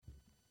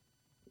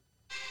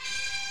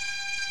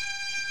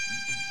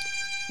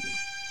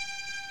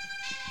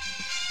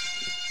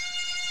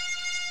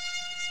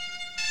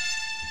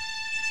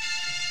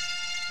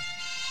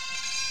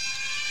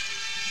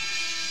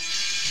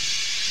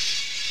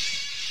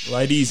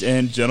Ladies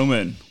and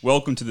gentlemen,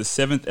 welcome to the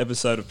 7th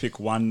episode of Pick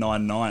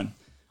 199.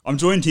 I'm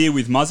joined here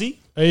with Muzzy.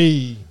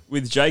 Hey.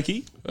 With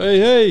Jakey.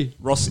 Hey.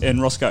 Ross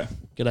and Roscoe.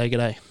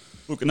 G'day.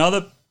 Look,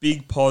 another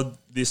big pod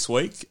this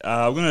week.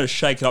 We're going to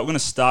shake it up. We're going to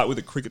start with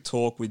a cricket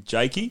talk with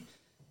Jakey.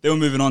 Then we're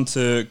moving on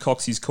to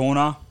Coxy's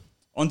Corner,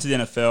 on to the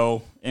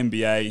NFL,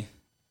 NBA,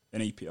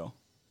 and EPL.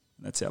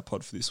 And that's our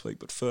pod for this week.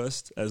 But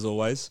first, as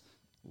always,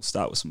 we'll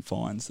start with some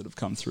fines that have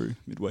come through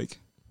midweek.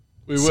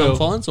 We will. Some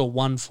fines or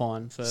one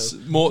fine for there's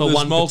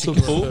one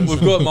multiple.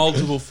 We've got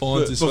multiple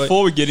fines this week.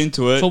 Before we get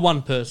into it, for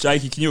one person.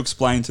 Jakey, can you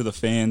explain to the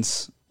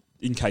fans,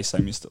 in case they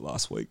missed it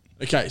last week?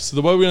 Okay, so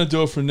the way we're going to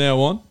do it from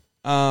now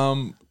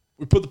on,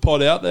 we put the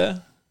pod out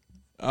there.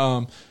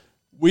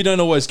 We don't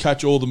always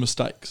catch all the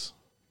mistakes.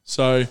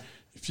 So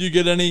if you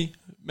get any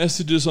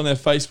messages on our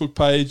Facebook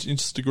page,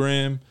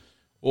 Instagram,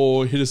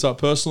 or hit us up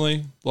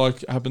personally,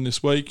 like happened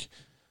this week,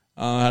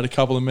 I had a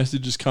couple of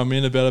messages come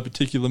in about a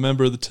particular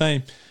member of the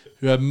team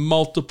who had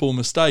multiple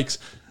mistakes.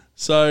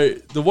 So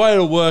the way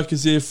it'll work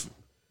is if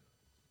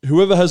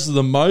whoever has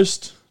the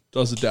most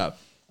does a dab.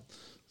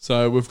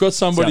 So we've got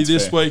somebody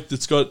this week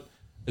that's got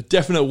a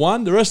definite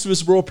one. The rest of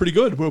us were all pretty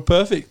good. We're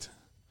perfect,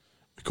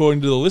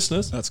 according to the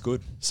listeners. That's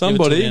good.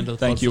 Somebody,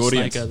 thank you,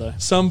 audience.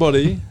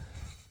 Somebody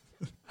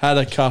had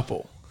a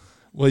couple.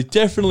 Well, he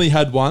definitely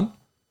had one.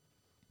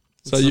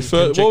 So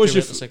what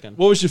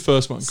was your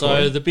first one? So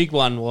Corey? the big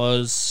one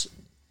was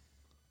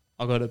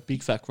I got a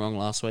big fact wrong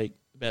last week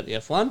about the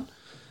F1.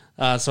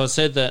 So I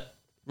said that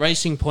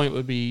Racing Point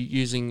would be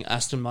using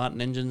Aston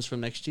Martin engines from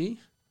next year.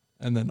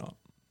 And they're not.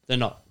 They're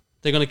not.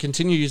 They're going to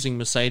continue using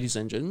Mercedes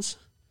engines,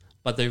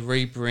 but they're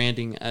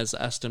rebranding as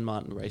Aston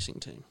Martin Racing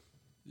Team.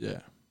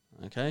 Yeah.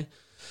 Okay.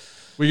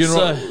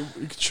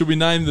 Should we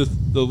name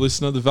the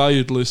listener, the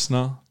valued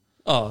listener?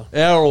 Oh,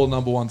 our all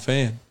number one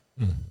fan.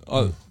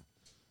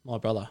 My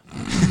brother.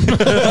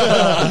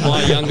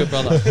 My younger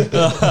brother.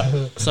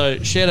 So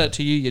shout out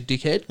to you, you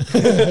dickhead.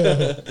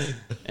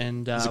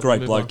 And he's a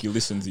great bloke. He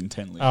listens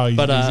intently. Oh,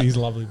 he's a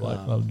lovely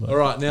bloke. All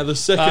right, now the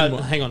second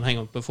one. Hang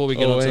on. Before we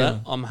get on to that,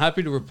 I'm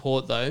happy to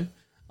report, though,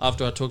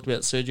 after I talked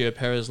about Sergio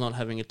Perez not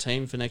having a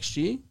team for next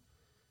year,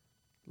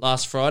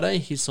 last Friday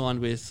he signed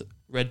with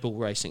Red Bull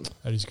Racing.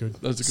 That is good.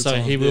 That's a good So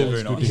sign. he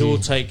will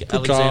take good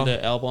Alexander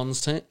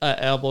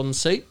Albon's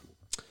seat,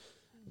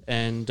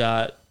 and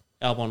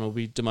Albon will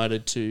be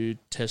demoted to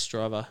test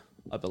driver,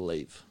 I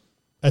believe.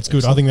 That's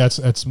good. I think that's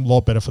a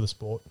lot better for the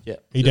sport. Yeah,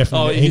 he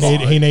definitely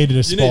he needed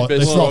a spot.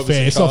 It's not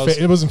fair. It's not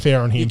fair. It wasn't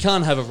fair on him. You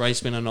can't have a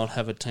race winner not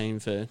have a team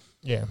for.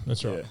 Yeah,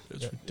 that's right.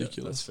 It's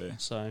ridiculous. That's fair.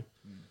 So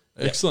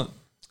excellent.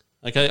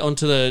 Okay, on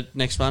to the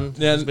next one.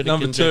 Now,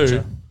 number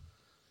two.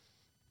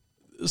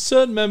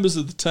 Certain members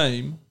of the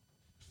team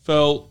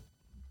felt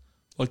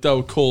like they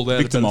were called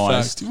out.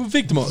 Victimised. You were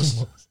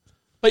victimised.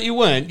 But you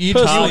weren't. You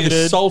personally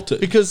assaulted.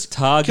 Because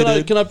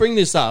targeted. Can I bring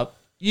this up?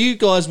 You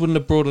guys wouldn't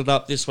have brought it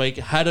up this week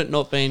had it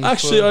not been.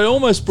 Actually, I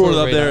almost brought it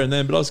up there and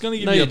then, but I was going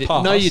to give you a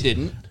pass. No, you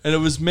didn't. And it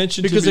was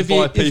mentioned to me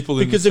by people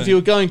in the team. Because if you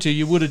were going to,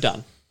 you would have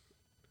done.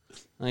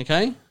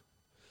 Okay?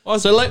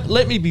 So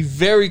let me be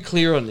very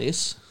clear on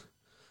this.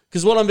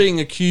 Because what I'm being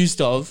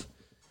accused of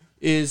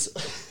is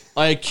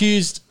I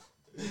accused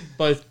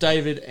both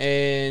David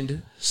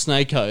and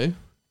Snakeo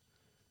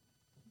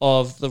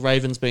of the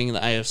Ravens being in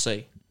the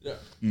AFC. Yeah.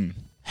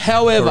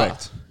 However,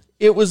 correct.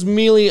 It was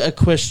merely a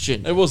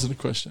question. It wasn't a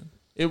question.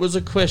 It was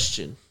a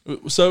question.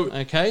 So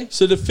okay.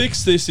 So to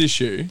fix this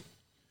issue,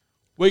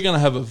 we're going to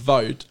have a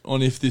vote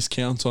on if this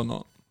counts or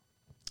not.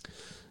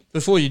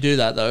 Before you do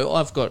that, though,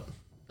 I've got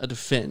a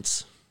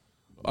defence.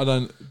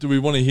 Do we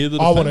want to hear the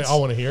defence? I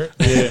want to hear it.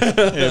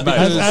 Yeah,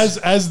 mate.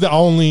 As the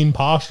only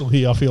impartial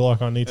here, I feel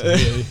like I need to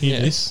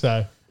hear this.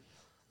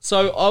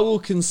 So I will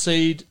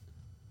concede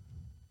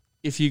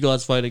if you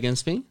guys vote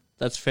against me.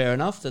 That's fair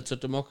enough. That's a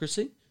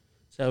democracy.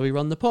 That's how we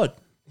run the pod.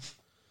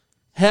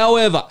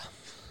 However,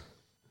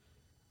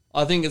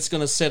 I think it's going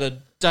to set a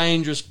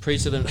dangerous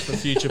precedent for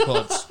future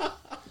pods.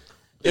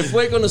 If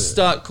we're going to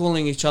start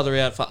calling each other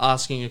out for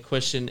asking a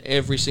question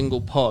every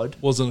single pod...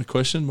 Wasn't a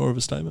question, more of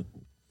a statement.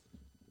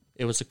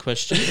 It was a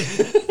question.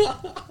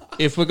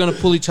 If we're going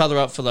to pull each other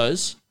up for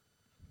those,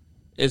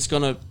 it's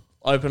going to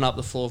open up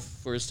the floor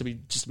for us to be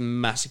just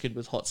massacred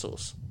with hot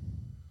sauce.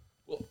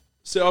 Well,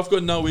 so I've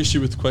got no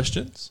issue with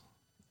questions,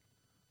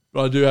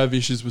 but I do have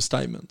issues with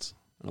statements.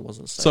 And it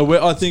wasn't a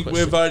statement. So I think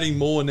we're voting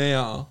more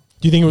now.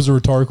 Do you think it was a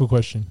rhetorical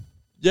question?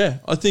 Yeah,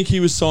 I think he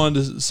was trying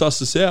to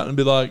suss us out and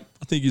be like,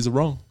 I think he's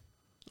wrong.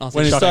 I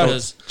think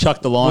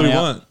chuck the line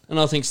out. Weren't. And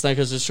I think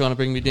Snaker's just trying to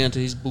bring me down to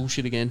his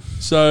bullshit again.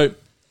 So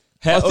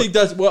I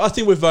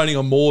think we're voting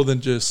on more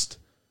than just...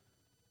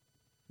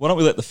 Why don't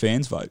we let the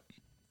fans vote?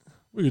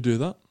 We could do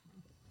that.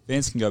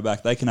 Fans can go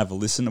back. They can have a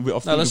listen.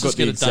 Let's just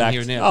get it done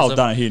here now. Oh, I've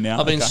done it here now.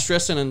 I've been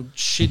stressing and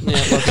shitting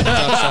out like a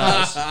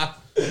Dutch ass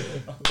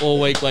all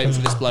week waiting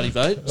for this bloody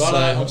vote. So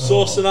I'm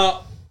sourcing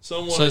up.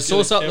 So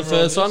source up the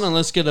first one and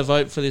let's get a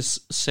vote for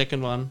this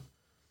second one.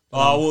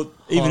 Oh, well,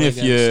 even if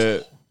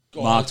you're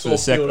marked for the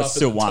second, it's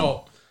still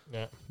one.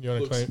 Yeah. You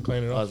want to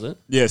clean it up? Was it?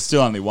 Yeah, it's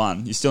still only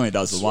one. He still only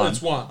does the one.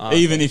 It's one.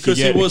 Even if you Because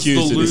he get was the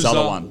accused of this loser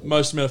other one.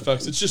 most amount of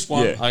facts. It's just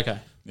one. Yeah. Okay.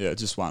 Yeah,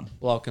 just one.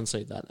 Well, I'll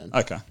concede that then.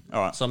 Okay,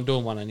 all right. So I'm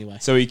doing one anyway.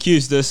 So he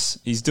accused us.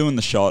 He's doing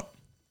the shot,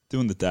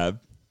 doing the dab.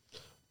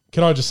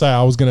 Can I just say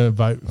I was going to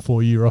vote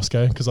for you,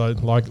 Roscoe, because I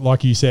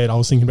like you said, I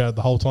was thinking about it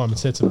the whole time. It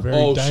sets a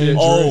very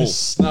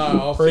dangerous No,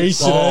 I'll fix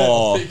that. precedent.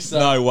 Oh, I'll fix that.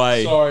 no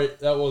way. Sorry,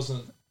 that was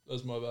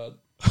my bad.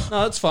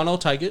 No, that's fine. I'll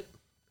take it.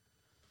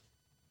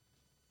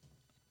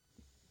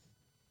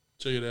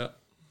 Check it out.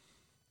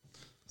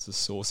 It's a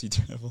saucy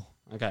devil.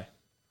 Okay.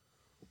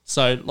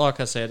 So, like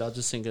I said, I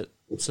just think it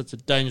sets a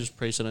dangerous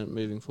precedent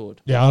moving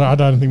forward. Yeah, I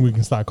don't think we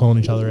can start calling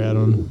each other out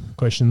on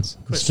questions.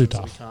 It's too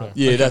Questions we tough. can't.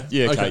 Yeah,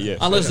 Yeah, Okay. yeah.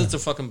 Unless it's a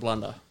fucking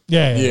blunder.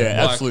 Yeah,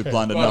 Yeah, Like- absolute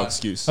blunder, no Right.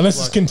 excuse. Unless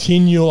it's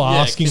continual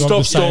asking of Stop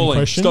the same stalling.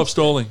 question. Stop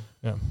stalling.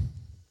 Yeah.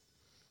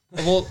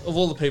 Of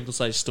all the people to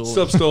say stall,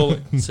 Stop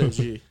stalling. it says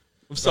you.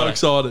 I'm so Right.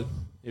 excited.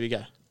 Here we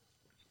go.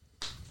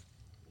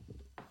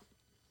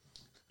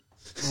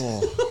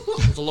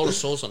 There's a lot of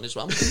sauce on this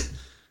one.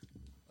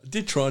 I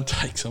did try and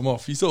take some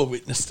off. You all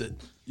witnessed it.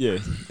 Yeah,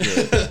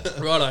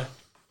 Righto.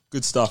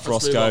 good stuff,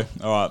 Let's move Roscoe.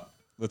 All right,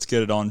 let's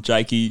get it on.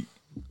 Jakey,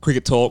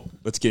 cricket talk.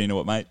 Let's get into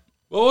it, mate.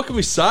 Well, what can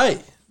we say?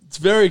 It's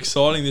very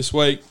exciting this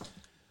week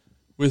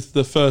with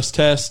the first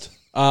test.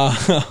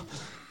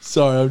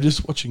 Sorry, I'm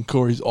just watching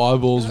Corey's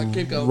eyeballs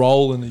keep going.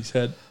 roll in his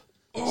head.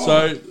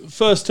 So,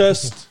 first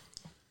test,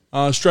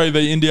 Australia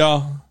v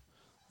India.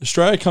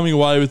 Australia coming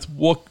away with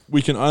what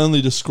we can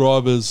only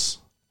describe as,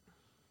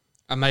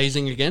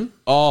 Amazing again.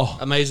 oh,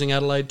 Amazing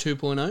Adelaide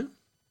 2.0.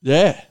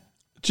 yeah,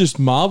 just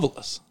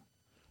marvellous.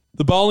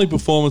 The bowling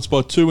performance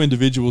by two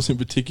individuals in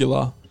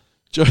particular,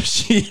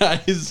 Joshi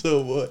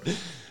Hazelwood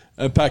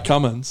and Pat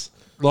Cummins,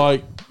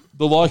 like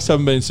the likes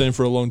haven't been seen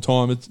for a long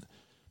time. It's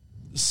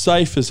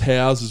safe as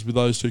houses with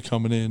those two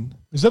coming in.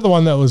 Is that the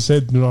one that was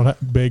said to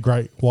not be a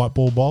great white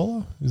ball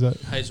bowler? Is that?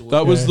 Hazelwood.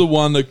 That was Yeah. the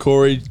one that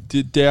Corey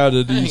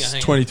doubted Hang his on, hang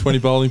on. 2020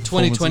 bowling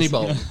 2020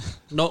 performances. bowling.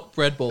 Not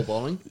red ball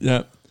bowling.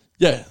 Yeah.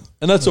 Yeah.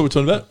 And that's what we're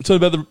talking about. We're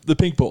talking about the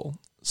pink ball.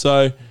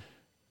 So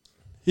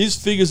his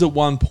figures at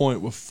one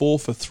point were 4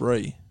 for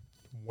 3.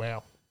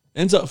 Wow.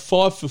 Ends up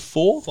 5 for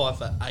 4. 5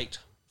 for 8.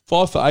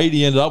 5 for 8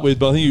 he ended up with,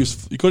 but I think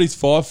he got his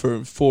 5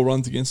 for 4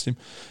 runs against him.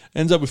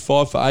 Ends up with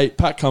 5 for 8.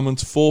 Pat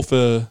Cummins 4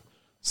 for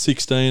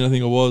 16, I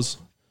think it was.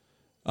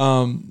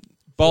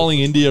 Bowling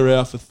India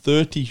out for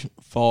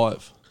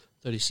 35.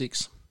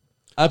 36.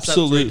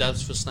 Absolutely. Is that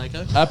 3 dabs for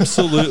Snako?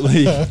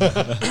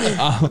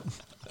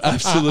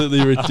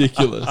 Absolutely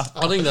ridiculous.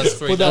 I think that's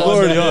 3 Well, dabs. that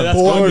already on. that's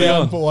Put one already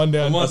down. on. Put one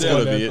down. One That's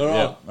down. got to be it. All right.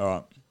 Yeah, all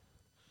right.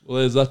 Well,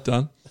 there's that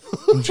done.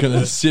 I'm just going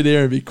to sit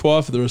here and be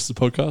quiet for the rest of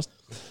the podcast.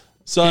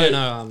 So, Yeah,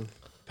 no,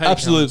 Paddy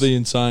absolutely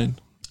insane.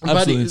 Cummins.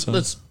 Absolutely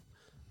insane.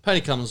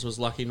 Paddy Cummins was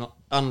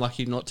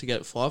unlucky not to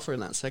get 5 for in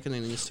that second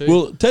innings too.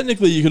 Well,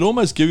 technically, you could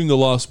almost give him the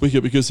last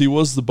wicket because he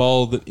was the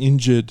bowler that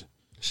injured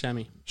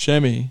Shammy.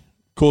 Shami,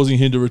 causing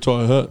him to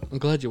retire hurt. I'm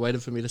glad you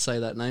waited for me to say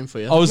that name for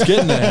you. I was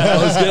getting there.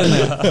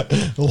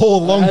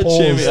 Long I had pause.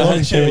 Shammy- I Long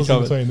had Shammy pause in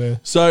covered. between there.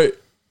 So,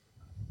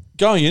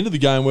 going into the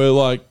game where,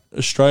 like,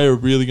 Australia are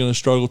really going to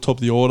struggle top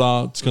of the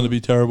order, it's going to be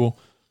terrible.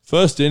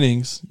 First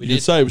innings, We you could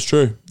did. say it was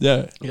true.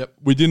 Yeah. Yep.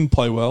 We didn't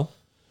play well.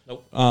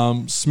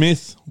 Nope.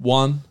 Smith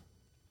won.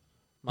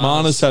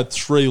 Marnus had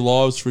 3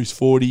 lives for his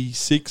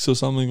 46 or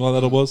something like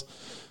that it was.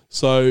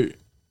 So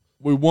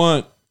we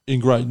weren't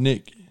in great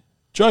nick.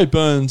 Joe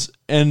Burns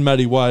and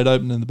Matty Wade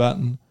opening the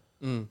baton.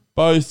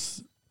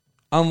 Both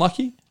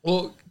unlucky.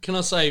 Well, can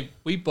I say,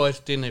 we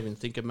both didn't even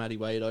think of Matty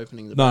Wade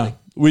opening the No, batting.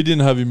 we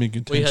didn't have him in We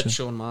contention. had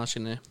Sean Marsh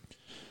in there.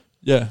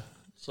 Yeah.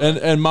 So-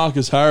 And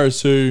Marcus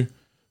Harris, who,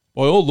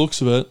 by all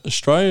looks of it,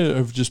 Australia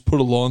have just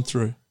put a line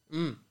through.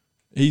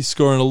 He's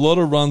scoring a lot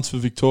of runs for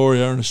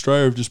Victoria, and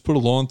Australia have just put a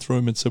line through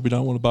him and said we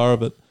don't want a bar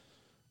of it.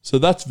 So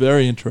that's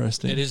very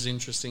interesting. It is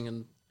interesting,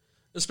 and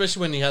especially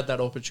when he had that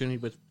opportunity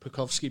with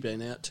Coxy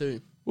being out too.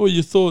 Well,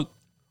 you thought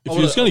if Oh,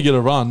 he was well, going to get a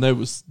run, that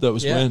was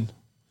Yeah. when.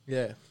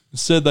 Yeah.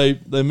 Instead,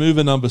 they move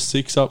a number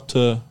 6 up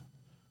to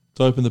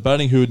open the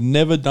batting, who had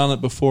never done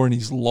it before in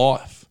his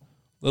life,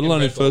 let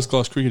alone in red ball.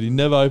 first-class cricket. He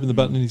never opened the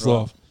baton in his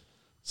life.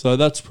 So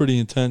that's pretty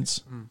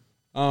intense.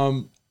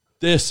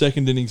 Their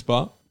second innings,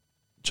 but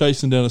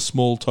chasing down a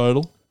small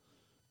total,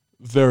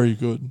 very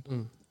good.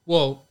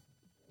 Well,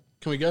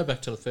 can we go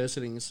back to the first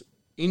innings?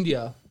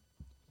 India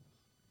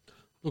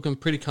looking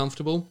pretty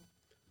comfortable.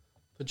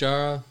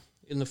 Pujara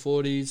in the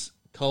 40s,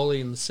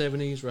 Kohli in the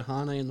 70s,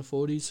 Rahane in the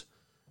 40s,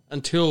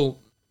 until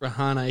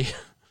Rahane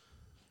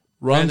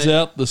Runs And it-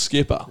 out the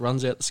skipper.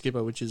 runs out the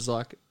skipper, which is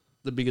like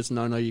the biggest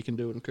no-no you can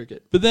do in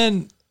cricket. But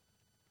then,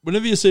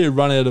 whenever you see a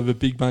run out of a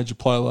big major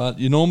player like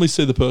that, you normally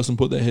see the person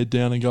put their head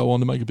down and go on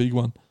to make a big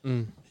one.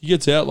 He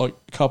gets out like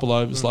a couple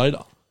overs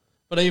later.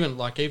 But even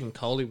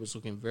Kohli was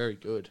looking very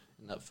good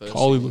in that first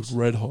Kohli innings. looks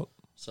red hot.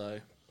 So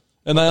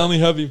And they only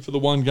have him for the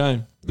one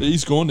game.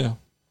 He's gone now.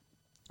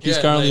 He's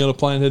Yeah, currently they- on a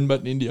plane heading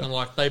back to India.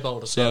 and they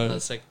bowled us So-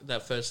 out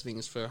that first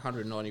innings for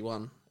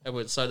 191.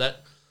 So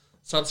that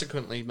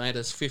subsequently made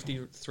us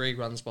 53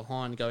 runs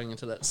behind going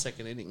into that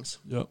second innings.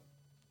 Yep.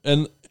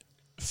 And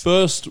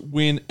first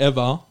win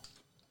ever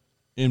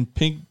in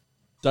pink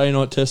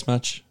day-night test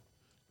match,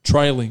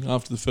 trailing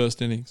after the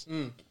first innings.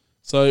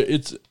 So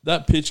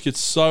that pitch gets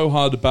so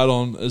hard to bat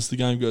on as the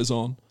game goes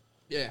on.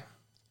 Yeah.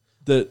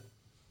 That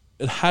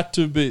it had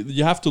to be.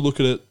 You have to look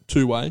at it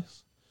two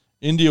ways.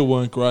 India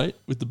weren't great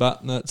with the bat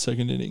in that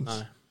second innings,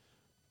 No.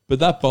 but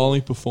that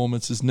bowling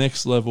performance is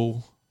next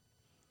level.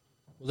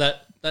 Well,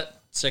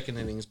 that second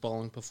innings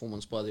bowling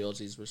performance by the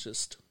Aussies was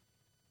just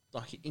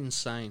like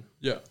insane.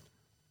 Yeah,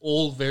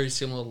 All very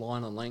similar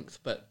line and length,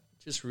 but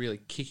just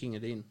really kicking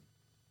it in.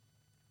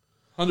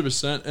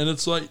 100%. And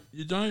it's like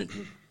you don't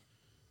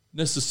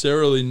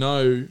necessarily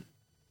know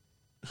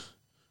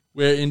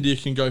where India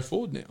can go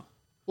forward now.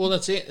 Well,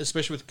 that's it,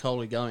 especially with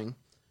Kohli going.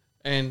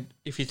 And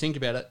if you think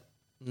about it,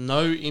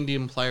 no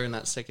Indian player in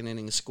that second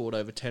innings scored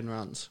over 10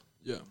 runs.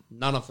 Yeah.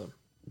 None of them.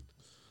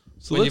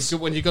 So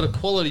When you've got a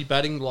quality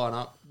batting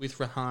lineup with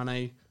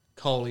Rahane,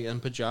 Kohli,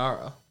 and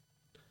Pujara,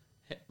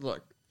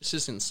 like it's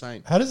just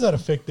insane. How does that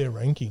affect their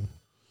ranking?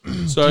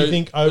 So Do you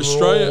think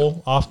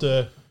overall,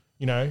 Australia,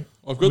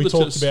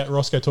 after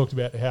Roscoe talked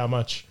about how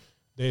much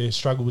they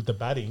struggle with the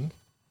batting.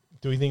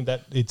 Do we think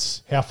that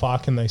it's how far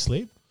can they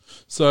slip?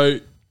 So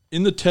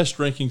in the test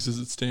rankings as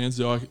it stands,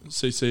 the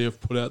ICC have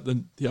put out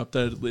the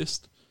updated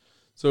list.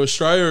 So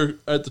Australia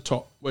are at the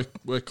top.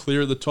 We're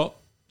clear at the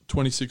top,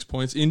 26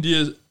 points.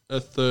 India's a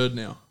third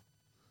now.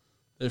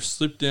 They've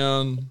slipped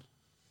down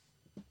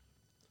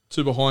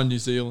to behind New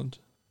Zealand.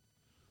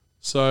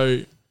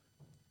 So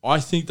I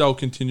think they'll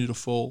continue to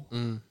fall.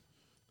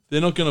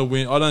 They're not going to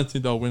win. I don't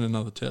think they'll win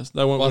another test.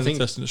 They won't win a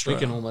test in Australia.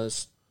 We can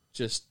almost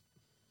just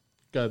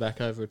go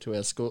back over to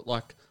our score.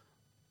 Like,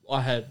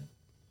 I had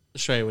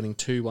Australia winning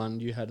 2-1.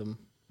 You had them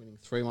winning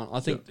 3-1.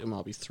 I think it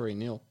might be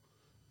 3-0.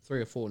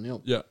 3 or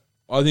 4-0. Yeah.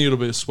 I think it'll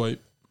be a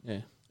sweep.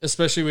 Yeah.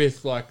 Especially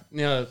with, like,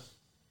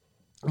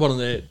 one of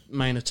their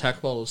main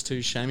attack bowlers too,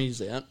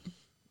 Shami's out.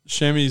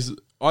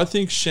 I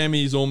think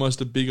Shami's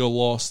almost a bigger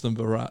loss than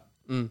Virat.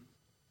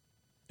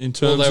 In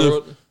terms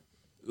of,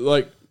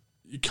 like,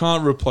 you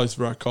can't replace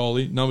Virat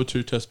Kohli, number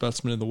 2 test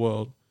batsman in the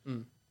world.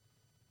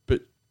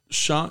 But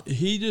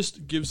he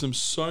just gives them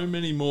so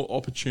many more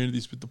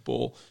opportunities with the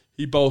ball.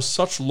 He bowls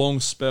such long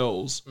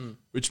spells,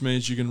 which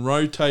means you can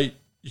rotate.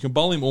 You can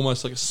bowl him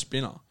almost like a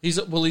spinner. He's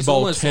bowl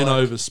almost 10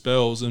 over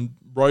spells and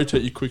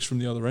rotate your quicks from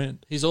the other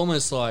end. He's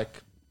almost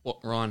like what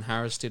Ryan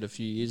Harris did a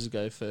few years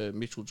ago for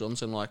Mitchell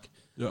Johnson. Like,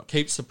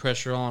 keeps the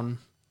pressure on.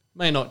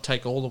 May not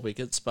take all the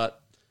wickets,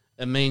 but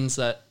it means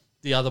that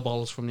the other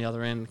bowlers from the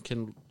other end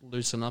can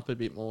loosen up a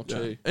bit more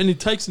too. And he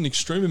takes an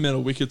extreme amount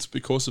of wickets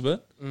because of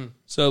it.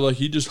 So, like,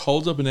 he just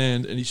holds up an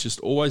end and he's just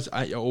always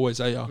at you,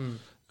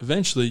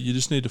 Eventually, you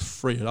just need to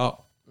free it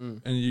up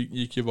and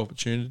you give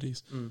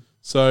opportunities.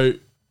 So,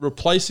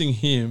 replacing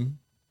him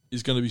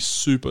is going to be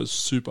super,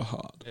 super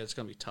hard. Yeah, it's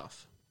going to be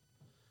tough.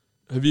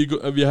 Have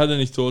you had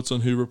any thoughts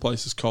on who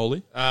replaces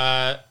Kohli?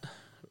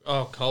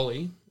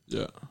 Kohli.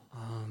 Yeah.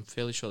 I'm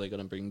fairly sure they're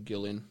going to bring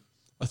Gill in.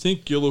 I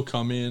think Gill will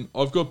come in.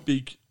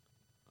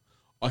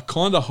 I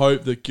kind of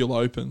hope that Gill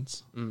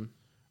opens, and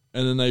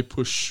then they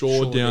push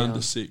Shaw down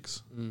to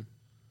 6. And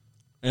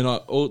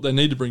they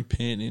need to bring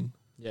Pan in.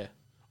 Yeah.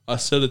 I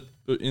said it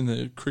in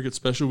the cricket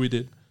special we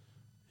did.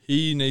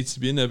 He needs to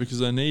be in there because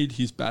they need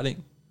his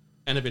batting.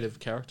 And a bit of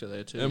character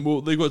there too. And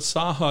they've got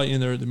Saha in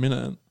there at the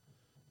minute,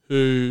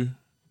 who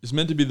is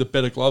meant to be the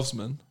better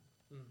glovesman.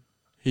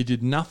 He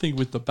did nothing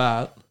with the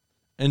bat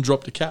and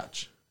dropped a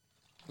catch.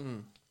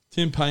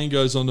 Tim Payne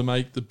goes on to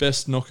make the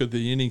best knock of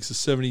the innings, a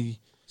 73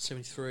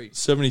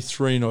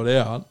 not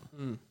out.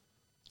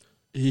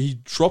 He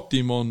dropped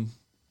him on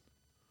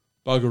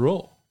bugger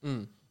all.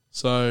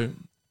 So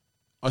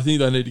I think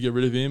they need to get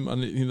rid of him. I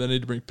think they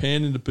need to bring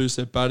Pan in to boost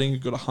their batting. He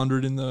got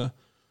 100 in the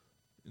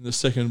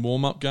second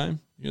warm-up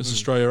game against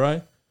Australia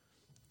A.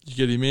 You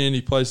get him in,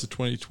 he plays the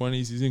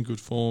 2020s, he's in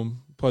good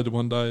form, played the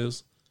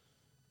one-dayers.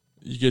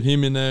 You get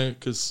him in there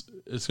because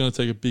it's going to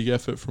take a big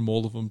effort from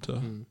all of them to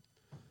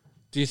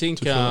Do you think,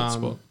 fill that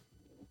spot.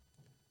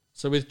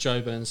 So with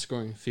Joe Burns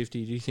scoring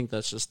 50, do you think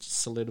that's just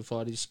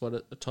solidified his spot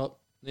at the top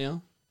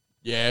now?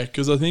 Yeah,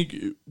 because I think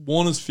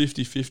Warner's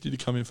 50-50 to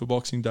come in for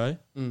Boxing Day.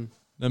 No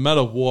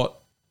matter what,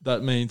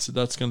 that means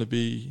that's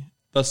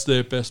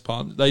their best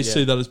partner. They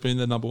see that as being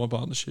their number one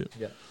partnership.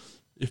 Yeah.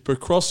 If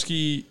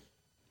Prokroski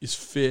is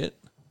fit,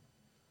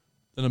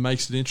 then it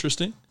makes it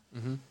interesting.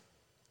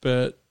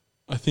 But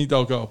I think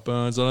they'll go with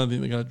Burns. I don't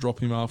think they're going to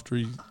drop him after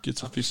he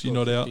gets a 50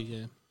 not out.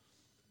 Yeah.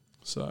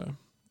 So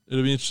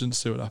it'll be interesting to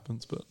see what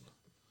happens. But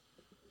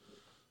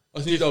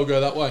I think they'll go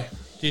that way.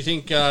 Do you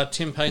think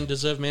Tim Payne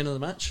deserved man of the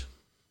match?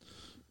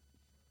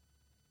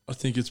 I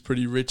think it's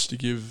pretty rich to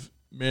give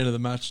man of the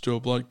match to a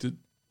bloke that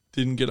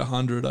didn't get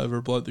 100 over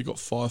a bloke that got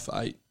 5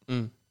 for 8.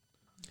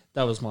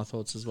 That was my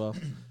thoughts as well.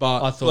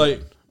 But I thought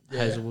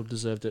Hazelwood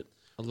deserved it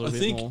a little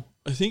bit more.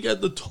 I think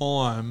at the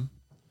time,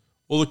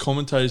 all the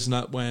commentators in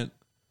that went,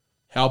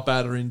 how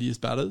bad are India's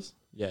batters?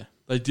 Yeah.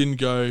 They didn't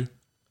go,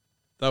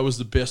 that was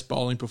the best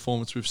bowling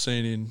performance we've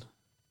seen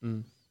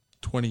in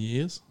 20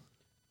 years.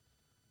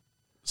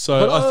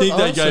 So I think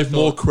they gave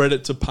more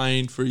credit to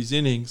Payne for his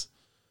innings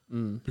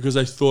because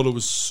they thought it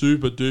was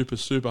super duper,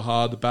 super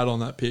hard to bat on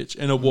that pitch.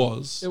 And it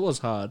was. It was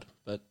hard,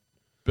 but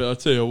I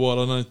tell you what,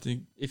 I don't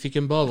think... if you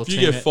can bowl a If team...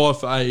 you get 5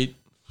 for 8,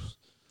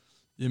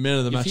 you're man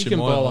of the match if you in can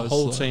my bowl eyes, a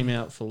whole so. team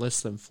out for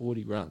less than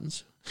 40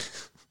 runs,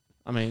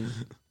 I mean,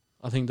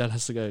 I think that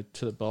has to go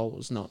to the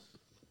bowlers, not...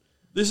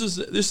 This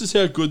is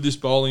how good this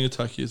bowling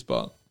attack is,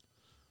 but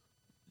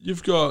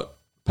you've got...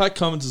 Pat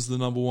Cummins is the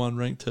number 1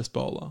 ranked test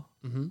bowler.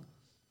 Mm-hmm.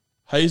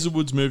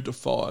 Hazelwood's moved to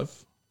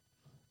 5,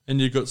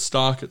 and you've got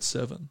Stark at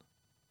 7.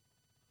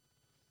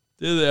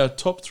 They're our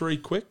top 3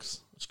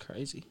 quicks, It's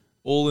crazy.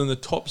 all in the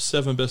top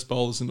 7 best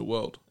bowlers in the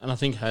world. And I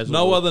think Hazelwood...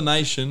 No other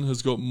nation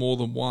has got more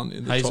than one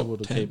in the Hazelwood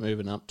top will 10. keep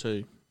moving up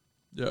too.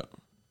 Yeah.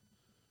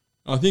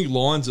 I think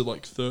Lions are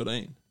like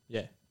 13.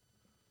 Yeah.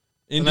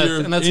 India,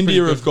 and that's India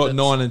pretty have good. got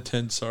 9 and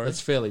 10, sorry.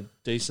 That's fairly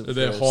decent for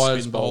They're a their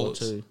highest spin bowler bowlers.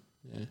 too.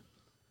 Yeah.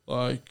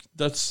 Like,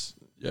 that's,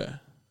 yeah.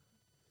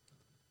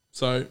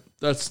 So,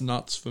 that's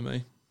nuts for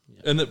me.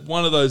 Yeah. And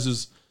one of those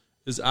is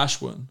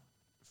Ashwin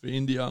for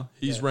India.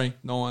 He's Yeah.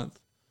 ranked 9th.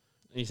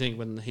 And you think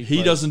when he He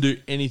plays- doesn't do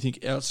anything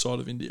outside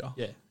of India.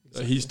 Yeah.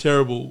 So he's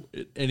terrible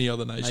at any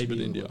other nation Maybe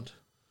but India. England.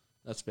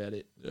 That's about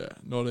it. Yeah,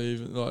 not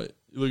even. Like,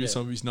 you look Yeah. at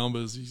some of his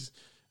numbers,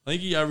 I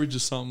think he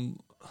averages something,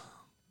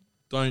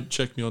 don't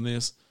check me on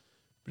this,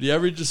 but he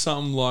averages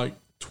something like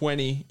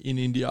 20 in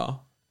India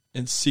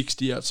and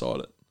 60 outside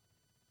it.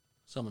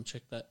 Someone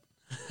check that.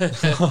 No.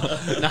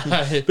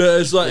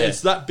 But it's like, Yeah.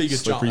 it's that big a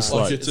jump. Slippery Like,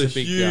 slope. it's It's a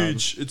a big,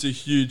 huge, it's a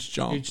huge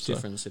jump. Huge So,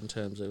 difference in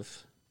terms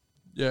of...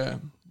 yeah.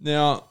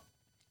 Now,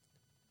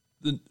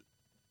 we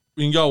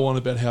can go on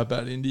about how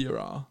bad India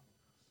are,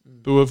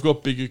 but we've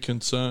got bigger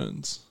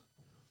concerns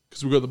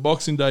because we've got the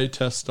Boxing Day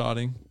test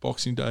starting,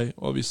 Boxing Day,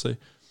 obviously.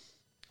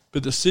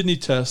 But the Sydney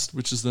test,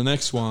 which is the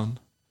next one,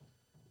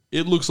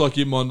 it looks like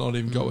it might not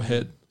even go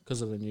ahead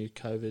Because of the new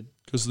COVID.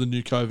 because of the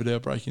new COVID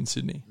outbreak in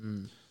Sydney.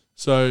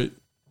 So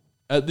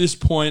at this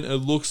point, it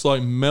looks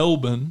like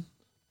Melbourne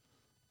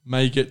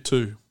may get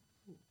 2.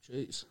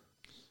 Jeez.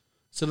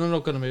 So they're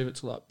not going to move it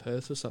to like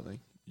Perth or something?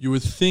 You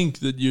would think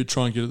that you'd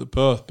try and get it to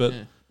Perth, but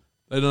Yeah.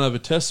 they don't have a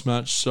test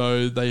match,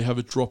 so they have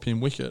a drop-in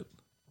wicket.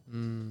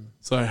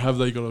 So have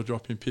they got a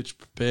drop-in pitch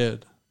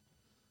prepared?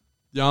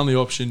 The only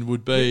option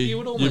would be You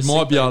would you almost might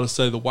think be they- able to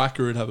say the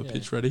Wacker would have a Yeah.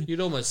 pitch ready, You'd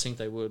almost think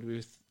they would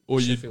with Or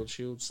you'd- Sheffield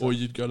Shield stuff. or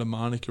you'd go to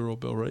Manuka or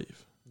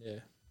Belrive. Yeah.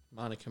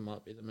 Monica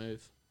might be the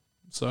move.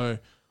 So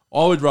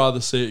I would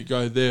rather see it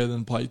go there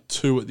than play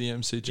 2 at the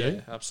MCG.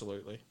 Yeah,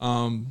 absolutely.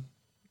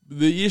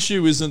 The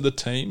issue isn't the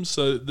teams.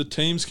 So the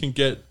teams can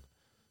get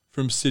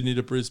from Sydney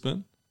to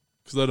Brisbane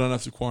because they don't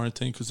have to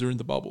quarantine because they're in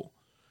the bubble.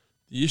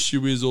 The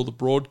issue is all the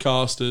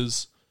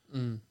broadcasters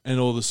and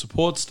all the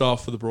support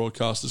staff for the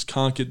broadcasters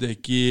can't get their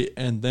gear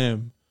and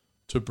them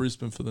to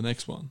Brisbane for the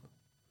next one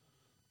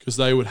because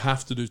they would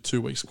have to do 2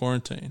 weeks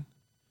quarantine.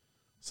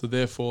 So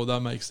therefore,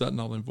 that makes that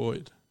null and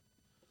void.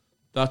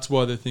 That's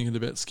why they're thinking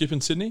about skipping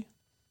Sydney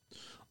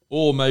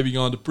or maybe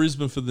going to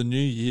Brisbane for the New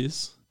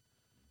Year's,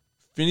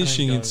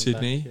 finishing in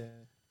Sydney.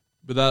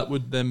 But that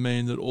would then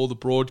mean that all the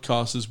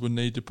broadcasters would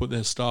need to put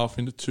their staff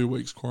into 2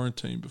 weeks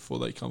quarantine before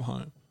they come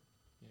home.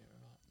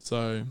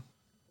 So,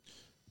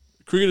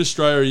 Cricket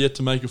Australia are yet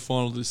to make a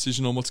final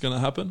decision on what's going to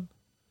happen.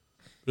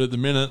 But at the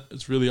minute,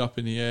 it's really up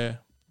in the air.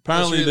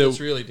 Apparently, it's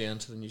really down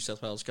to the New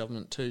South Wales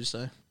government too, so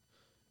in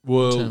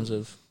well, terms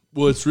of...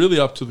 it's really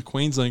up to the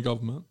Queensland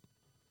government.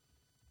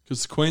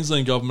 Because the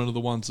Queensland government are the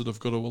ones that have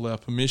got to allow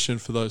permission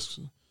for those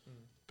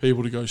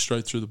people to go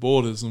straight through the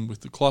borders. And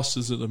with the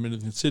clusters at the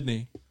minute in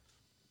Sydney,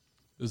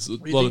 there's a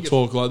lot of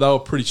talk. Like, they were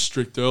pretty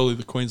strict early,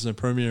 the Queensland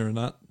Premier and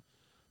that.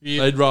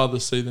 They'd rather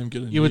see them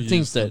get a You would New think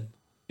Year's that than-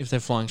 if they're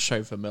flying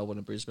straight from Melbourne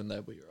to Brisbane,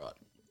 they'd be right.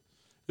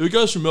 If it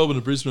goes from Melbourne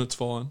to Brisbane, it's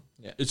fine.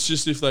 Yeah. It's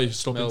just if they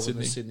stop Melbourne in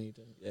to Sydney.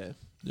 Sydney, yeah.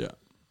 Yeah.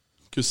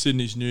 Because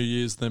Sydney's New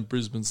Year's, then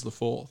Brisbane's the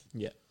 4th.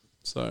 Yeah.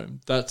 So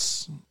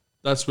that's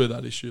where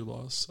that issue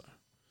lies. So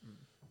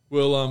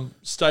we'll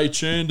stay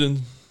tuned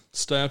and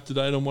stay up to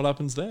date on what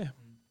happens there.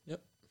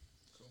 Yep.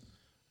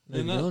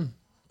 And Moving on.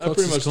 that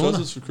pretty Cox's much Corner.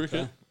 does us for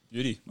cricket.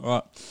 Beauty. All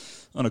right.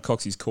 On to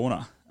Coxy's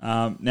Corner.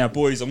 Now,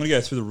 boys, I'm going to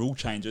go through the rule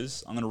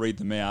changes. I'm going to read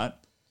them out.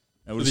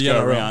 And we'll For just the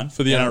go NRL. around.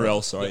 For the NRL,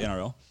 NRL. sorry,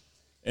 NRL.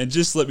 And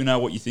just let me know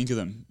what you think of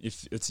them.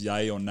 If it's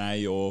yay or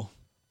nay or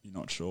you're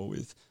not sure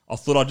with. I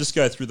thought I'd just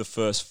go through the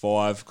first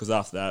 5 because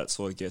after that it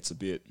sort of gets a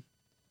bit...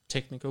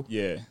 Technical.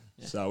 Yeah.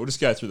 So we'll just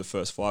go through the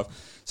first 5.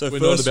 So We're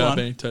not first about one,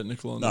 being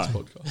technical on No. this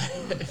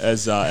podcast.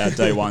 as our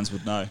day ones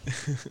would know.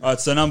 All right,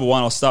 so number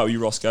 1, I'll start with you,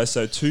 Roscoe.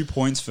 So 2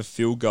 points for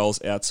field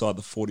goals outside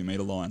the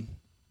 40-metre line.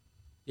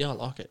 Yeah, I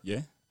like it.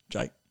 Yeah?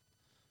 Jake?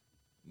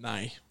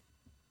 Nay.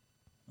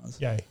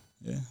 Yay.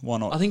 Yeah. Why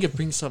not? I think it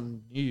brings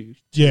something new to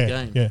Yeah, the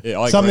game. yeah. Yeah,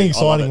 I agree. Something I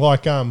love exciting, it.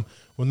 like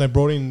when they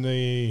brought in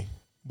the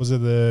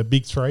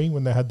big 3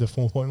 when they had the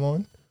 4-point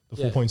line, the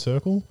Yeah. 4-point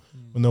circle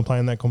when they were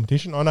playing that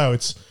competition. I know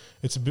it's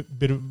a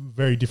bit of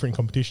very different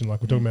competition.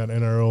 Like we're talking about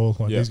NRL,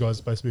 like Yeah. these guys are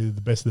supposed to be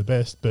the best of the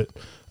best, but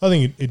I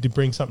think it did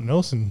bring something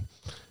else. And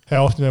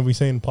how often have we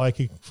seen play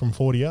kick from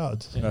 40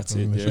 yards? That's I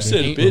mean, it, they yeah. We've should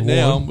said be a bit now.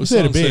 rewarded. We're We've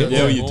said a starting to bit. see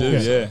Yeah, it you more. do,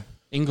 yeah.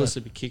 Inglis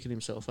would be kicking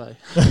himself, eh?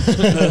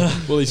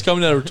 Well, he's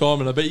coming out of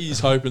retirement. I bet he's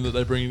hoping that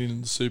they bring it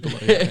in the Super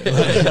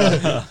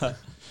League.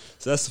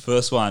 So that's the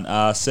first one.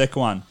 Second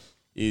one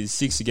is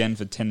 6 again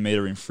for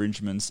 10-metre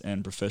infringements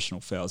and professional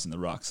fouls in the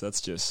ruck. So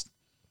that's just...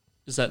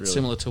 Is that really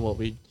similar to what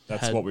we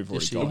That's had what we've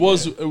already this year?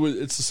 got.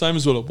 It's the same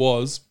as what it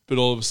was, but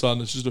all of a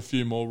sudden it's just a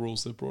few more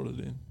rules they've brought it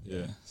in.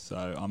 Yeah.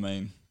 So, I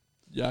mean...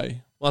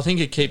 Yay. Well, I think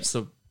it keeps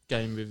the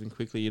game moving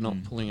quickly. You're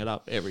not pulling it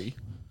up every...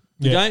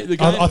 The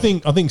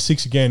game, I think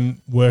 6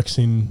 again works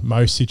in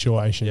most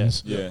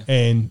situations. Yeah.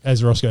 And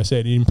as Roscoe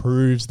said, it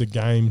improves the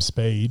game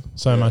speed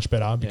so much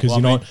better because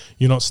Well,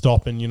 you're not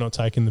stopping, you're not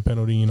taking the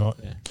penalty, you're not.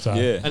 Yeah. So,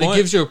 And it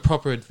gives you a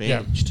proper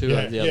advantage too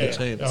over the other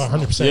teams.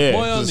 100%. Yeah.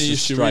 My only it's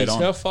issue straight is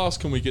on. how fast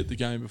can we get the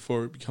game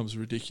before it becomes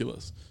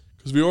ridiculous?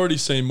 Because we've already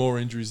seen more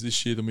injuries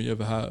this year than we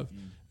ever have.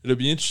 It'll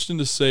be interesting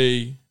to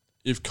see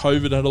if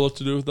COVID had a lot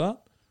to do with that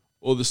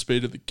or the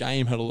speed of the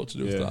game had a lot to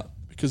do with that.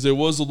 Because there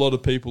was a lot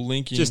of people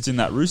linking... Just in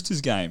that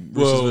Roosters game,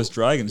 Roosters versus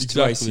Dragons,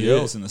 exactly, 2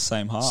 ACLs in the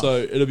same half. So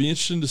it'll be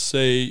interesting to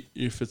see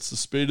if it's the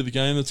speed of the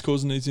game that's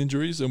causing these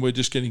injuries and we're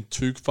just getting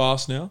too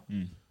fast now,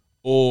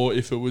 or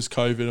if it was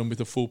COVID and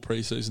with a full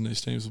preseason,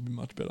 these teams will be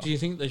much better. Do you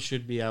think they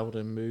should be able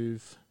to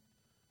move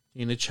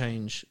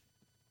interchange,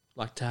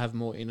 like to have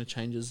more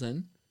interchanges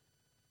then?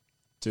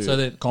 to so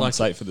that,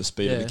 compensate for the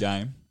speed of the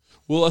game.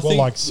 Well, I think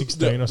like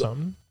 16 or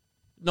something.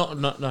 No.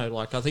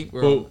 Like I think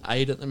we're on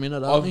 8 at the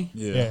minute, aren't we?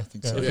 Yeah, I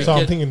think so. If we So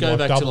I'm thinking go like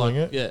back to doubling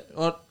like it.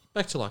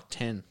 back to like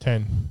 10.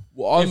 10.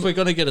 well, If we're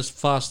going to get a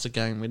faster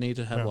game, we need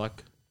to have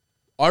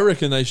I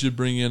reckon they should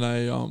bring in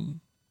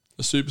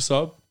a super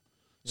sub.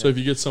 So if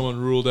you get someone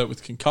ruled out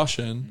with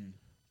concussion,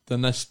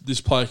 then this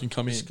player can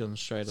come in. just come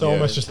straight. So on.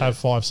 almost just have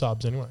 5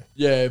 subs anyway.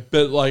 Yeah,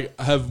 but like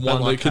have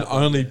one like that can have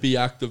one, only yeah. be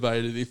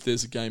activated if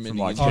there's a game ending.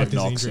 like injury. if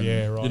there's knocks injury,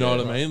 and- right. You know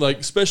what right. I mean? Like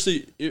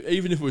especially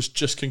even if it was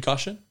just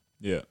concussion,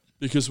 Yeah,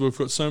 because we've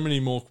got so many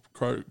more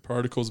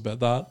protocols about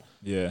that.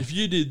 yeah. If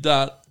you did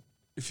that,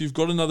 if you've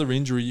got another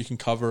injury, you can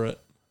cover it.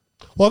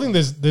 Well, I think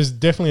there's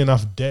definitely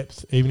enough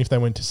depth, even if they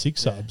went to 6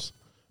 subs.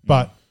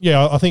 But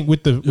yeah, I think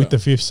with the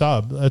 5th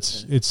sub,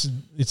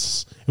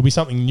 it'll be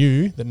something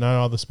new that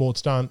no other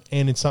sport's done,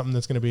 and it's something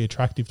that's going to be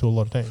attractive to a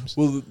lot of teams.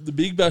 Well, the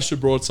Big Bash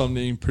have brought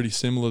something pretty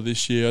similar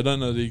this year. I don't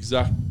know the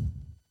exact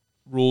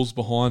rules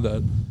behind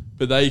it,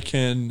 but they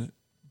can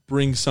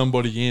bring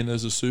somebody in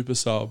as a super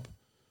sub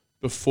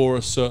before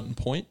a certain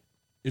point.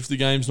 If the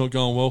game's not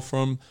going well for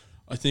them,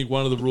 I think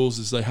one of the rules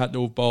is they had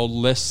to have bowled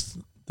less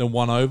than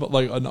one over,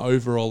 like an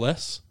over or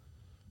less.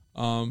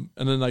 And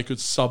then they could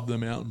sub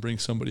them out and bring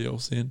somebody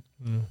else in.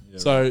 Yeah.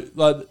 So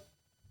like,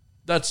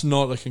 that's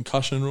not a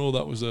concussion rule.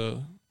 That was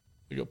a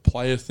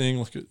player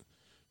thing,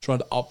 trying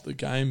to up the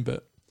game.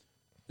 But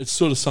it's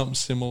sort of something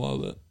similar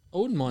that I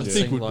wouldn't mind Yeah.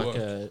 seeing Would like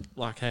work.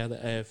 like how the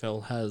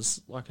AFL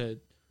has like a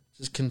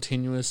just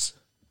continuous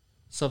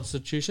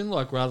substitution,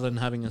 like rather than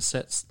having a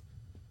set.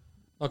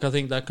 Like I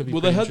think that could be.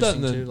 they had that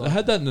interesting too, they like-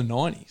 had that in the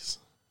 90s.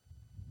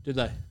 Did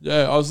they?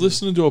 Yeah, I was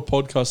listening to a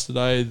podcast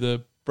today,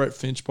 the Brett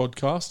Finch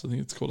podcast. I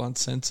think it's called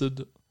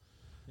Uncensored.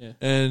 Yeah.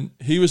 And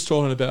he was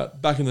talking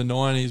about back in the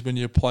 90s when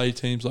you play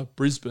teams like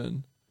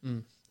Brisbane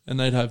and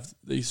they'd have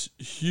these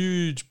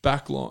huge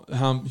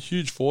backline,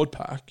 huge forward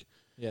pack.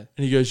 Yeah.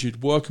 And he goes,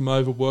 you'd work them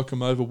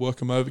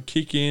over,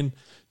 kick in,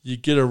 you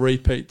get a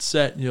repeat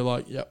set, and you're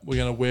like, yep, we're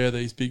going to wear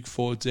these big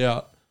forwards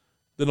out.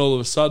 Then all of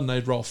a sudden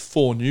they'd roll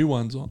 4 new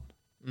ones on.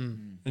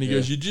 And he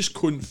goes, you just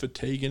couldn't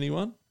fatigue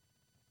anyone.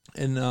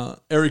 And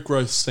Eric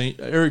Groth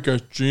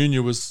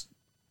Jr. who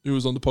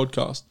was on the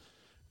podcast.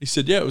 He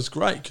said, yeah, it was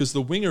great because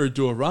the winger would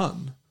do a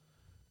run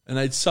and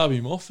they'd sub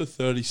him off for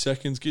 30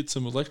 seconds, get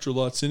some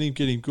electrolytes in him,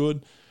 get him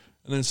good,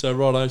 and then say,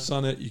 righto,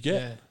 son, out you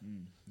get. Yeah.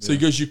 So he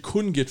goes, you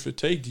couldn't get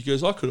fatigued. He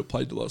goes, I could have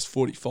played till I was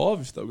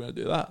 45 if they were going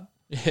to do that.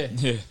 Yeah.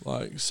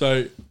 Yeah.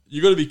 So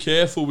you got to be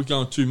careful with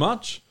going too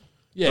much.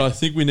 Yeah. But I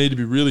think we need to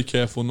be really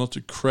careful not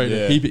to create Yeah.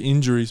 a heap of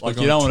injuries Like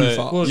by you going don't too want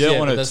fast. Well, to, you don't yeah,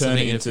 want but to that's the turn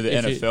thing, it into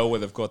if the you- NFL where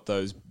they've got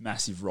those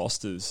massive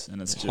rosters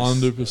and it's just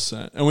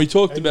 100%. And we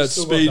talked And about you've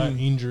still got speed. that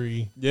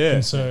injury Yeah.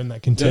 concern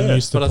that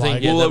continues to But I play.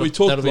 think Well, that'll, we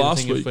talked that'll be the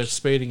last thing if week. we're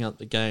speeding up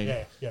the game.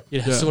 yeah.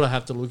 You Yeah. sort of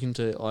have to look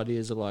into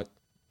ideas of like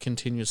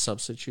continuous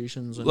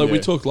substitutions. And, Like we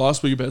Yeah. talked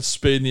last week about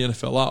speeding the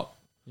NFL up.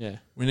 yeah.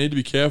 We need to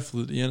be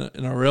careful that the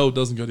NRL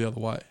doesn't go the other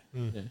way.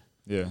 Yeah.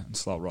 yeah, and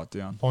slow it right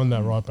down. Find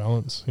that right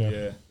balance. Yeah.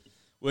 Yeah.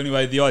 Well,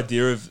 anyway, the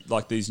idea of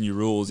like these new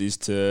rules is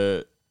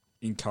to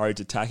encourage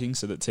attacking,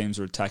 so that teams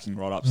are attacking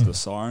right up to the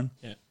siren,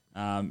 Yeah.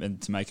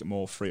 and to make it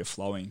more freer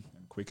flowing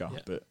and quicker. Yeah.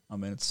 But I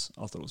mean, I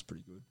thought it was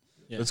pretty good.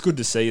 Yeah. But it's good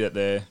to see that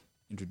they're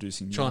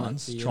introducing new Trying to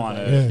ones. be Trying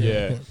to,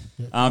 innovative.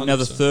 yeah. Now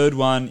the 100%. third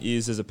one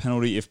is there's a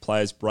penalty if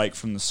players break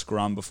from the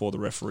scrum before the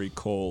referee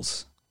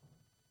calls.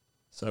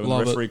 So when Love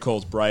the it. referee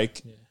calls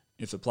break, Yeah.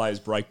 if the players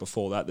break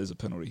before that, there's a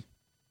penalty.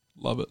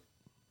 Love it.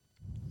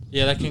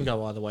 Yeah, that can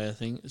go either way, I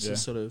think. It's Yeah.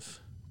 just sort of...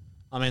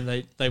 I mean,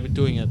 they were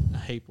doing it a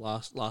heap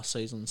last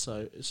season,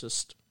 so it's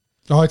just...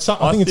 I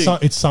think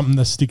it's something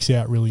that sticks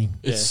out really.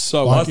 It's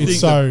so Like I it's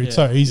think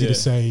so easy yeah. to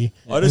see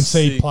I and just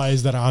see think-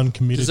 players that are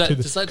uncommitted to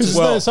the because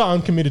Well- they're so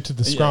uncommitted to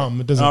the scrum.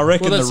 It doesn't. And I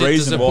reckon Well, the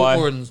reason does it why.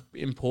 put more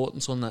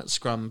importance on that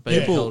scrum being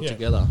Yeah. held Yeah.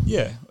 together?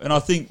 Yeah, and I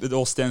think it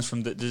all stems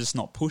from that they're just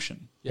not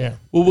pushing. yeah.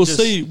 Well, we'll Just-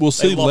 see. We'll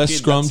they see lock less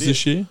in, scrums that's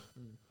this it. year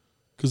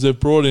because they've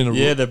brought in a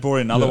Yeah, they brought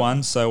in another Yeah.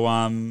 one. So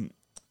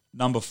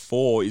number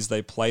 4 is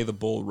they play the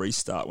ball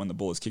restart when the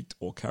ball is kicked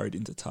or carried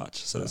into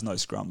touch. So there's no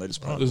scrum. They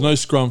just play. There's no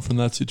scrum from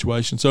that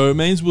situation, so it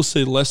means we'll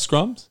see less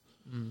scrums.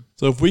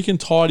 So if we can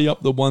tidy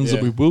up the ones that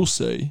Yeah. we will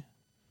see,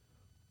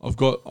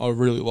 I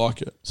really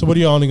like it. So what are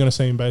you only going to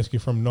see in basically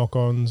from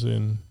knock-ons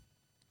and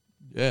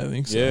Yeah, I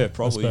think so. Yeah,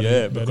 probably. better,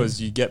 Yeah, better.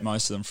 because you get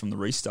most of them from the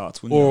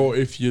restarts, wouldn't Or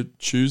you? if you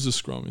choose a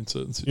scrum in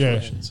certain yeah,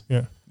 situations.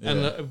 yeah.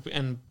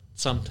 And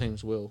some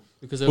teams will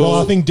because Well,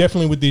 I think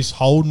definitely with this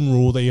Holden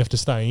rule that you have to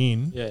stay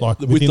in, Yeah. like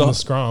With within the- the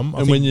scrum, I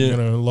and think when you- you're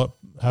going to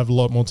have a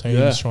lot more teams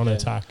Yeah. trying to Yeah.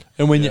 attack.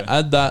 And when you Yeah.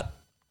 add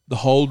the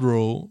hold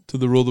rule to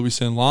the rule that we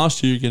seen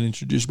last year, you get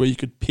introduced where you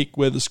could pick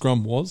where the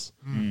scrum was.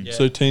 Yeah.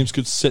 So teams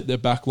could set their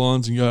back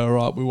lines and go, all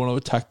right, we want to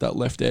attack that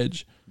left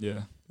edge.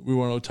 Yeah. We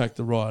want to attack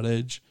the right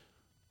edge.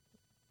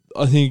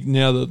 I think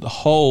now that the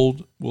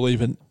hold will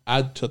even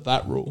add to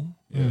that rule.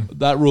 Yeah.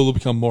 That rule will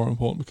become more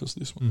important because of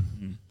this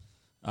one.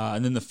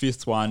 And then the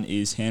 5th one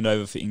is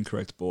handover for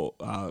incorrect ball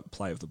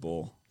play of the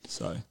ball.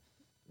 So,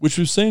 Which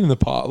we've seen in the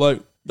past.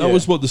 Like, that Yeah.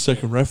 was what the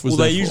second ref was well,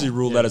 there they for. usually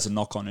rule that as a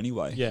knock on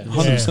anyway. Yeah.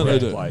 100% they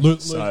do. Play.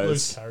 Loose So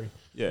it's- carry.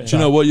 Yeah. Do you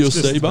know what you'll It's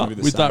just see, gonna but be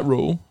the with that same.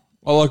 rule,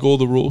 I like all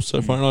the rules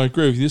so far, and I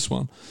agree with this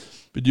one.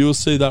 But you'll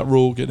see that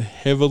rule get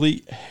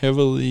heavily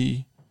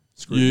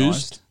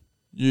Scrutinised.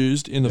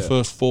 used in the Yeah.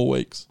 first 4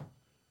 weeks.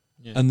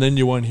 Yeah. And then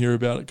you won't hear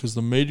about it because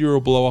the media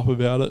will blow up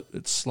about it.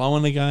 It's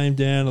slowing the game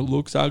down. It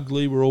looks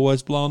ugly. We're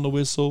always blowing the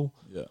whistle.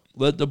 Yeah.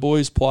 Let the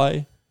boys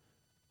play.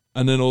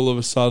 And then all of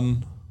a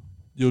sudden,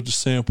 you'll just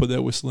see them put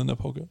their whistle in their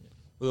pocket.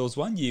 Well, there was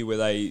one year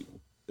where it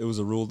was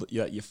a rule that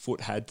your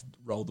foot had to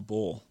roll the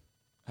ball,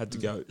 had to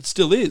go. It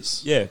still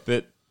is. Yeah,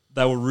 but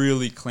they were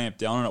really clamped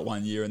down on it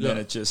one year, and then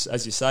Yeah. it just,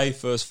 as you say,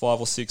 first 5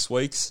 or 6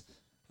 weeks,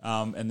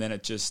 and then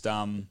it just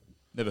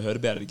never heard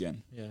about it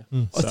again. Yeah.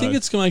 I think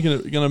it's going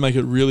to make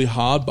it really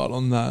hard, but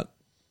on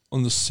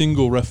the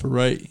single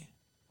referee,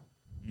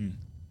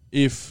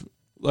 if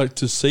like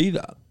to see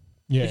that,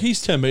 Yeah. like,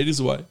 he's 10 meters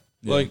away.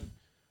 Yeah. Like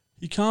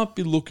you can't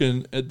be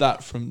looking at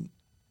that from,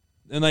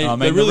 and they I mean,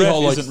 they really the ref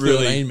hold like isn't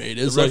 13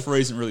 meters. The Like,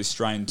 referee isn't really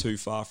strained too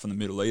far from the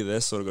middle either.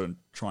 They're sort of got to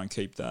try and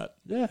keep that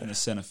Yeah. in the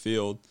centre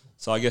field.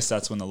 So I guess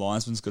that's when the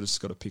linesman's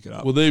just got to pick it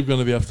up. well, they're going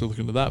to be able to look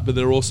into that, but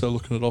they're also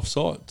looking at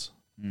offsides.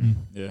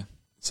 Yeah.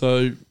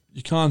 So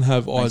you can't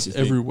have Makes eyes you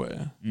think.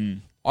 everywhere.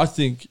 I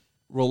think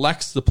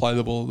relax the play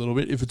the ball a little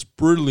bit. If it's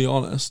brutally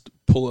honest,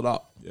 pull it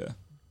up. Yeah.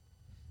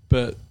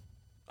 But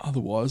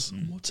otherwise,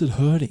 what's it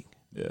hurting?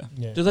 Yeah.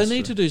 Yeah. Do they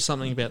need to do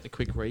something about the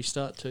quick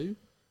restart too?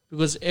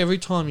 Because every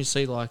time you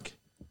see like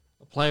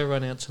a player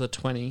run out to the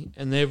 20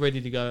 and they're ready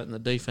to go and the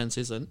defense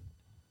isn't.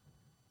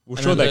 Well,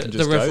 and sure, then they can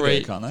just go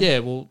there, can't they? Yeah,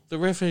 well, the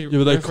referee. Yeah,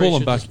 but they referee call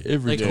them should back just-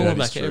 every They time. call them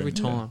That's back true, every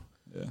yeah. time.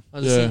 Yeah.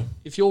 I just think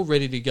if you're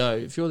ready to go,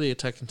 if you're the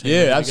attacking team, Yeah,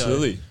 ready to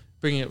absolutely. go,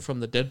 bring it from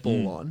the dead ball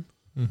line.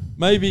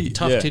 Maybe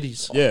Tough Yeah.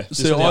 titties. Yeah.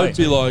 So just I'd wait.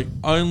 be like,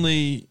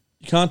 only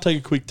you can't take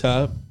a quick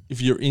tap if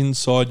you're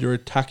inside your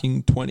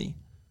attacking 20.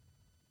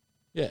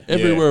 Yeah,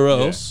 Everywhere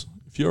yeah. else,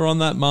 if you're on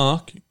that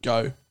mark,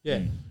 go.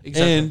 yeah,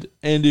 exactly.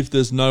 And if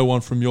there's no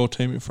one from your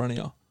team in front of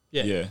you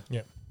yeah.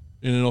 Yeah.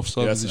 in an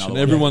offside Yeah, that's position, another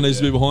one. everyone Yeah, needs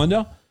to be yeah. behind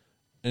you.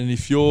 And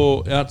if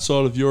you're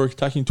outside of your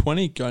attacking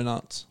 20, go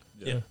nuts.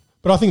 Yeah.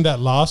 But I think that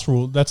last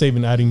rule, that's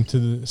even adding to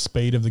the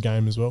speed of the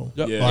game as well.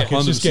 Yep. Yeah. Like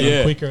it's just 100%. getting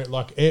Yeah. quicker.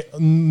 Like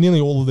nearly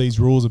all of these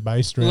rules are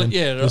based Well, around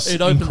yeah, just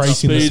it opens up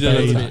increasing the speed and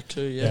speed. everything.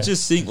 too. Yeah.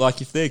 Just think, like,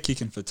 if they're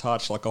kicking for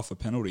touch, like off a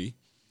penalty,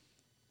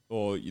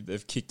 or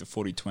they've kicked a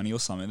 40-20 or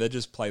something, they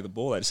just play the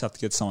ball. They just have to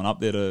get someone up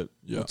there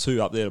or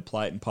two up there to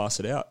play it and pass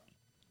it out.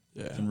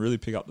 Yeah. And really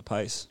pick up the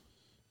pace.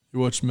 You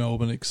watch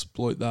Melbourne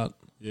exploit that.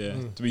 Yeah.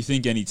 Do we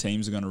think any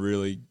teams are going to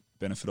really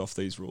benefit off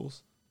these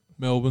rules?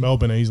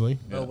 Melbourne easily.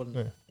 Melbourne.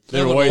 Yeah.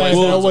 They're Melbourne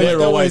always, They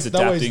they're always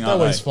adapting, They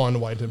aren't always they? find a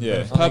way to.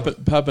 Yeah.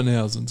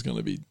 Pappenhausen's going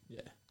to be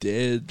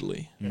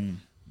deadly.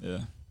 Yeah.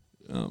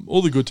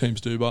 All the good teams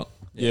do, but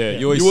Yeah,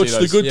 you always watch see the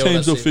those, good yeah, teams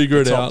that's will it.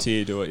 figure the it top out.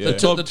 tier do it, The,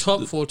 yeah. the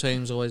top 4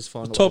 teams always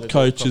find a Top way to do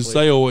it coaches,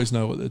 properly. they always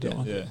know what they're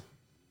doing.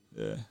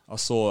 Yeah. I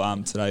saw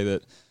today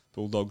that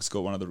Bulldogs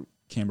got one of the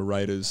Canberra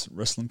Raiders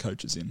wrestling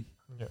coaches in.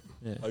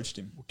 Yeah. Coached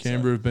him.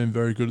 Canberra have been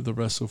very good at the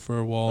wrestle for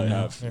a while So, they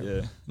now. have,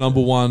 yeah.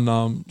 Number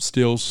one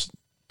steals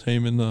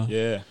team in the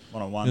Yeah,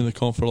 one-on-one. in the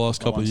comp for the last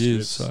couple of One-on-one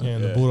years. strips. So. Yeah,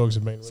 and Yeah. the Bulldogs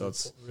have been So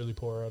it's- really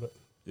poor at it.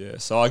 Yeah,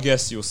 so I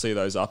guess you'll see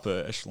those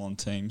upper echelon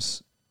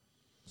teams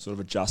sort of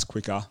adjust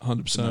quicker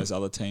 100%. than those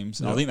other teams.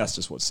 And I think that's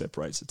just what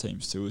separates the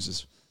teams too, is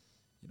just,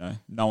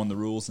 knowing the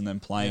rules and then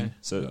playing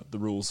so the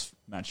rules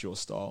match your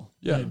style.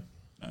 Yeah.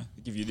 They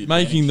give you the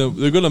Making advantage.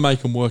 them, they've got to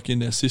make them work in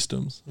their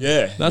systems.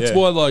 Yeah. That's yeah.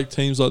 why like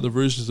teams like the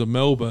Roosters of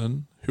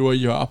Melbourne, who are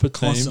your upper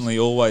teams, Constantly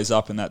always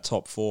up in that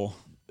top 4.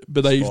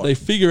 but they spot.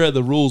 figure out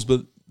the rules,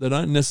 but they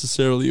don't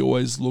necessarily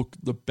always look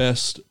the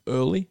best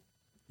early.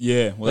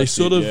 Yeah, well, They that's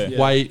sort it, of yeah.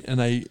 wait and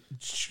they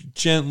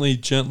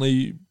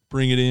gently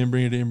bring it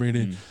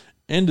in.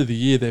 End of the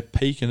year, they're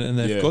peaking and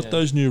they've got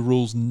those new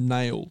rules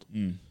nailed.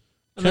 And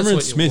that's Cameron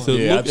what you Smith, want.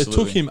 Yeah, it took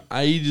absolutely. him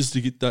ages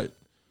to get that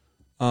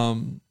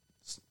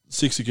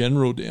 6 again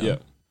rule down. Yeah.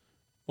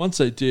 Once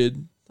they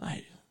did,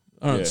 they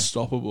are Yeah.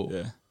 unstoppable.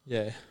 Yeah,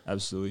 Yeah,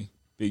 absolutely.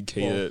 Big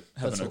key Well, to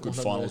having that's a what good one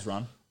of finals the-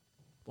 run.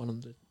 one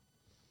of the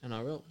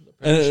NRL. The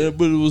And premiership.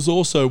 but it was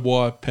also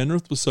why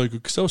Penrith was so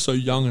good because they were so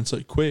young and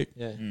so quick.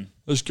 Yeah. They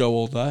just go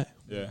all day.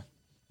 Yeah,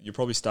 you'll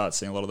probably start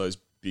seeing a lot of those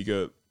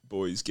bigger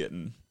boys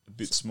getting a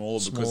bit smaller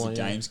because Smaller,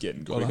 the yeah. game's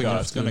getting Gotta quicker.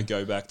 have It's going to to.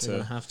 go back They're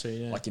going to to have to,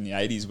 yeah. like in the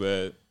 80s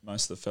where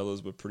most of the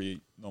fellas were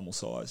pretty normal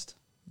sized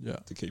Yeah.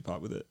 to keep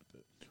up with it.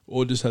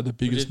 Or just had the But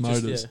biggest it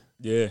just- motors.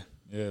 Yeah,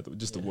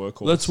 just the Yeah.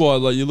 workhorse. That's why,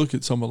 like, you look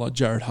at someone like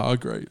Jared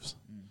Hargreaves.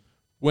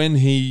 When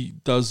he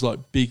does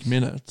like big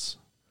minutes,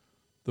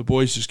 the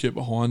boys just get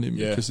behind him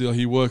Yeah. because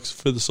he works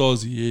for the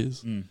size he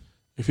is.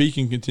 If he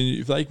can continue,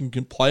 if they can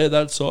play at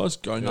that size,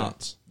 go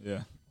nuts.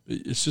 Yeah.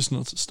 It's just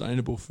not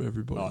sustainable for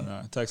everybody. Oh no,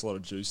 it takes a lot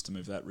of juice to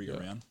move that rig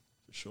around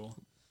for sure.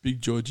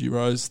 Big Georgie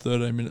Rose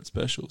 13-minute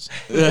specials.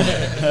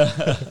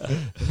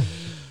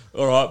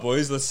 All right,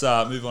 boys, let's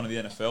move on to the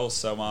NFL.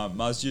 So,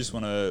 Muzz, do you just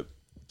want to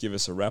give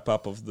us a wrap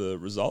up of the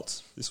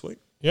results this week?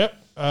 Yep.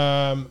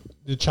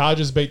 The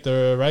Chargers beat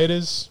the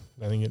Raiders.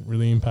 I don't think it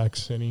really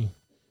impacts any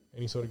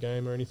sort of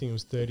game or anything. It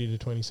was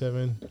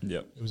 30-27.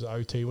 Yep. It was an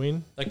OT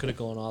win. They could have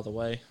gone either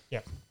way.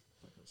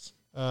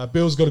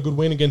 Bills got a good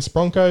win against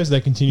Broncos.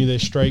 They continue their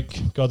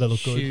streak. God, they look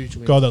Huge good.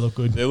 win. God, they look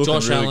good. They're looking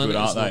Josh really Allen good,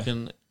 is aren't they?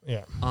 looking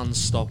Yeah.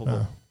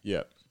 unstoppable.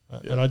 Yep.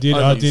 And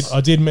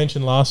I did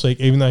mention last week,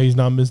 even though his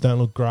numbers don't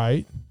look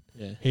great,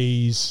 Yeah.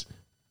 his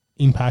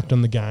impact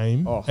on the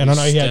game. Oh, and I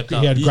know he stepped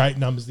up. had great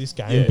numbers this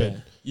game, Yeah. but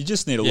You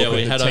just need to Yeah, look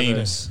we at had the over-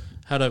 teams.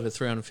 Had over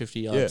 350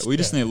 Yeah, yards. we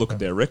just Yeah. need to look at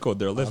their record.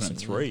 They're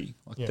 11-3. Passing,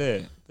 Like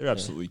Yeah. they're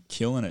absolutely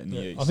killing it in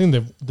the East. I think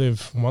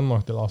they've won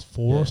like the last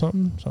 4 or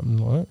something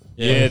like that.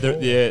 Yeah,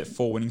 they're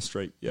 4 winning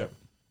streak. Yep.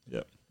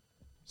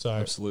 So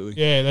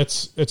Absolutely. yeah,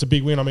 that's a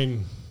big win. I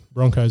mean,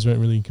 Broncos weren't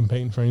really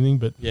competing for anything,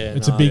 but Yeah,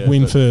 it's no, a big yeah,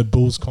 win but- for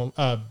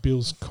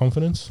Bills'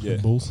 confidence. Yeah.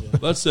 Bulls.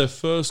 That's their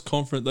first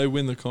conference. They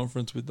win the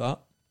conference with that.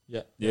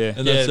 Yeah. Yeah.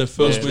 And that's their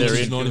first yeah, win they're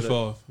since in.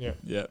 95. Yeah.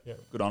 Yeah.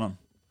 Good on them.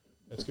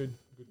 That's good.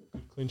 Good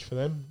clinch for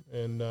them.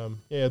 And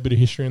a bit of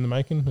history in the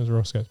making, as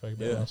Ross spoke about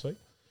Yeah. last week.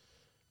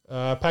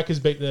 Packers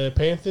beat the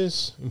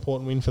Panthers.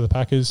 Important win for the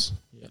Packers.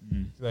 Yeah.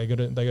 They got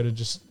to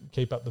just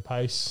keep up the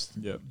pace.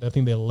 Yep. I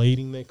think they're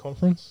leading their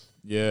conference.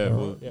 Yeah. All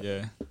Well, right,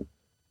 yeah.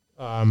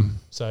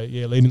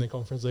 Leading their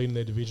conference, leading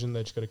their division.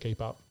 They just got to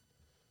keep up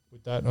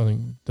with that. I think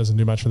it doesn't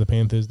do much for the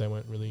Panthers. They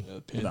weren't really Yeah,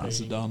 the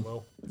Panthers are competing done.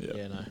 well. Yeah.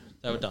 Yeah, no.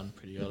 They were done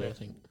pretty early, I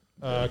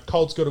think.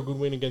 Colts got a good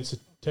win against the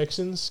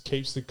Texans.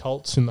 Keeps the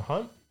Colts in the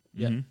hunt.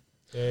 Yeah. Mhm.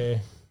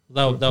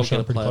 They'll Pushing get a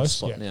up pretty playoff close,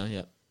 spot yeah. now,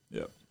 yeah.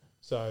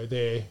 So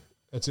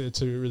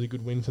it's a really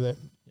good win for them.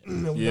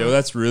 Yeah, well,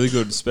 that's really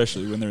good,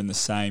 especially when they're in the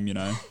same,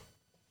 They're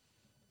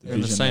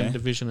in the same there.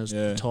 division as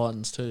Yeah. the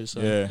Titans too, so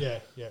Yeah.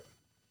 Yeah.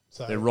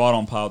 So They're right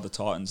on par with the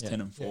Titans, Yeah.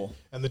 10-4.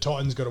 and the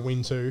Titans got a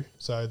win too,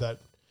 so that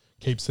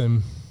keeps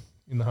them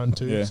in the hunt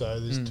too. Yeah. So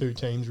there's 2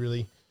 teams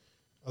really.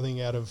 I think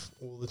out of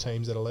all the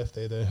teams that are left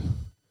there, the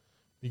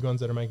big ones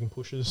that are making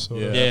pushes,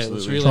 sort of Yeah. it was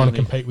absolutely. really trying to only-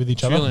 compete with each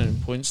it's other. really only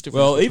points difference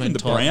Well, between even the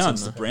Titans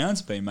Browns. and The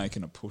Browns been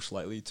making a push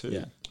lately too.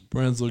 Yeah.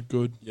 Browns look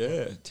good.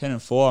 Yeah,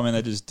 10-4. I mean,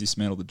 they just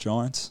dismantled the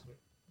Giants.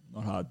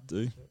 Not hard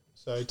to do.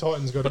 So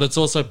Titans got. But it's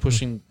also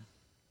pushing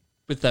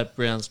with that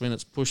Browns win,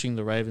 it's pushing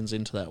the Ravens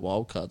into that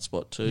wild card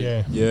spot too.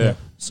 yeah. Yeah.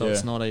 So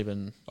it's not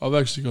even I've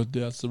actually got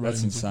doubts the That's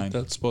Ravens insane. at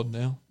that spot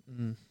now.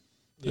 mm.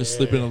 They're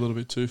slipping a little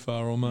bit too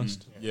far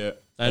almost. Yeah.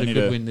 They had a need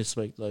good to- win this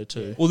week though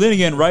too. Well, then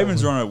again,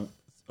 Ravens are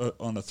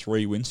on a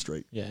 3-win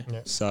streak. Yeah.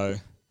 So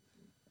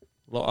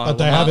But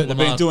they haven't- they've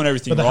been doing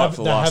everything But right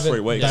for the last 3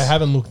 weeks. They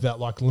haven't looked that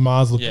like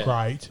Lamar's looked Yeah.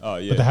 great, Oh,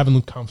 yeah. but they haven't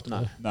looked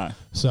comfortable. No. No.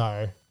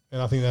 So,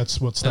 and I think that's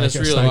what And Snake it's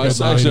really Snake nice.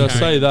 had Actually, I made.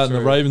 say that, and the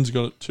Through. Ravens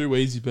got 2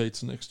 easy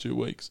beats the next 2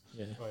 weeks.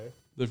 Yeah. Oh, yeah.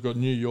 They've got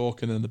New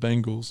York and then the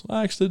Bengals.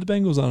 Actually, the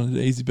Bengals aren't an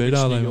easy beat, Which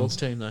are New they? York Mons?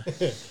 team though.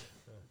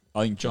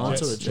 I think Giants.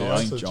 Giants or the Yeah, I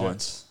Jets? think Giants or the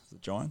Giants. The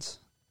Giants.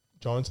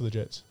 Giants or the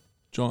Jets?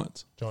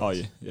 Giants. Giants. Oh,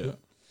 yeah. Yeah.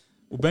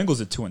 Well, Bengals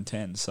are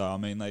 2-10, so, I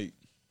mean, they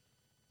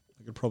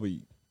could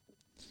probably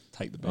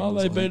take the Bengals. Oh,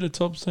 they I beat think. a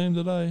top team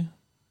today.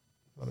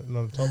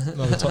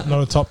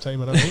 Not a top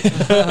team, I don't think.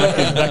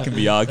 That can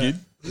be argued.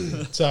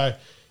 So,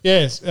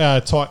 yes,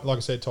 like I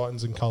said,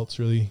 Titans and Colts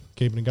really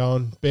keeping it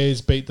going.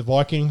 Bears beat the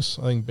Vikings.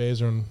 I think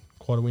Bears are on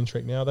quite a win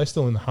streak now. They're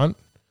still in the hunt.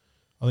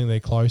 I think they're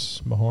close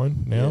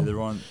behind now. Yeah,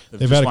 they're on. They've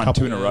They've just had a won couple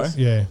 2 in a row.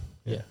 Yeah.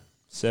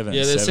 7 Yeah,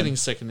 and they're 7. sitting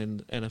second in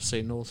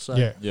NFC North. So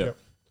Yeah. Yeah.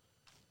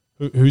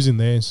 Who's in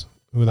theirs?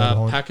 Who are they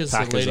behind? Packers,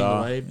 Packers are leading are,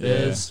 the way. yeah.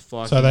 Bears,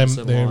 Vikings, So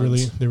and they're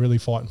Lions. really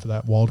fighting for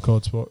that wild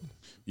card spot.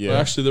 Yeah. Well,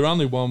 actually, they're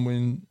only 1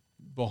 win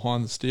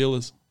behind the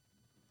Steelers.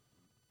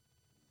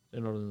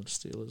 They're not in the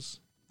Steelers.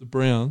 The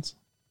Browns.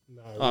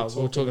 No, Oh,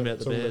 we're talking about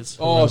the Bears.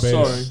 Oh,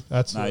 sorry.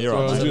 That's No, you're right,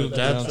 I was mate. doing the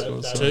That's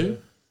Browns. two.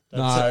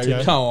 No,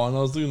 Yeah. come on. I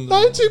was looking.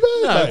 No, too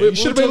bad. mate. You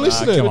should have been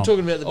listening. We're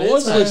talking about the I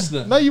was Bears.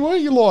 listening. No, you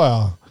weren't, you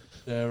liar.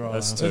 Yeah, right.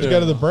 That's Let's go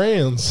to the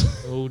Browns.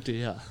 Oh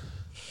dear.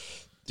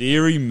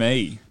 Deary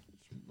me.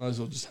 Might as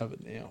well just have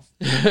it now.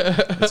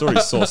 It's already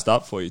sourced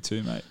up for you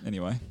too, mate.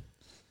 Anyway.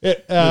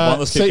 Yeah,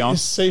 Let's keep going.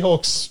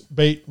 Seahawks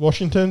beat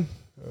Washington.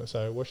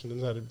 So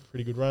Washington's had a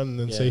pretty good run. And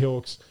then Yeah.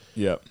 Seahawks,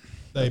 Yep.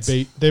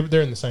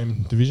 they're in the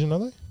same division, are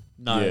they?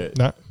 No. Yeah.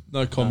 No.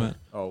 No comment.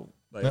 Oh,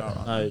 they No. are.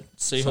 aren't No, they?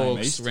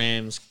 Seahawks, East.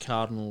 Rams,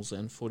 Cardinals,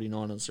 and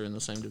 49ers are in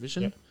the same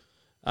division. Yep.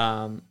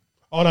 Um,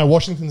 No,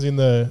 Washington's in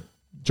the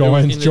They're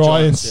Giants. in the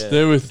Giants, Giants. yeah.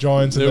 They're with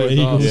Giants and they're the with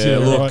Eagles. us. Yeah,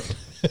 look. right.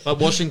 but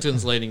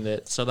Washington's leading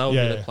that, so they'll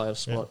Yeah, get a yeah, playoff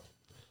spot.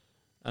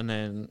 And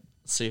then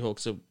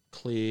Seahawks are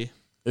clear.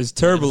 As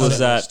terrible Yeah. as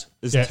that,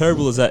 Yeah.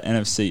 terrible as that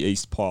NFC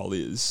East pile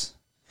is,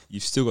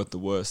 you've still got the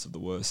worst of the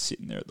worst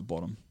sitting there at the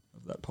bottom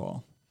of that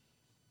pile.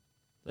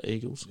 The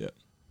Eagles. Yeah.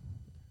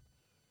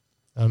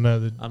 I don't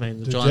know. I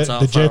mean, the Giants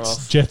are the far Jets.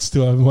 off. Jets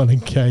still haven't won a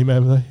game,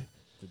 have they?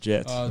 The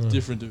Jets.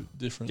 Different.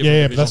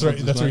 Yeah, but that's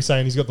divisions, what mate. he's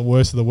saying. He's got the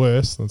worst of the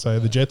worst. Let's say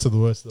the Jets are the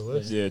worst of the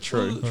worst. yeah,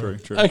 true.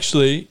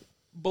 Actually,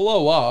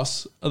 below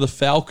us are the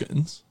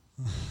Falcons.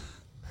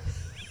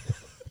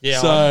 Yeah.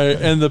 So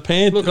and the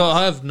Panthers. look,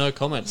 I have no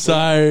comment.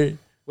 So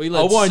we I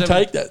led won't 7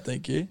 take that.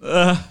 Thank you.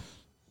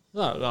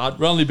 No, I'd,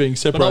 We're only being but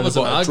I separated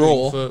wasn't by a arguing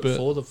draw. for, but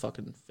for the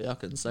fucking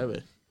Falcons. They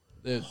were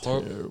they're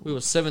horrible. terrible. We were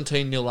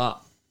 17-0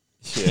 up.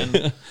 Yeah.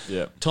 And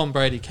Yeah. Tom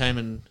Brady came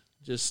and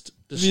just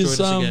He's,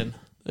 destroyed us again.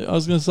 I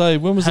was going to say,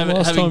 when was the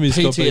last Having time he's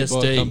got beat by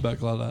PTSD. a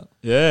comeback like that?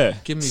 Yeah.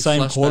 Give me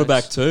Same flashbacks.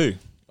 quarterback too.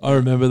 I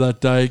remember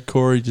that day.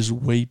 Corey just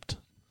wept.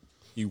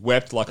 He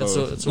wept like That's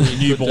a all- that's all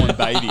you could newborn do.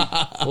 baby.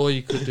 All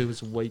you could do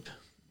was weep.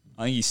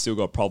 I think he's still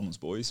got problems,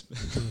 boys.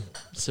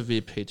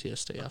 Severe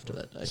PTSD after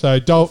that day. So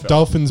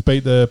Dolphins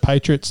beat the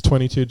Patriots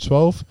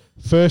 22-12.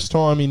 First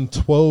time in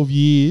 12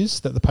 years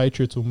that the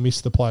Patriots will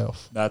miss the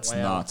playoff. That's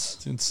Wow. nuts.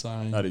 It's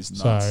insane. That is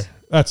So nuts.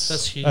 that's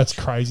That's huge. that's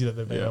crazy that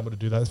they've been Yeah. able to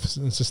do that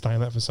and sustain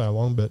that for so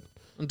long. But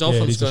And Yeah, it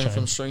Dolphins is a going shame.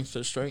 from strength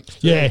to strength.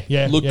 yeah,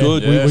 Look yeah.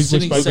 good. We Yeah.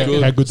 spoke about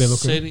second- how good they're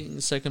looking.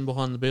 Sitting second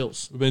behind the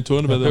Bills. We've been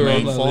talking about Who them are all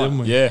on lately, fire. haven't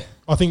we? Yeah.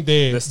 I think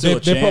they're There's still a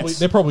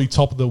chance. probably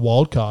top of the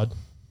wild card.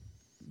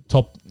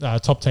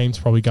 Top teams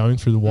probably going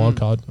through the wild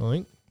card. I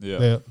think. Yeah.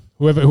 They're-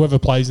 whoever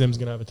plays them is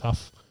going to have a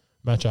tough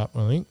matchup.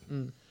 I think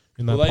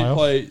in that Well, they playoff.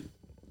 play.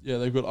 Yeah,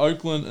 they've got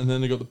Oakland and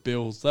then they've got the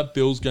Bills. That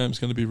Bills game's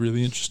going to be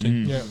really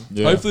interesting. Yeah.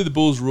 Yeah. Hopefully, the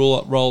Bulls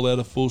roll out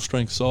a full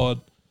strength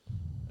side,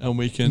 and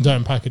we can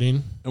Don't pack it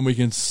in.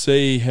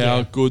 see how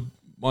Yeah. good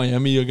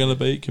Miami are going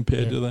to be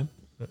compared to them.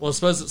 Well, I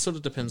suppose it sort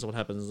of depends on what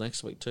happens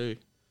next week too.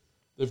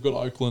 They've got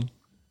Oakland.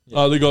 Yeah.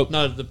 Oh, they got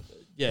No,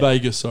 yeah.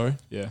 Vegas. Sorry,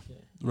 Yeah.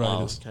 the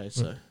Raiders. Oh, okay,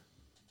 so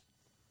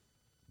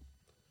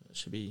that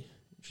should be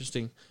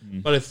interesting.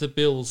 Mm. But if the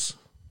Bills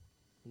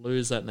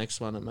lose that next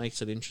one, it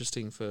makes it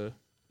interesting for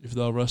If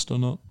they'll rest or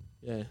not.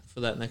 for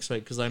that next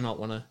week because they might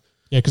want to.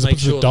 Yeah, because it Make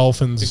puts the sure-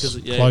 Dolphins because,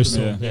 yeah, close to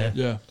yeah. them. Yeah.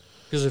 Yeah,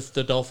 Because if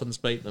the Dolphins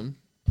beat them,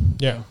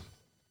 Yeah.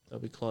 they'll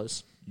be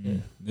close,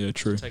 Yeah,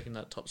 true. taking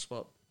that top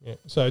spot. Yeah.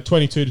 So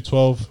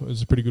 22-12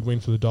 was a pretty good win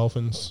for the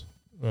Dolphins.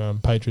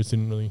 Patriots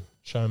didn't really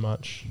show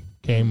much.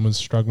 Cam was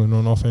struggling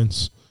on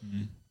offense.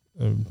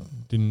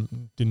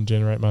 Didn't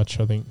generate much,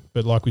 I think.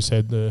 But like we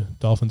said, the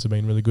Dolphins have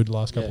been really good the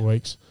last couple of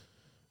weeks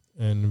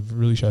and have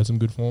really showed some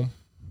good form.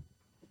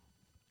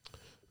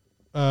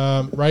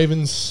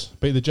 Ravens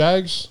beat the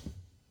Jags.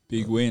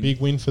 Big win. Big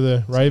win for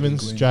the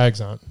Ravens. win. Jags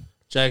aren't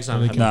Jags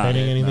aren't really having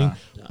competing a bad-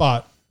 anything. No.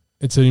 But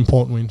it's an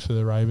important win for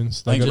the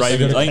Ravens. I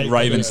think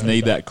Ravens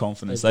need that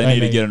confidence. They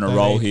need to get in a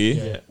roll here,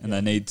 yeah. and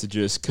they need to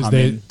just 'Cause come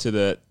they're- into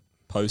the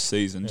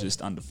postseason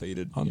just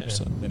undefeated.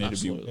 100%. They need to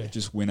Absolutely. be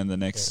just winning the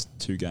next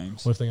two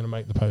games. Well, if they're going to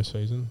make the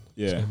postseason, it's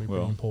Yeah, going to be well.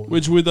 pretty important.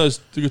 which with those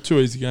they got 2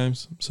 easy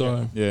games.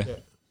 So Yeah.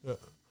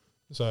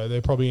 So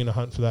they're probably in a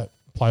hunt for that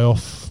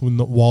playoff,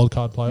 wild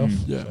card playoff.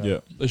 yeah, Yeah.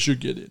 they should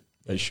get it.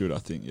 They should, I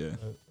think, yeah.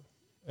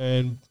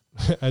 And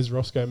as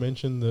Roscoe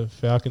mentioned, the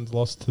Falcons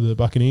lost to the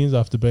Buccaneers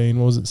after being,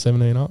 what was it,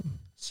 17 up?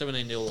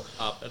 17-0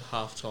 up at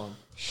halftime.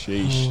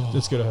 Sheesh.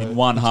 It's got to In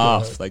one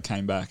half, they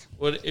came back.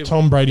 Well,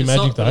 Tom Brady it's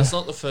magic, not, but though. it's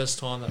not the first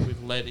time that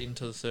we've led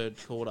into the third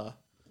quarter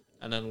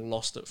and then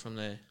lost it from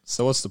there.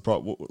 So what's the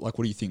problem? Like,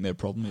 what do you think their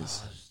problem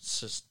is? It's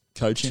just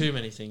Coaching? too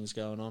many things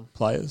going on.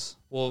 Players?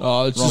 Well,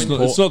 Oh, it's Wrong just not,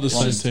 port- it's not the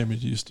wrong- same team it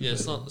used to yeah, be.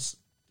 it's not.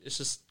 It's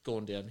just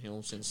gone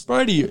downhill since.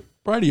 Brady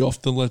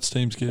often lets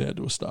teams get out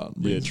to a start.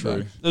 and Yeah, brings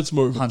true. back. That's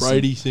more of a Hunts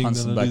Brady them- thing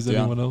hunts than them it is back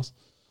down. anyone else.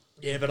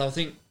 Yeah, but I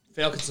think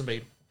Falcons have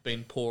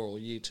been poor all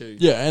year too.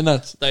 Yeah, and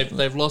that's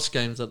They've lost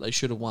games that they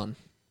should have won.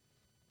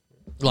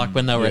 Like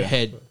when they were Yeah.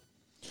 ahead.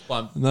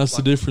 and that's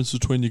the difference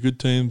between your good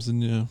teams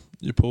and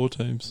your poor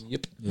teams.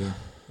 Yep. Yeah.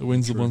 The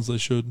wins the True. ones they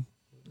should.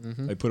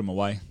 They put them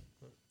away.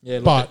 Yeah,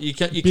 look, But you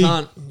big-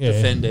 can't yeah.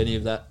 defend any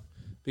of that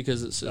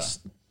because it's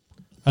just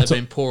That's they've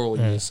a- been poor all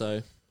yeah. year.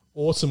 So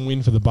Awesome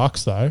win for the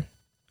Bucks, though.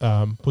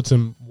 Puts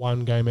them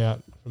one game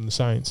out from the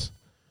Saints.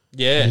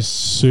 yeah, Which is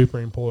super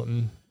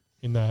important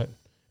in that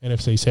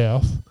NFC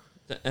South.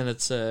 and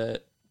it's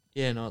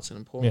it's an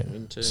important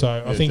win too. So I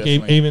Yeah, think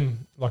definitely.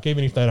 even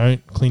if they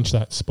don't clinch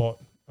that spot,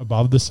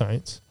 above the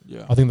Saints,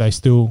 Yeah. I think they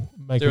still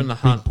make They're a in the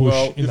big hunt. push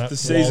Well, in if that the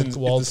season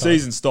wild if the card.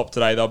 season stopped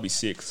today, they'll be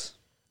 6th.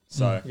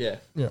 So Yeah.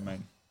 Yeah. I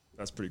mean,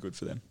 that's pretty good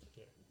for them.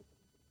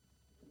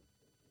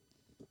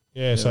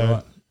 Yeah, so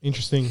right.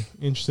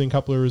 interesting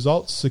couple of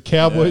results. The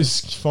Cowboys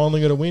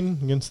finally got a win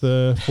against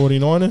the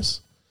 49ers.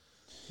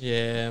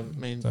 Yeah, I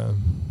mean,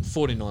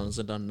 49ers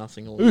have done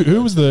nothing all Who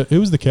year. was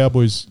the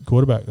Cowboys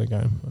quarterback that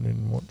game? I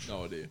didn't watch.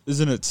 No idea.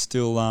 Isn't it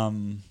still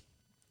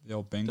the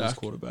old Bengals Dak?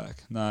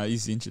 quarterback? No,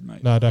 he's injured,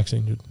 mate. No, Dak's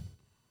injured.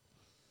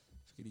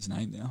 Forget his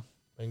name now.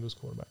 Bengals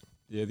quarterback.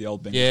 Yeah, the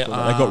old Bengals Yeah,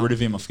 quarterback. They got rid of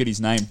him. I forget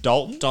his name.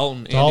 Dalton? Dalton.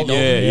 Andy Dalton.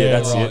 Dalton. Yeah,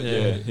 that's right,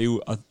 it.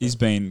 Yeah. He's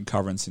been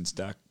covering since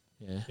Dak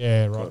Yeah.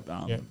 Yeah, right.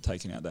 got yeah.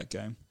 taken out that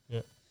game.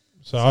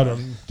 So I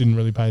didn't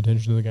really pay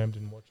attention to the game.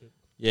 Didn't watch it.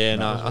 Yeah,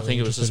 No, I no, was I think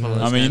it was just interested one in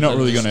of it. those I mean, you're not games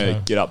really that going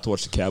just, to get up to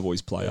watch the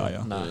Cowboys play, are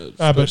you? No.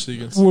 Especially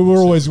against We're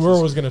always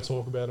Texans. going to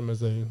talk about them as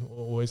they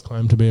always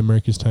claim to be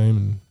America's team,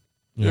 and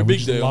you They're know, a we big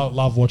just deal.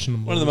 Love watching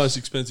them. One of the lose. most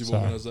expensive So-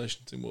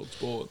 organisations in world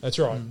sport. That's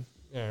right.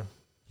 Yeah.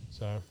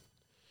 So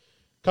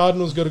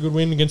Cardinals got a good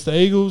win against the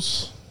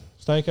Eagles.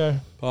 Stanko.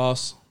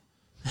 Pass.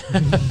 I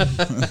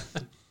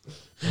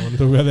want to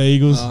talk about the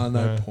Eagles.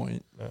 No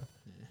point.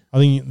 I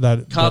think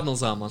that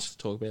Cardinals aren't much to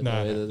talk about. No.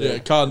 though, either. Yeah, They're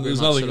Cardinals. very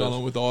There's much nothing sort going of-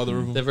 on with either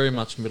of them. They're very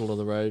much middle of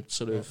the road,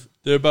 sort of.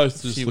 They're both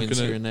A just few wins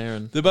looking here at. and there,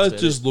 and They're both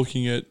that's just about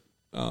looking at it.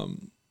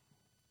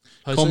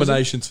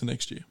 combinations for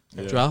next year.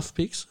 Postseason? Draft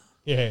picks.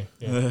 yeah.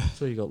 That's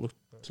what you got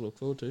to look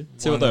forward to.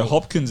 See what though,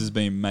 Hopkins has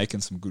been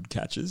making some good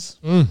catches.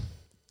 Mm.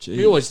 Jeez.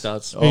 He always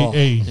does. Oh,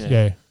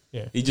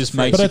 Yeah. he just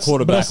But makes the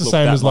quarterback but that's the look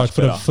same that as like much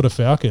for the better.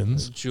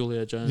 Falcons.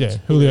 Julio Jones. Yeah,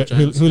 Julio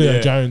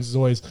Yeah. Jones is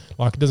always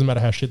like, it doesn't matter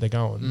how shit they're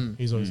going, Mm.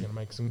 he's always going to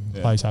make some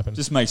Yeah. plays happen.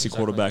 Just makes your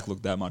Exactly. quarterback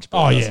look that much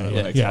better. Oh, doesn't yeah, it?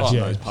 yeah, Makes yeah, up yeah,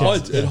 those yeah.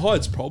 passes. It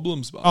hides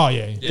problems, but Oh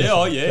yeah,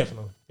 Yeah, yeah.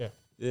 definitely, yeah.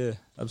 Yeah,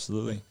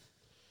 absolutely.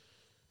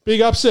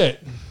 Big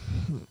upset.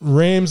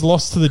 Rams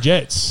lost to the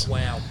Jets.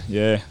 Wow.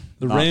 Yeah,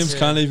 the nuts. Rams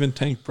can't even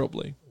tank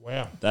properly.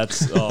 Wow.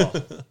 That's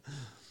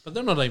But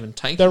they're not even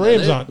tanking. The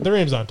Rams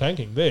they're- aren't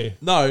tanking there.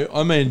 No,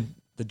 I mean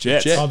the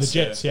Jets. Jets. Oh, the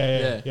Jets.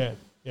 Yeah.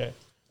 Yeah.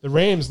 The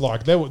Rams,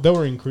 like they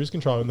were in cruise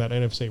control in that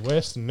NFC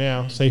West, and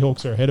now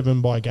Seahawks are ahead of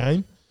them by a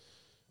game.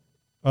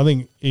 I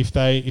think if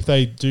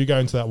they do go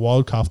into that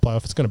wild card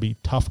playoff, it's going to be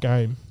a tough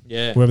game,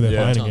 Yeah. whoever they're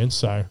Yeah. playing Tough. against.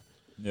 So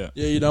Yeah,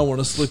 you don't want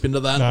to slip into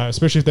that. no,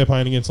 especially if they're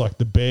playing against like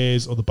the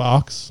Bears or the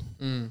Bucks,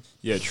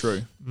 yeah,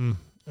 true.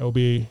 it'll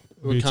be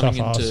We're a tough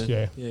coming ask.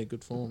 into Yeah.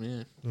 good form.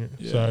 Yeah.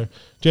 Yeah. So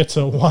Jets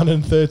are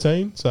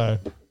 1-13. So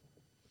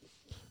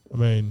I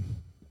mean,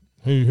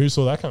 who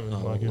saw that coming? Oh,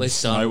 Like, at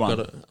least no Darnold one. got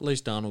it. At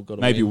least Darnold got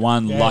a Maybe win.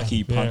 one Yeah, lucky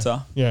yeah,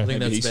 punter. yeah. I think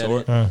Maybe he that's saw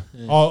about it.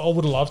 it. I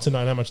would have loved to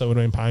know how much they would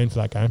have been paying for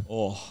that game.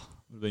 Oh,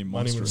 would have been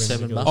Money would have monstrous. been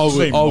 $7 ridiculous. I was,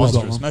 Been I was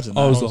on monstrous. them. Imagine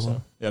I was that. on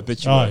them. Yeah, I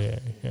bet you Oh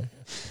would. yeah.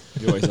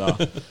 You always are.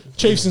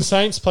 Chiefs and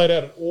Saints played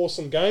out an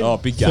awesome game. Oh,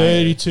 big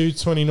game.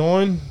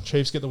 32-29.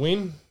 Chiefs get the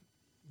win.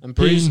 And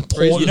Breeze,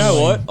 Important. You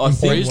know what? I Important.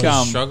 think Breeze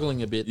was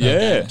struggling a bit that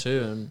yeah. game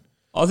too. And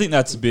I think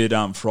that's a bit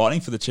frightening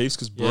for the Chiefs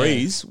because Yeah.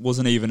 Breeze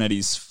wasn't even at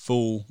his his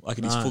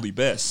No. fully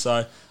best.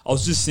 So I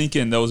was just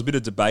thinking there was a bit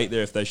of debate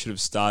there if they should have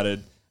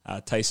started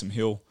Taysom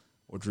Hill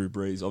or Drew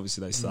Brees.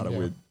 Obviously they started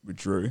with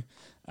Drew,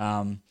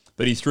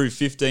 but he threw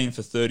 15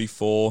 for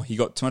 34. He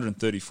got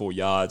 234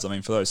 yards. I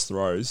mean, for those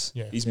throws,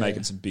 he's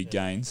making some big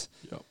gains.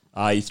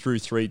 Yep. He threw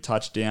 3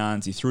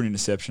 touchdowns. He threw an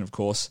interception, of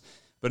course.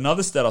 But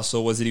another stat I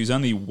saw was that he was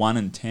only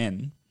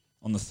 1-10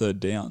 on the third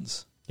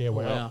downs. Yeah,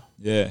 wow. wow.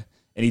 Yeah.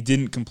 And he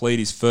didn't complete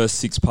his first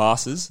 6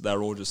 passes. They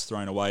were all just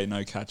thrown away,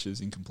 no catches,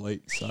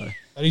 incomplete. So,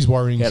 That is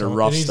worrying. He had a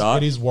rough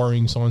start. It is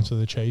worrying signs for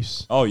the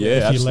Chiefs. oh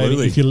yeah,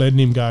 absolutely. If you're letting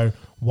him go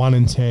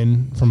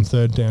 1-10 from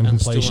third down And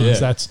still- completions, Yeah.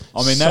 that's I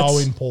mean, so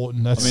that's-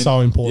 important. That's I mean, so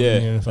important yeah,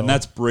 in the NFL. and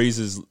that's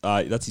Breeze's.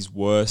 That's his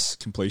worst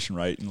completion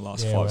rate in the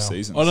last 5 wow.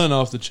 seasons. I don't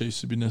know if the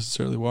Chiefs would be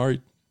necessarily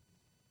worried.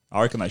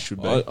 I reckon they should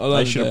be. I don't They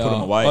think should have they put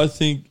him are. away.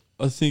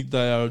 I think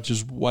they are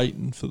just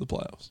waiting for the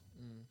playoffs.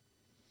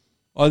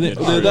 I think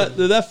Yeah,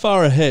 they're that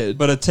far ahead.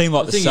 but a team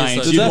like The the thing is,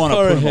 Saints, though, you'd that want to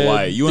far put him ahead.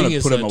 away. You want Thing to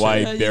is, put him though,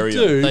 away, too. bury Yeah,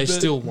 you him. do. They but-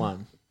 still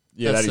won.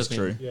 Yeah, That's that is the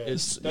true. thing. Yeah,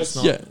 It's that's-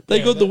 not. yeah,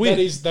 they got the win.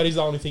 That is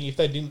the only thing. If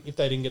they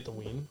didn't get the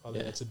win, I think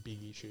Yeah. that's a big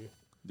issue.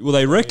 Well,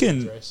 they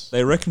reckon address.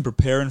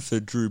 preparing for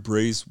Drew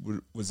Brees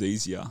was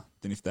easier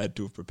than if they had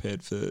to have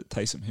prepared for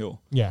Taysom Hill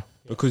Yeah.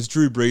 because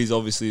Drew Brees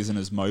obviously isn't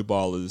as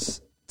mobile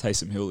as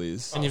Taysom Hill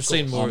is. And you've of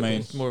seen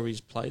course. more of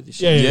his play this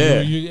Yeah,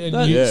 year. Yeah.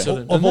 and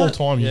Yeah. of all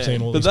time, you've yeah.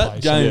 seen all But these that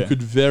plays. game Yeah.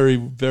 could very,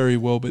 very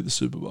well be the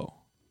Super Bowl.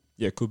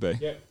 Yeah, could be.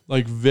 Yeah.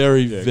 Like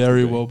very, Yeah, it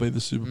very could be. well be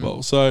the Super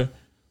Bowl. So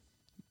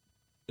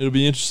it'll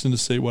be interesting to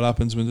see what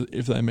happens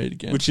if they meet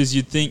again. Which is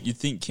you'd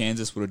think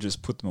Kansas would have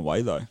just put them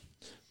away though.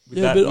 With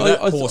yeah, that, but with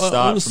that I poor start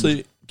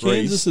honestly, from Brees.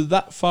 Kansas are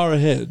that far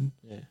ahead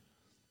Yeah.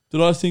 that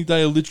I think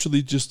they are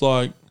literally just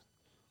like,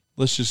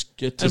 let's just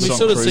get to And we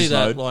Just on sort of see cruise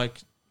that mode.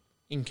 like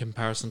in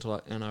comparison to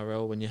like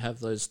NRL when you have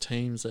those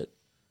teams that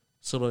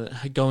sort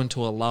of go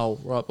into a lull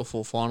right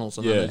before finals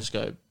and then Yeah. they just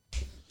go.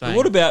 But bang,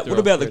 what about they're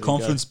the ready to go.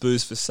 confidence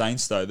boost for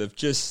Saints though? They've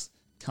just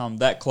come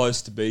that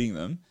close to beating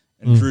them,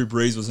 and Drew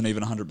Brees wasn't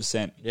even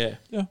 100%. Yeah.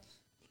 Yeah.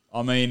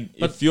 I mean,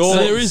 But if you're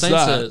there is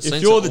that. if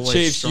Saints you're are the always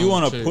Chiefs, you strong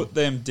want to too. put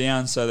them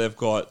down so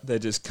they're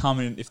just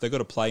coming. If they've got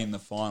to play in the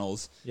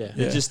finals, Yeah.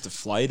 they're Yeah. just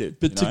deflated.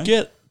 But you to know?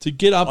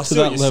 get up I to see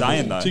what that you're level,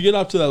 saying, though. to get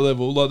up to that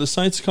level, like the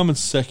Saints are coming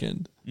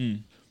second.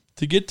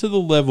 To get to the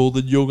level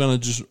that you're going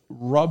to just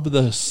rub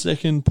the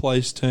second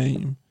place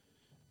team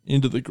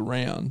into the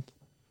ground,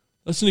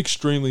 that's an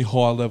extremely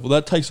high level.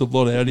 That takes a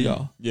lot out of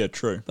you. Yeah,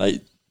 true.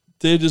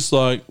 They're just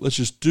like, let's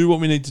just do what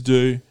we need to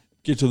do,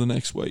 get to the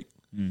next week.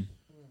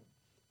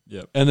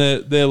 Yep. And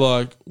they're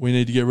like, we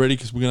need to get ready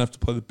because we're going to have to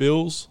play the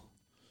Bills,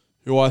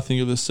 who I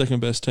think are the second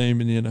best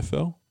team in the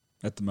NFL.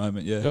 At the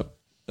moment, yeah. Yep.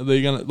 And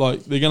they're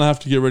gonna have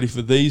to get ready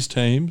for these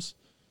teams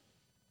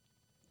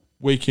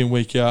week in,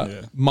 week out.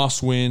 Yeah.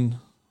 Must win.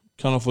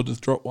 Can't afford to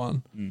drop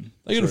one.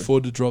 They can true.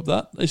 afford to drop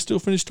that. They still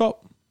finish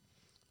top.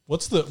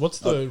 What's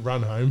the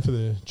run home for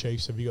the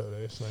Chiefs? Have you got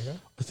there, Snako?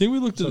 I think we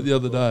looked at it the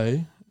other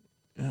day.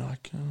 Yeah, I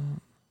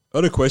can't. I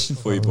got a question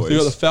for you, So you got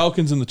the boys.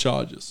 Falcons and the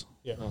Chargers.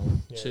 Yeah.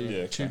 Two,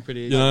 Yeah, two okay.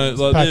 pretty. You know,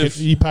 like Pack it,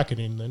 you pack it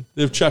in then.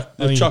 they've chucked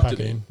I think you it pack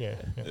in. Yeah.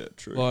 Yeah,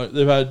 true. Like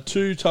they've had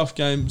two tough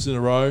games in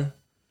a row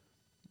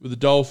with the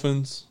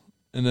Dolphins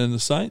and then the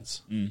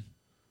Saints.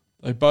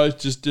 They both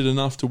just did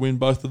enough to win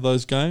both of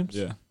those games.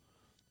 Yeah.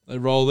 They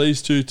roll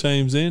these two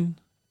teams in.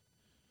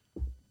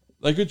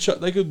 They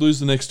could lose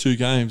the next two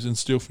games and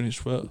still finish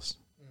first.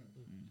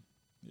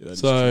 Yeah, that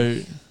is true.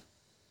 So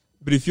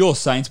But if you're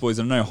Saints boys,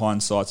 I know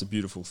hindsight's a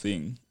beautiful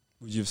thing.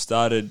 Would you have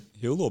started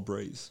Hill or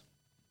Breeze?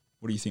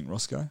 What do you think,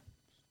 Roscoe?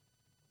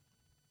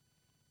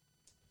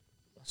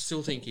 I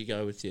still think you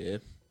go with your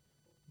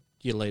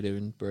leader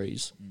in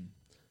Breeze.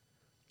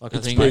 Like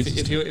It's I think Breeze.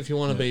 if you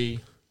want to be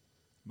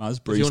Muzz,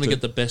 if Breeze. you want to too.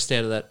 get the best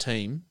out of that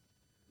team,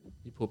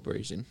 you put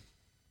Breeze in.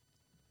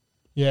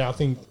 Yeah, I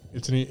think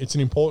it's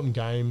an important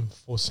game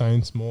for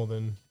Saints more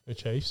than the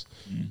Chiefs,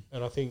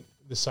 and I think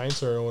the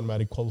Saints are an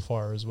automatic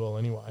qualifier as well.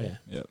 Anyway,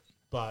 Yep.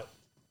 but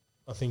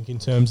I think in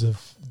terms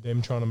of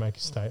them trying to make a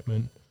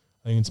statement,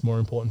 I think it's more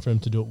important for them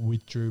to do it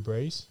with Drew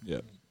Brees.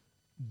 Yep.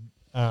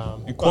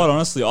 Um, And quite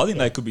honestly, I think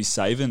they could be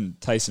saving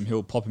Taysom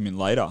Hill, pop him in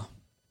later.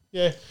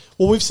 yeah,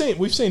 well, we've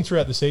seen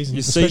throughout the season.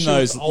 You've seen especially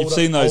those. with You've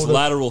seen those older-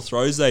 lateral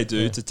throws they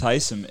do Yeah. to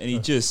Taysom, and he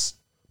just.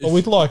 But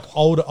with like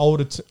older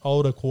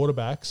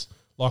quarterbacks,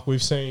 like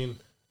we've seen,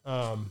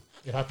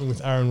 it happened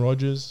with Aaron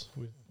Rodgers.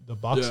 With the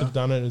Bucks Yeah. have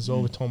done it as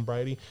well with Tom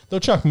Brady. They'll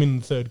chuck him in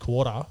the third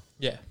quarter,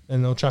 Yeah.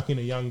 and they'll chuck in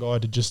a young guy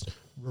to just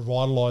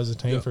revitalise the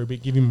team Yeah. for a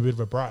bit, give him a bit of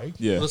a break.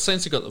 Yeah. Well, the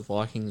Saints have got the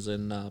Vikings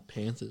and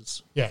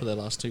Panthers Yeah. for their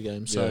last two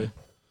games. So Yeah.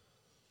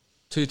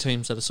 two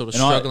teams that are sort of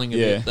And struggling a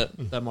yeah.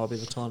 bit. That might be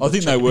the time. I to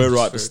think they chuck him were in just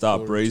right for to a start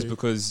quarter or Breeze two.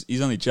 because he's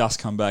only just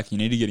come back. You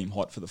need to get him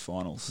hot for the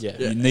finals. Yeah.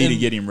 You Yeah. need to And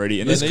get him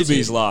ready. And they this could need be to.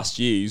 his last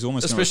year. He's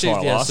almost going to especially if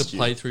retire he has to last year.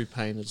 play through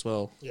pain as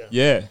well.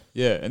 Yeah.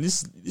 And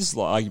this is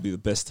like arguably the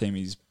best team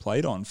he's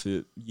played on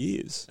for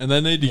years. and they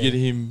need to get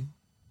him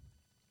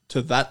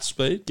to that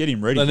speed. Get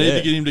him ready. They need yeah.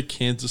 to get him to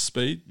Kansas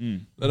speed.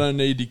 They don't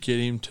need to get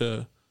him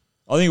to.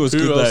 I think it was Who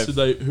good. else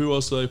They Who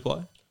else do they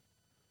play?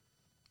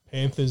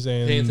 Panthers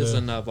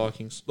and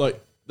Vikings. Like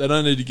they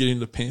don't need to get him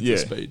to Panther Yeah.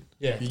 speed.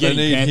 yeah, you they get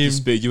need Panthers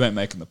him- speed, you ain't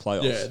making the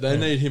playoffs. Yeah, they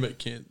need him at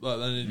Kansas. Like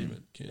they need him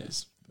at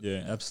Kansas.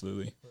 Yeah,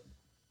 absolutely.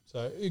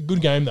 So a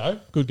good game though,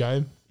 good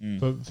game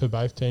for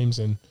both teams,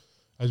 and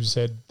as we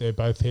said, they're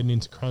both heading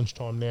into crunch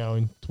time now,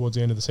 and towards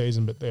the end of the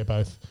season, but they're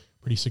both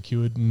pretty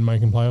secured in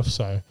making playoffs,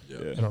 so Yeah.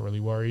 they're not really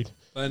worried.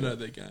 They know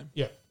their game.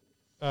 Yeah.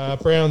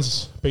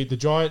 Browns beat the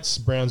Giants.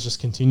 Browns just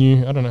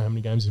continue. I don't know how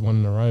many games they've won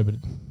in a row, but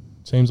it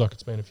seems like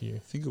it's been a few. I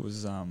think it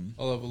was. I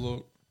I'll have a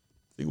look.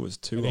 think it was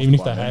two. And off even if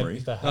by they had,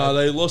 memory. No,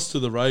 they lost to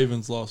the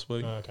Ravens last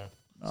week. okay.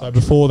 So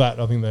before that,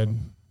 I think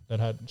they'd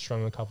had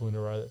strung a couple in a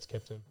row that's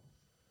kept them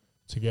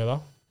together.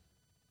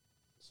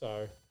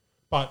 So,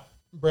 but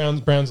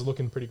Browns are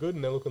looking pretty good,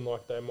 and they're looking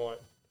like they might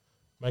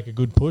make a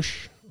good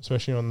push,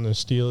 especially on the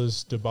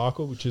Steelers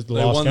debacle, which is the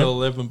They last won game. the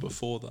 11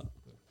 before that.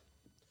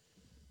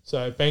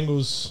 So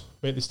Bengals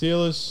beat the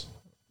Steelers.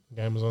 The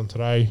game was on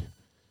today.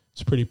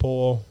 It's pretty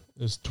poor.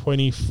 It was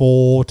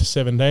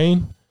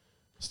 24-17.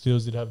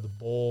 Steelers did have the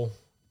ball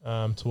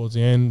towards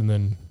the end, and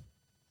then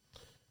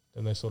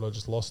they sort of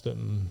just lost it,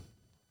 and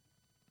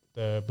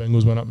the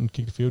Bengals went up and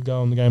kicked a field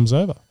goal, and the game was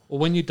over. Well,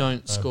 when you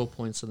don't score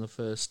points in the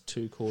first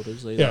two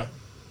quarters, either, Yeah.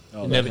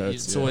 Oh, you that never,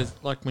 hurts, it's yeah. always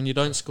like when you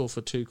don't score for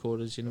two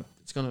quarters,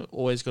 it's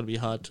always got to be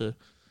hard to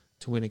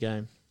win a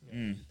game.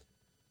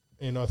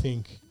 And I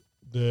think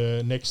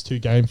the next two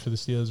games for the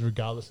Steelers,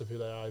 regardless of who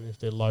they are, even if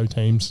they're low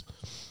teams,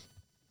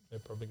 they're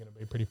probably going to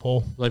be pretty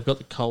poor. They've got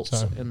the Colts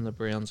So- and the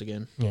Browns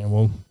again. Yeah,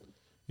 well,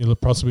 you're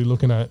possibly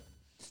looking at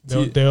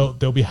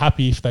they'll be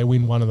happy if they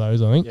win one of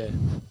those, I think. Yeah,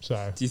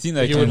 So Do you think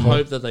they you would can?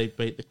 hope that they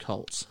beat the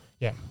Colts.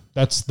 yeah,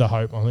 that's the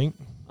hope, I think.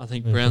 I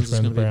think Yeah, Browns is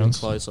around going the to be a bit Browns.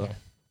 closer. Yeah.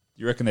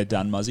 You reckon they're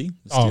done, Muzzy?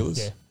 The Oh,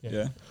 Steelers. yeah.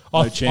 No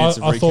I- chance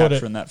I of thought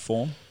recapturing that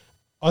form.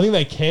 I think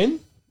they can.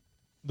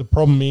 The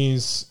problem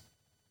is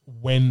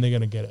when they're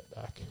going to get it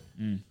back.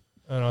 And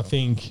I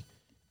think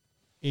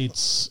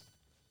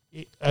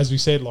as we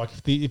said, like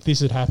if this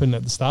had happened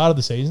at the start of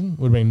the season, it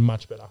would have been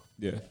much better.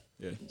 Yeah.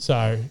 Yeah.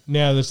 So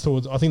now that's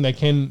towards. I think they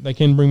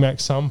can bring back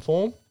some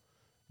form,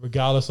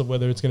 regardless of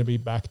whether it's going to be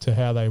back to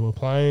how they were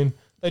playing.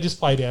 They just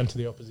play down to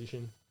the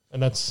opposition.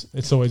 And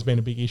it's always been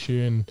a big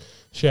issue. And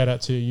shout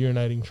out to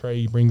Urinating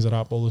Tree, he brings it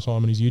up all the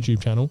time on his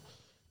YouTube channel.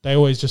 They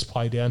always just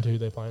play down to who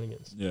they're playing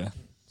against. Yeah.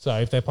 So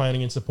if they're playing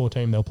against a poor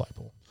team, they'll play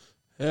poor.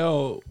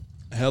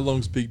 How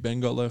long's Big Ben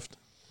got left?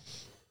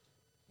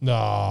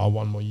 No,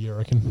 1 more year, I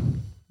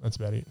reckon. That's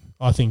about it.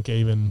 I think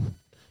even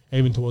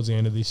towards the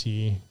end of this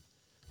year,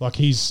 like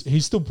he's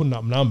still putting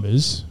up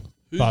numbers,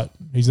 but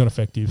he's not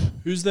effective.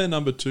 Who's their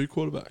number 2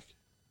 quarterback?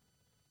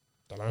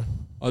 Don't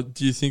know.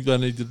 Do you think they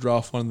need to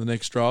draft one in the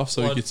next draft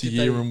so he gets a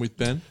year in with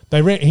Ben?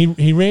 They ran.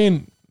 He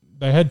ran.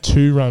 They had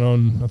 2 run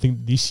on, I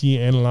think, this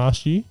year and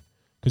last year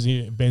because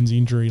Ben's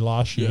injury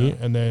last year,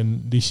 and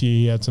then this year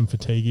he had some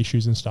fatigue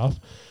issues and stuff.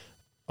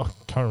 I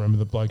can't remember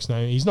the bloke's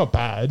name. He's not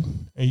bad.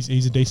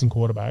 He's a decent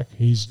quarterback.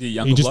 He's the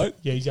younger bloke.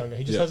 Yeah, he's younger.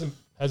 He just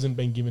hasn't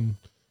been given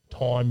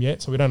time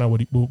yet, so we don't know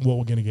what we're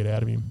going to get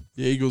out of him.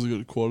 The Eagles have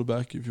got a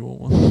quarterback if you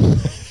want one.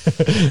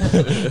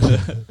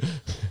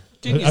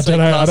 Didn't you I say don't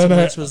know. Carson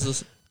Wentz was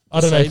the I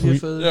don't know if saviour we.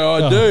 for the... Yeah,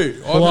 I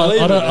do. I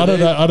believe it.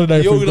 I don't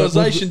know. The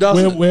organisation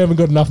doesn't. We haven't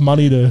got enough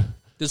money to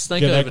Does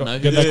Snake get even know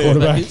that, who get the that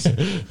quarterback quarterback.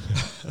 is?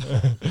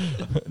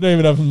 Don't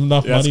even have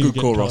enough Yeah, that's money. a good to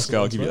call, get Roscoe.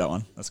 I'll Carson give you Wentz, that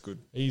one. That's good.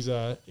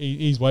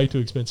 He's way too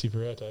expensive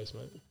for our taste,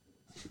 mate.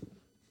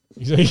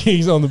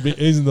 He's on the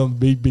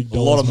big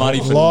dollars. A lot of money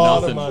mate. for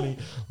lot nothing.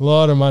 A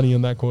lot of money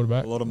on that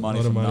quarterback. A lot of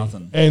money for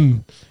nothing.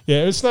 And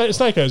yeah,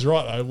 Snakeo's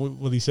right though.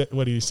 What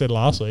he said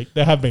last week.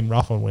 They have been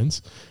rough on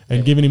Wentz,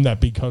 and giving him that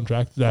big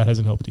contract that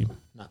hasn't helped him.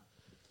 No.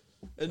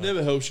 It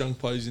never helps young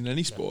players in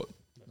any sport.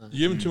 You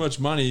give them too much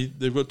money,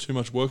 they've got too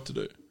much work to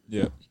do.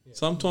 Yeah.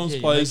 Sometimes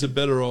Yeah, players are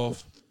better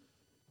off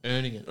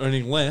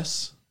Earning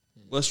less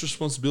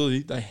responsibility.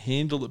 They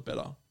handle it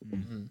better.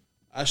 Mm-hmm.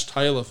 Ash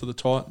Taylor for the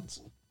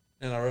Titans,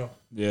 NRL.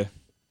 Yeah.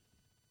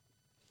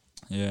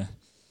 Yeah.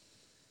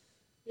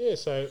 Yeah,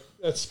 so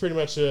that's pretty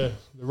much the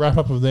wrap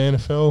up of the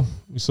NFL.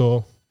 We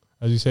saw,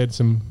 as you said,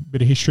 some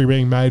bit of history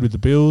being made with the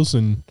Bills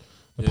and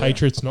the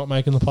Patriots not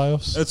making the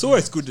playoffs. It's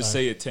always good to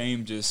see a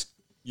team just,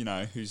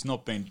 who's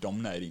not been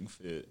dominating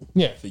for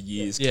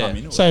years come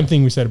into it. Same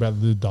thing we said about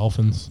the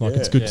Dolphins. Like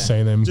it's good to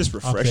see them Just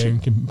up there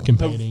refreshing. and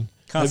competing.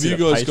 Can't Have see you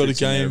the guys got a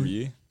Patriots in there game? every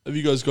year. Have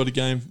you guys got a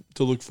game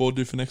to look forward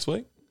to for next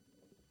week?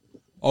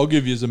 I'll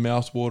give you as a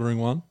mouth-watering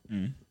one.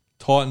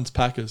 Titans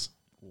Packers.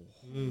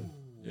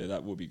 Yeah,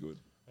 that would be good.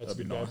 That'd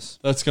be nice.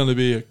 That's going to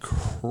be a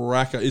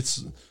cracker.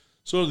 It's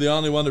sort of the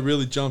only one that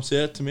really jumps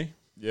out to me.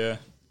 Yeah.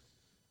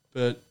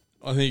 But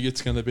I think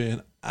it's going to be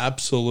an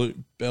absolute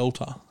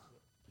belter.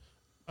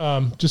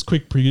 Just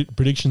quick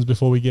predictions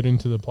before we get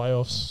into the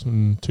playoffs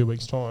in 2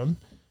 weeks' time.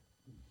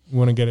 We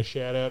want to get a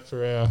shout out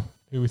for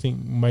who we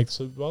think will make the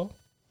Super Bowl.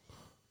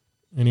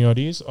 Any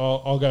ideas?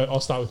 I'll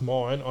start with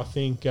mine. I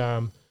think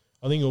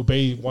it'll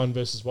be 1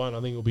 versus 1. I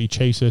think it'll be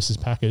Chiefs versus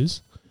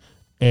Packers.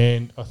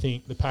 And I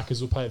think the Packers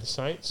will play the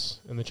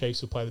Saints and the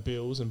Chiefs will play the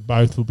Bills, and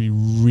both will be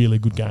really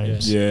good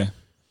games. Yeah.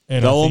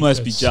 And They'll I think almost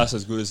be that's- just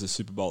as good as the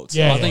Super Bowl itself.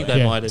 Yeah, I think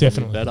they might even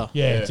definitely be better.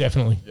 Yeah,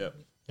 definitely.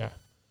 Yeah.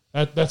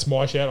 That's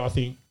my shout. I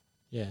think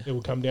it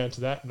will come down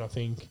to that, and I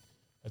think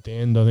at the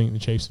end, I think the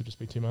Chiefs will just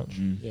be too much.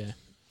 Yeah.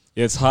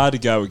 Yeah, it's hard to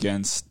go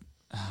against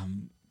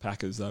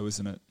Packers, though,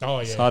 isn't it? Oh,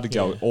 yeah. It's hard to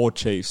go, or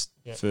Chiefs,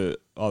 Yeah. for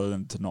either of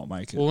them to not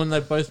make it. Well, when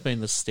they've both been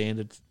the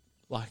standard,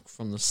 like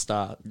from the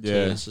start,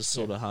 Yeah. it's just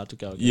sort of hard to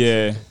go against.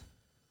 Yeah.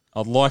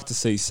 I'd like to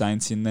see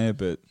Saints in there,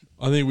 but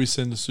I think we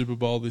send the Super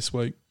Bowl this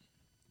week.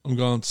 I'm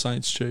going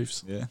Saints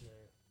Chiefs. yeah.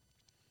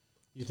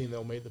 You think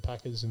they'll meet the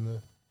Packers in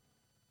the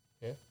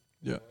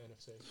Yeah.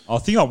 NFC? I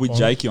think I'm with Fine.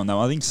 Jakey on that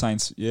one. I think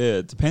Saints,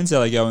 it depends how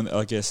they go, and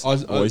I guess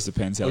always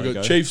depends how I've they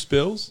got go. Chiefs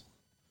Bills,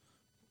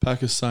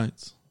 Packers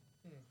Saints.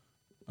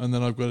 And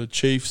then I've got a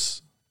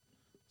Chiefs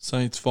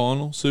Saints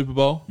final, Super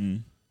Bowl.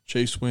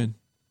 Chiefs win.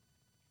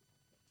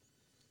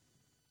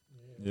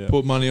 Yeah.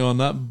 Put money on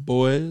that,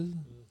 boys.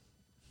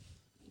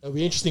 It'll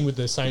be interesting with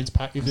the Saints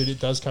pack if it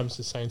does come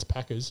to Saints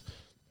Packers.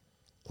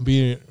 It'll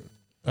be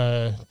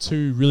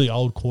 2 really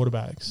old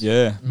quarterbacks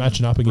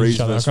matching up against Breeze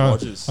each other. versus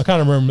Rodgers. I can't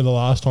remember the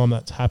last time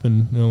that's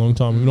happened in a long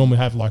time. We normally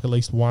have like at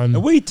least one.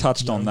 And we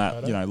touched on young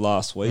that, player.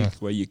 last week, Yeah.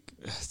 where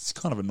it's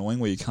kind of annoying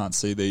where you can't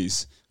see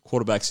these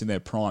quarterbacks in their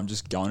prime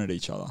just going at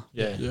each other.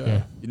 Yeah.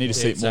 Yeah. You need to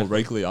see it more exactly.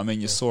 regularly. I mean,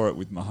 you saw it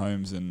with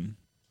Mahomes and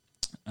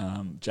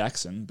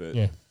Jackson, but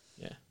Yeah.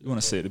 you want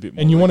to see it a bit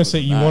more. And you want to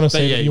regularly see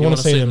than that. you want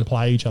to see them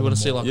play each You other. want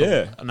to see more.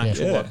 like an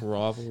actual Yeah. like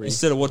rivalry.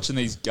 Instead of watching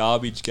these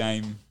garbage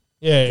game.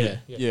 Yeah.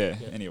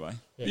 Anyway.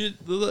 Yeah.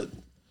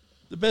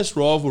 The best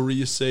rivalry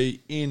you see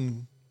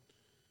in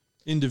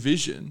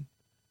division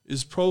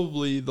is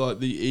probably like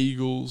the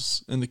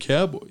Eagles and the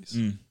Cowboys.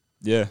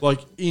 Yeah.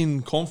 Like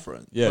in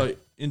conference. Yeah. Like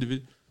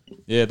individual.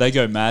 Yeah, they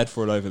go mad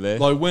for it over there.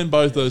 Like when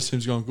both those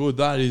teams gone good,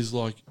 that is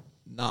like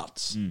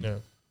nuts. Yeah.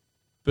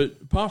 But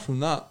apart from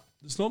that,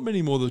 there's not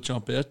many more that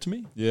jump out to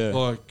me. Yeah.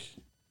 Like,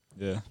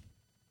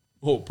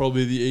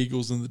 probably the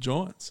Eagles and the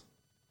Giants.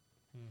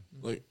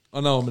 Like, I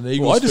know I'm an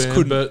Eagles I just fan,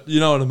 couldn't- but you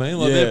know what I mean?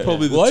 Like, they're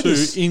probably the Well, I two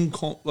just-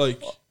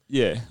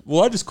 Yeah.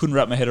 Well, I just couldn't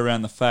wrap my head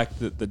around the fact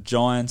that the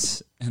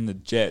Giants and the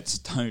Jets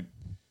don't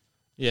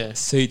Yeah.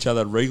 see each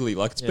other regularly.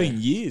 Like, it's been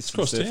years since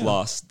Across they've town.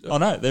 last. I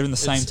know, they're in the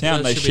same town.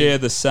 that They should share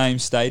be- the same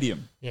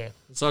stadium. Yeah.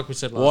 It's like we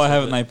said last Why week,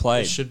 haven't that they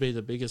played? It should be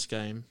the biggest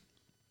game.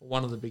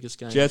 One of the biggest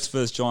games. Jets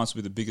versus Giants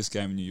will be the biggest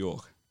game in New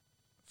York.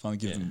 Finally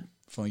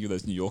give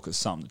those New Yorkers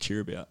something to cheer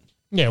about.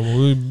 Yeah,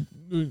 well,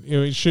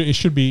 it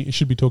should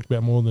be talked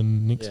about more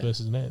than Knicks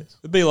versus Nets.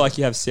 It'd be like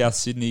you have South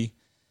Sydney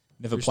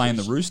never Roosters. playing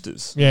the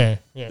Roosters. Yeah.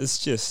 It's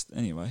just,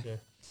 anyway. Yeah.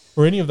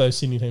 Or any of those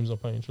Sydney teams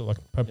not playing, like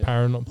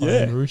Parra not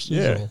playing the Roosters.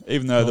 Yeah. Or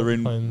Even though they're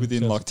playing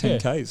within South- like 10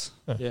 Ks.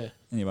 Yeah.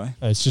 Anyway.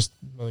 It's just,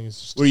 I think it's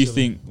just. What do you silly.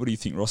 think? What do you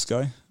think,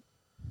 Roscoe?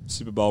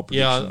 Super Bowl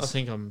Yeah, predictions. I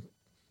think I'm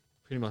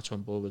pretty much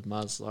on board with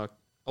Muzz. Like,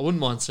 I wouldn't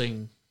mind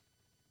seeing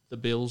the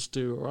Bills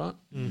do all right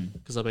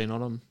because I've been on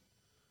them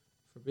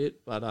for a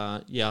bit. But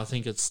I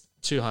think it's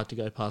too hard to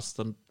go past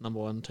the number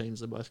one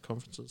teams in both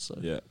conferences. So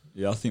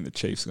Yeah, I think the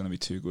Chiefs are going to be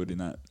too good in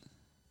that.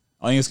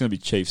 I think it's going to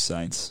be Chiefs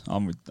Saints.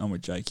 I'm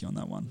with Jakey on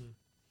that one.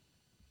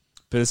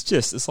 But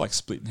it's like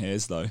splitting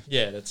hairs though.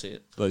 yeah, that's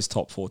it. Those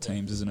top 4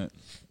 teams, isn't it?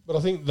 But I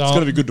think It's going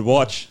to be good to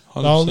watch.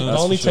 The only, 100%, the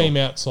that's only for sure. team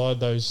outside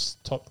those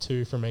top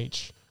 2 from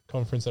each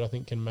conference that I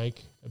think can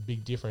make a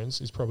big difference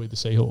is probably the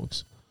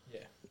Seahawks. Yeah.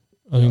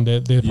 I think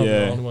they're probably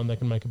Yeah. the only one that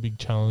can make a big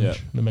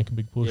challenge and make a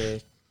big push. Yeah.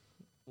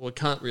 Well, I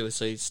can't really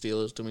see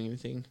Steelers doing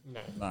anything.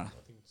 No, Nah. I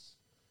think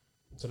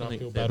it's an I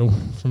think uphill they're battle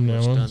from now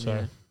Much on. done, So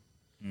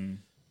yeah.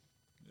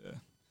 Yeah.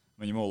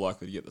 I mean, you're more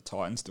likely to get the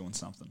Titans doing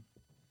something.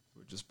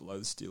 We're just below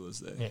the Steelers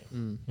there. yeah.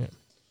 Mm.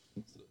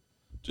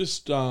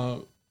 Just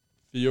for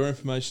your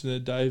information there,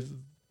 Dave,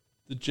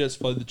 the Jets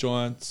played the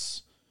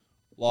Giants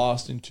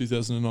last in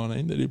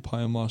 2019. They did play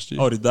them last year.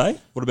 Oh, did they?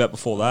 What about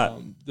before that?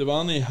 They've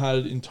only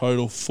had in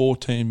total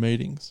 14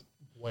 meetings.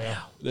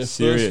 Wow. Their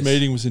Serious? first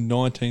meeting was in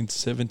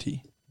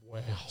 1970. Wow.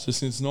 So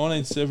since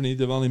 1970,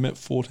 they've only met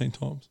 14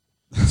 times.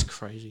 That's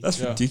crazy. That's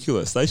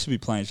ridiculous. They should be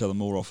playing each other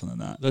more often than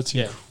that. That's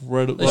Yeah.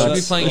 incredible. They should be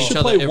That's- playing they each should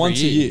other play every once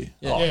year. a year.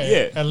 Yeah. Oh, Yeah,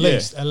 yeah. at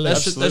least. That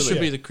should Absolutely.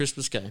 be the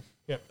Christmas game.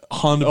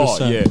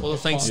 100%. Oh, yeah.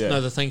 Or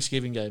the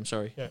Thanksgiving game,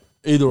 sorry. Yeah.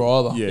 Either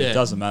or either. Yeah, Yeah. it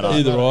doesn't matter.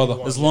 Either or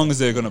either. As long as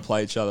they're going to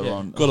play each other Yeah.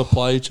 on. Got to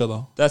play each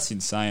other. That's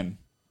insane.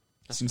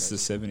 That's Since crazy.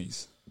 the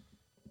 70s.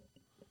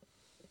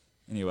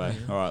 Anyway,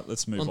 all right,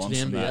 let's move On to on the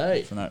from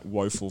NBA. that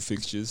woeful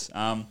fixtures.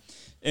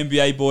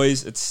 NBA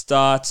boys, it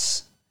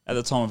starts at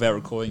the time of our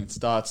recording. It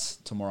starts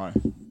tomorrow.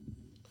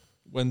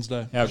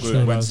 Wednesday. How Sure good?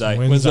 does. Wednesday.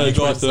 Wednesday, You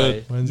got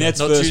 23rd. Wednesday. Nets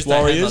Not versus Tuesday,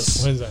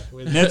 Warriors.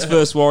 Wednesday. Nets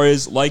versus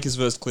Warriors. Lakers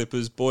versus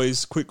Clippers.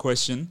 Boys, quick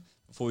question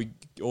before we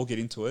all get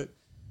into it.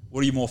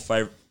 What are you more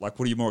favorite? Like,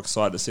 what are you more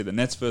excited to see? The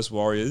Nets versus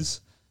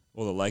Warriors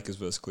or the Lakers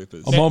versus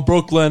Clippers? I'm on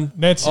Brooklyn.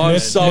 Nets. I'm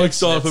Nets, so Nets,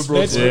 excited Nets, for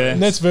Brooklyn. Yeah.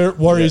 Nets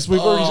Warriors. We've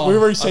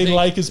already I seen think-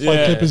 Lakers play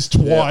Yeah. Clippers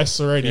twice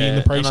already in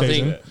the and I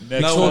think preseason.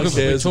 Next No one. one we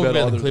cares talk about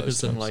about either the of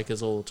Clippers those and teams.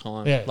 Lakers all the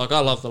time. Yeah. Like, I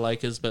love the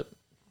Lakers, but,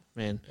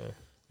 man,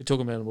 we talk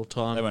about them all the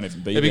time. They won't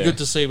even be It'd be there. good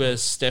to see where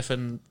Steph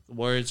and the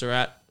Warriors are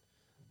at,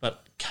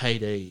 but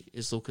KD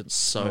is looking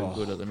so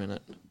good at the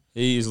minute.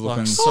 He is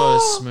looking. Like, so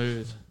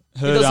smooth. He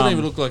Heard, doesn't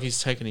even look like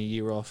he's taken a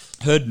year off.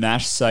 heard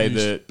Nash say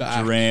He's that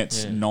back.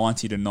 Durant's Yeah.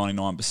 90 to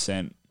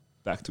 99%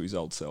 back to his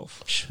old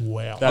self.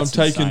 Wow. That's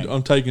insane.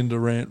 I'm taking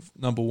Durant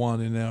number 1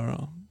 in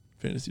our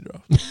fantasy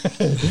draft.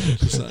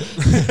 Just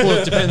saying. Well,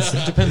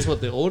 it depends what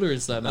the order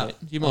is, though, mate.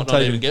 You might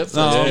not even get first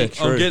No, Yeah, pick.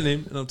 true. I'm getting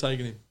him, and I'm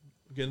taking him.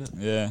 I'm getting it.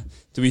 Yeah.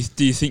 Do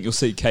you think you'll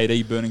see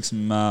KD burning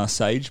some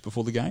sage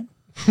before the game?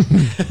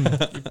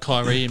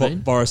 Kyrie, you mean?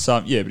 Borrow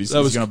some. Yeah, but he's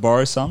That was- going to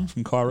borrow some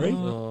from Kyrie.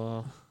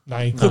 Oh, No,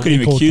 he Look at he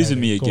him called accusing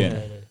KD. me He called again.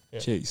 KD. Yeah.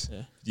 Jeez.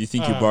 Yeah. Do you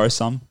think he'll borrow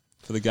some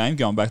for the game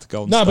going back to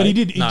Golden No, State? but he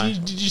did. No.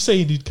 Did you see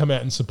he did come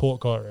out and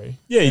support Kyrie?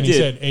 Yeah, he And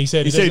did. He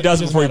said He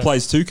does it before he matter.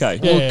 plays 2K.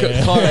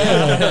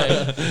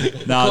 Yeah.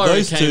 No, Kyrie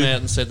those came two. out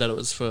and said that it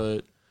was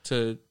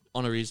to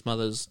honour his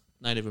mother's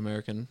Native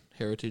American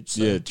heritage.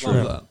 So Yeah, Love true.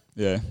 that.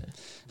 Yeah.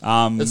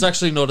 it's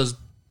actually not as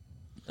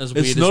weird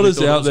It's as not we as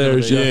thought it out was there gonna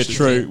as be. you Yeah, actually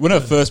true. When it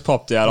first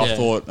popped out, I Yeah.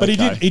 thought, But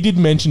okay. he did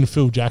mention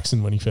Phil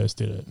Jackson when he first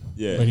did it.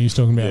 Yeah. When he was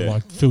talking about Yeah.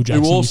 like Phil Who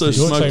Jackson. also used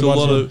to do it, so smoked he a lot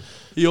wasn't- of.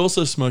 He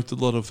also smoked a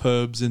lot of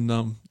herbs in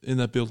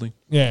that building.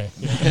 Yeah.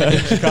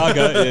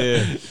 Chicago.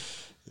 Yeah.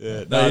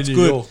 No, No, it's New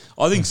good. York.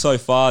 I think so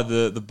far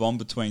the bond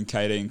between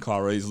KD and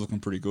Kyrie is looking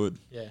pretty good.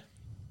 Yeah.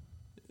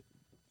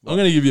 I'm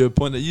going to give you a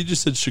point that you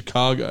just said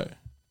Chicago.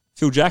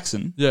 Phil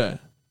Jackson, Yeah.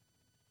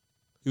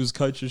 he was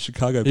coach of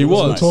Chicago. He Bulls,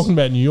 was. We're mate. talking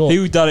about New York.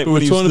 He done it We were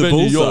when he was talking the about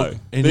New Bulls, York, though.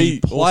 and But he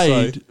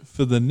played also-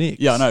 for the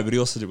Knicks. yeah, I know, but he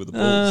also did with the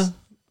Bulls.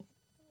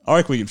 I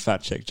reckon we can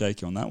fact check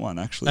Jakey on that one.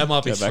 Actually, That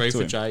might be Go back 3 to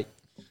for him. Jake.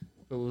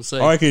 But we'll see.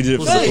 I reckon he did it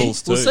We'll for the see.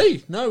 Bulls too. We'll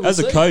see. No, we'll As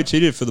a see. coach, he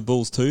did it for the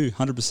Bulls too,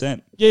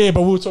 100%. Yeah,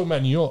 but we were talking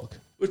about New York.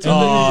 We're And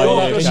talking Oh, you yeah, brought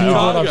up- and okay. you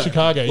brought up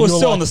Chicago. Well, You were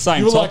still on the same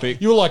you were topic.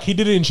 you were like, he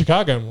did it in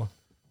Chicago. I'm like,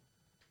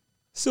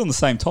 Still on the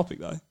same topic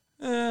though.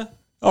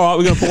 All right,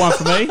 we're gonna put one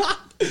for me.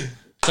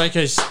 Jake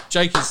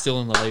is still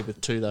in the lead with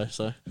 2, though,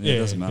 so Yeah, it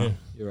doesn't matter.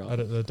 you're I right.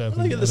 don't I think get the I don't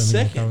think they're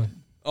second. coming.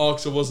 Oh,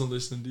 because I wasn't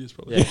listening to you.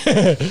 Probably. Yeah.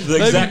 The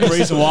exact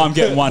reason why I'm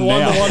getting one The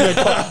now.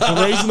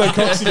 the reason that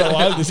Coxy got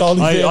one, this whole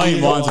I family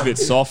think got mine's a one. bit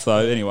soft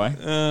though. Anyway,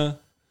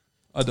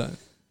 I don't.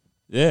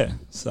 yeah.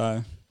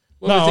 So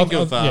What do you think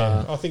of?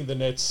 I think the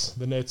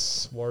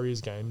Nets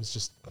Warriors game is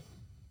just.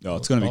 Oh,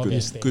 it's going to be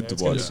Obvious good to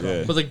thing, yeah, watch. it's gonna be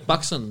Yeah. But the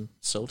Bucks and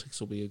Celtics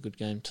will be a good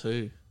game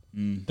too.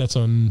 That's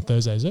on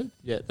Thursday, is it?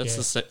 Yeah, that's Yeah.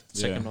 the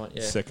second night.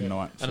 Yeah, Second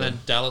night. and then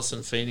Dallas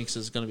and Phoenix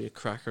is going to be a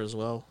cracker as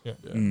well. Yeah.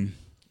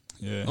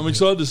 Yeah. I'm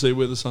excited to see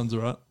where the Suns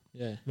are at.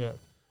 Yeah. Yeah.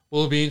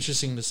 Well, it'll be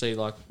interesting to see,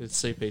 like, with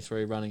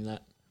CP3 running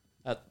that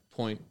at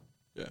point,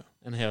 Yeah.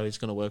 and how he's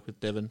going to work with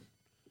Devin.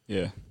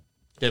 Yeah.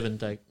 Devin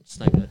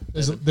Snaker.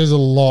 There's a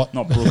lot.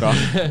 Not Brooker.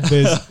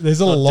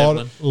 There's a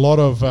Not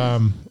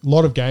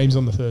lot of games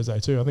on the Thursday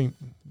too. I think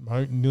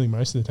nearly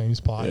most of the teams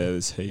play. Yeah,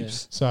 there's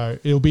heaps. So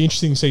it'll be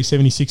interesting to see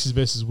 76ers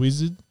versus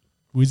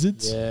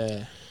Wizards.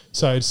 Yeah.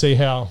 So to see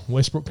how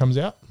Westbrook comes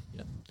out.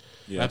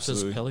 Yeah, Raptors,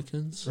 absolutely.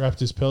 Pelicans.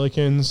 Raptors,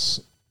 Pelicans.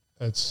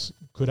 It's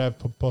could have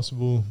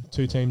possible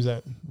two teams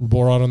that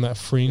were right on that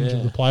fringe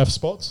of the playoff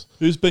spots.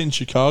 Who's beating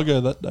Chicago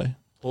that day?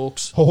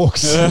 Hawks.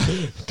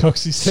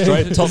 Coxy said.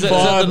 Straight top Is that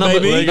five, the number-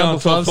 maybe. They're going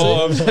Top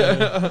five,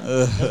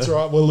 five. That's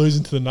right. We're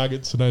losing to the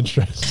Nuggets, so don't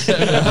stress.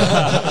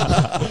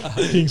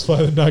 Kings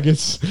play the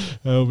Nuggets.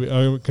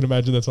 I can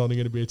imagine that's only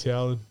going to be a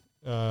towel.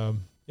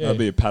 That'll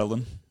be a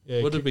paddling.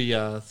 Yeah, What did we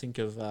think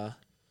of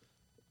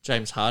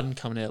James Harden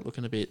coming out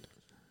looking a bit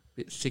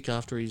thick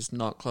after his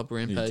nightclub He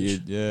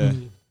rampage? did, yeah.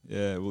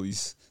 Yeah, well,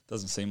 he's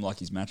doesn't seem like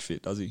he's match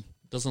fit, does he?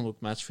 Doesn't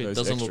look match fit. Those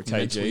Doesn't look extra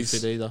mentally kgs.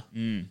 fit either.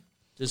 Mm.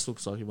 Just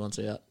looks like he wants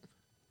out.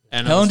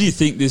 And How long do you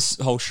think this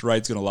whole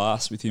charade's going to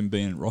last with him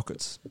being at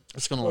Rockets?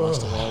 it's going to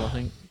last a while? I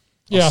think.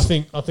 Yeah,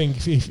 I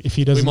think if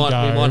he doesn't We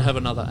go, might have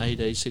another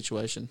AD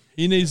situation.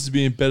 He needs to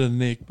be in better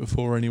nick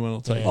before anyone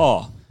will take Yeah. him.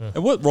 Oh,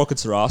 and what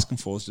Rockets are asking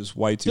for is just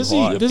way too Does he-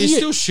 high. does He's he-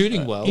 still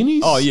shooting well. in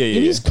his, Oh, yeah.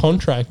 in his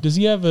contract, does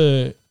he have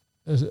an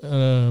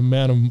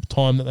amount of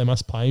time that they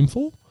must pay him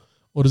for?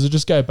 Or does it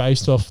just go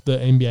based off the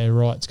NBA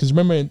rights? Because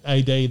remember in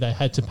AD, they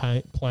had to play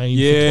him for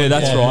 25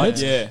 that's right.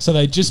 minutes. Yeah. So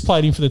they just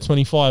played him for the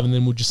 25 and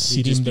then would just sit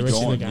He'd just him the be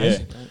rest gone, of the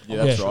game.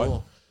 Yeah, that's Yeah.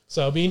 right.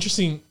 So it'll be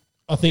interesting.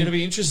 I think It'll be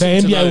the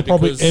interesting to NBA know will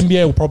probably because-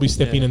 will probably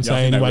step in and Yeah, I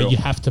say think they anyway, will. you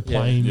have to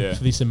play him Yeah.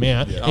 for this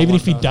amount, Yeah. even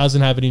if he wonder.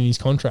 doesn't have it in his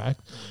contract.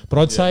 But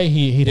I'd say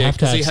he'd have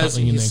to because have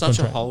something in he's their such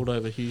contract. a hold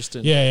over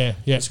Houston. Yeah.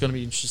 It's going to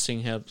be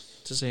interesting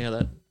to see how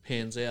that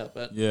pans out.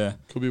 But Yeah.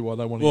 Could be why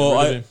they want to Well, get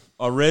rid of him.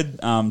 I read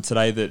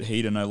today that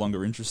Heat are no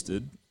longer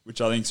interested, which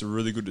I think is a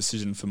really good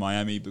decision for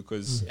Miami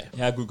because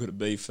how good could it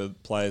be for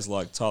players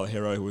like Tyler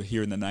Hero who are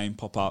hearing the name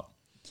pop up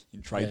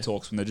in trade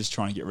talks when they're just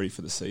trying to get ready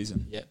for the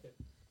season? yeah,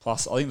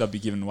 Plus, I think they'd be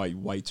giving away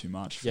way too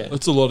much. For Yeah.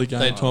 That's a lot of game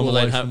they'd time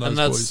away have, from those and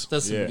boys.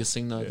 that's the Yeah. biggest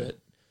thing though. Yeah.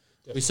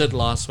 That we said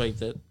last week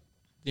that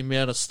the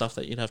amount of stuff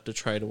that you'd have to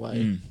trade away,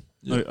 Mm.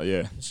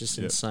 Yeah. it's just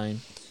Yeah.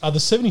 insane. Are the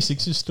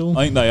 76ers still?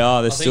 I think they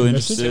are. They're I still think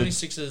interested.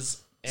 76ers.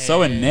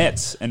 So are and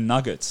Nets and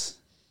Nuggets.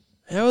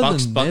 How are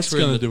Bucks the Nets were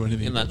in going to the- do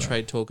anything in that about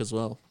trade talk as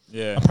well.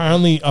 Yeah.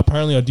 Apparently,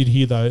 I did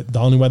hear though the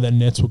only way that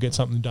Nets will get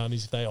something done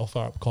is if they offer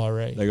up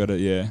Kyrie. They got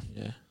it, yeah.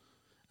 Yeah,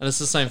 and it's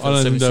the same for I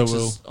the don't think they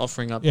 76ers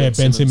offering up. Yeah,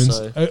 Ben Simmons.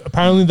 So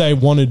Apparently, they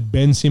wanted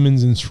Ben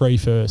Simmons and 3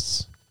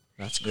 firsts.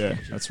 that's Yeah,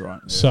 crazy. that's right.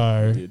 Yeah,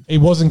 So they did. it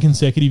wasn't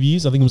consecutive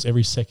years. I think it was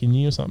every second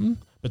year or something.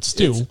 But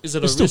still, Is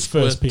it it's a still risk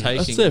first worth pick.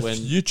 That's taking their when?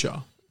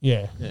 future.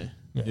 Yeah, Yeah,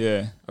 Yeah.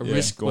 a yeah,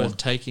 risk gone. worth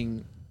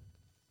taking.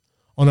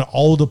 on an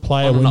older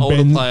player On an when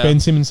older player. Ben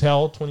Simmons how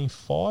old?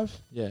 25.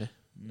 Yeah,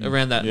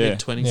 around that Yeah.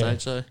 mid-20s Yeah.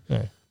 age. So,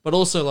 Yeah, but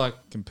also like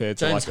compared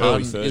to James like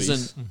early Harden 30s.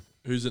 isn't.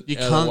 Who's an You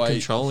can't overweight,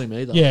 control him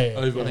either. yeah.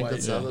 I think overweight.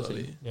 that's the other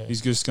bloody- thing. yeah.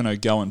 He's just going to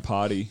go and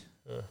party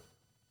and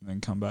then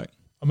come back.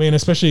 I mean,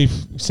 especially if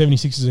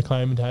 76ers are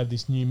claiming to have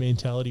this new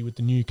mentality with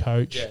the new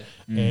coach Yeah.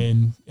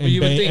 and Well,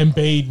 you would think-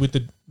 Embiid with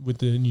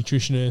the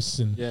nutritionists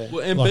and Yeah.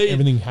 Well, like Embiid,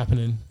 everything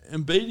happening.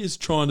 Embiid is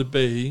trying to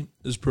be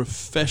as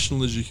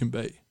professional as you can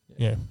be.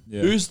 Yeah,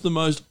 Yeah. Who's the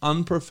most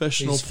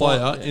unprofessional He's player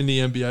fine, yeah. in the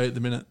NBA at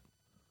the minute?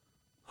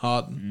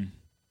 Harden. Mm.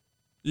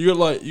 You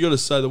got to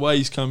say the way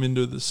he's come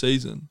into the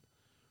season.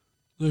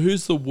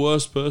 Who's the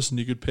worst person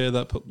you could pair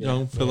that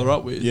young fella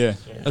up with? Yeah.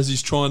 As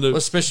he's trying to Well,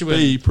 especially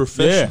be when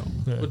professional.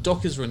 yeah. well,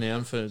 Doc is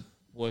renowned for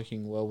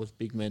working well with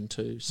big men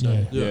too. So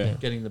Yeah. Yeah.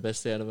 getting the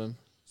best out of him.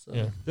 So.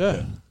 Yeah.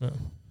 Yeah. Yeah.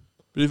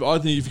 But I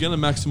think if you're going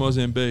to maximise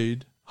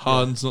Embiid,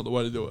 Harden's not the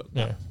way to do it.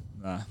 Yeah.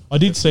 Nah. I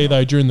did see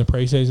though during the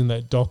preseason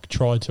that Doc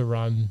tried to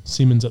run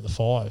Simmons at the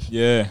 5.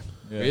 Yeah.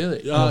 Yeah.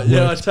 Really?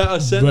 I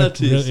sent that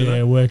to you. Really, so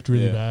it worked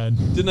really Yeah. bad.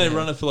 Didn't they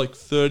run it for like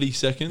 30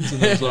 seconds?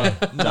 And it was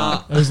like,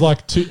 nah. It was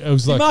like two. It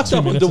was He like marked 2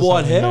 up with minutes or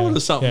Dwight something, Howard yeah. or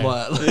something Yeah.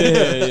 like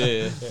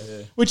that.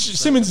 Yeah. Which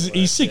Simmons,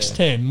 he's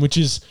 6'10", which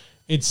is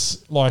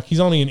it's like he's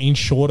only an inch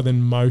shorter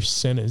than most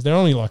centers. They're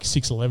only like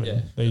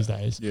 6'11" these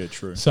days. Yeah,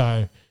 true.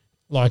 So,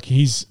 like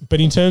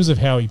but in terms of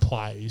how he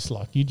plays,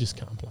 like you just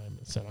can't play him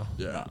at center.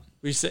 Yeah.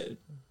 We said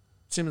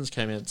Simmons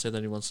came out and said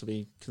that he wants to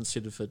be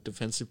considered for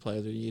Defensive Player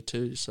of the Year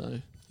too. So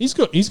He's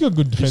got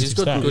good defensive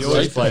got stats. good He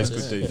always defense, plays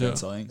yeah. good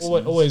defense, I think.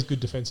 Always good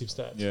defensive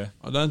stats. Yeah.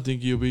 I don't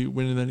think he'll be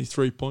winning any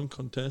 3-point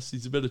contests.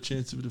 He's a better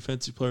chance of a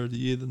defensive player of the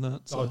year than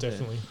that. So. Oh,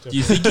 definitely. Do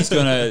you think he's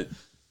gonna?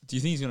 Do you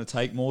think he's gonna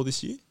take more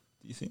this year?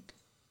 Do you think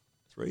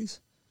threes?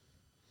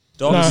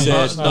 Doc No,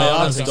 said no, they I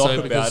don't asked think Doc so,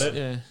 about because- it,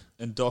 Yeah.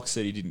 and Doc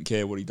said he didn't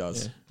care what he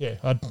does. Yeah.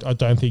 Yeah, I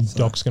don't think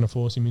Doc's going to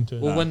force him into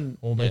it Well, when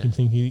or make him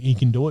think he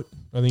can do it.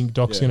 I think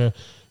Doc's Yeah. going to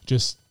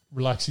just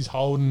relax his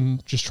hold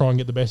and just try and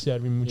get the best out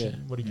of him, which Yeah. is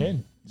what he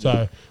can.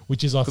 So,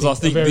 which is I 'Cause I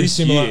think think very this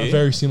similar, year-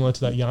 very similar to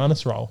that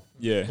Giannis role.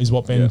 Yeah, Is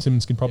what Ben Yeah.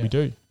 Simmons can probably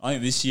do. I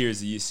think this year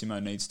is the year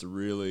Simo needs to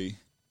really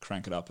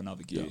crank it up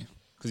another gear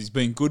because he's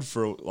been good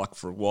for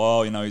a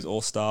while. You know, he's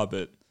all star,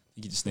 but I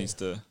think he just needs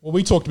to. Well,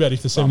 we talked about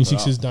if the Bump it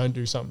 76ers up. don't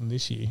do something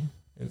this year,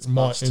 It's it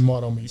might bust.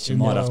 on me. He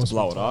might have to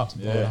blow it up.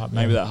 Yeah,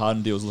 maybe that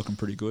Harden deal is looking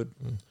pretty good.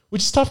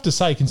 Which is tough to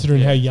say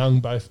considering how young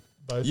both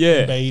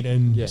Yeah. Embiid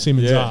and Yeah.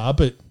 Simmons Yeah. are.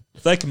 But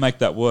If they can make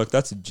that work,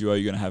 that's a duo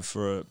you're going to have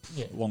for a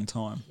long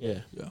time. Yeah.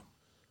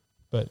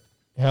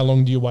 how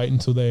long do you wait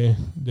until their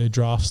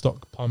draft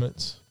stock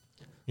plummets?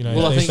 You know,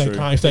 Well, I if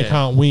think- they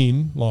can't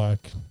win,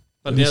 like.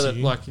 But this now that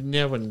year-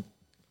 now when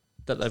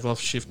that they've off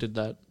shifted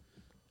that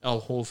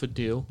Al Horford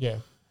deal, Yeah,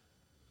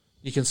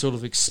 you can sort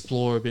of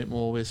explore a bit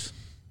more with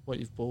what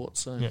you've bought.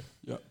 So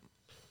Yeah.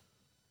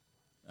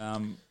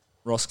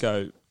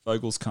 Roscoe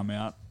Vogel's come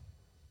out.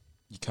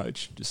 You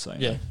coach, just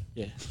saying.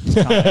 yeah.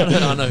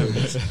 I know who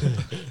it is.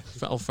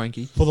 Oh,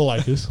 Frankie. for the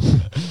Lakers.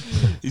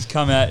 He's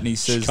come out and he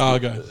says,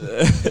 Chicago.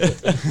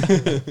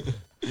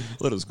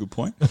 Well, that was a good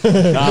point.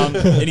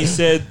 And he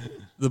said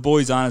the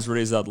boys aren't as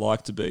ready as I'd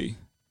like to be,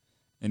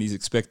 and he's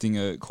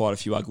expecting quite a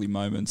few ugly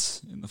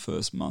moments in the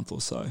first month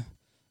or so. What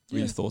are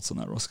your thoughts on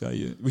that, Roscoe?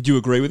 Would you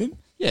agree with him?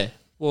 Yeah.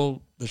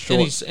 Well, The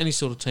short- any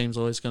sort of team's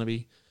always going to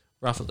be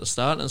rough at the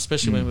start, and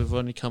especially when we've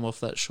only come off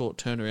that short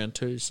turnaround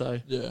too.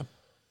 So Yeah.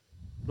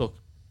 look,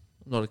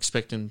 I'm not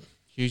expecting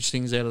huge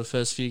things out of the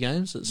first few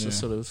games. It's just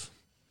Yeah. sort of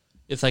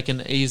if they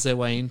can ease their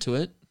way into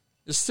it.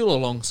 It's still a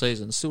long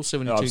season. Still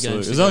 72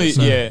 games.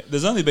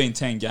 There's only been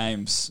 10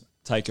 games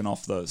taken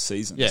off the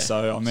season. Yeah.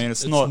 So I mean,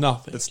 it's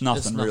nothing. It's nothing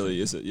It's really, nothing.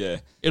 is it? Yeah.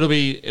 It'll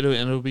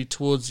be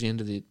towards the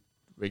end of the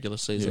regular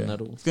season. Yeah.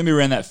 That'll It's going to be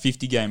around that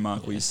 50 game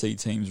mark where you see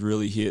teams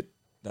really hit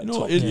that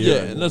top Yeah,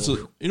 tier. and that's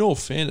in all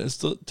fairness,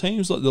 the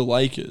teams like the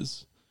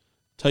Lakers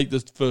take the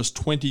first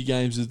 20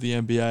 games of the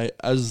NBA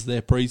as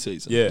their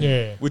preseason. Yeah.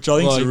 Yeah. Which I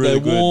think Like is a really they're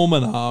good.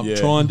 warming up, Yeah.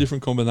 trying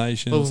different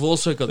combinations. But we've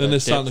also got Then they're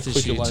that starting depth to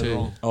this click year it later too.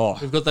 on. Oh,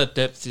 We've got that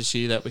depth this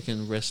year that we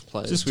can rest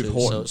players. just with too,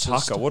 Horton so it's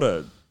just- Tucker, what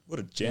a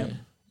gem.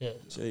 Yeah.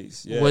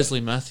 Jeez. Yeah.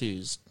 Wesley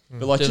Matthews.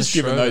 But like Dennis just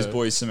giving those Schroeder.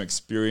 boys some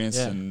experience,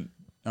 Yeah. and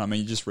I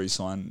mean, you just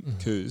re-signed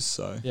Kuz,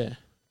 so Yeah.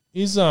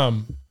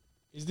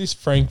 Is this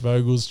Frank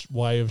Vogel's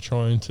way of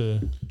trying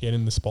to get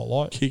in the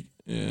spotlight? Kick,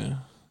 yeah.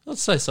 I'd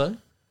say so.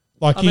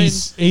 Like I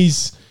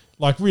he's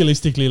like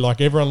realistically,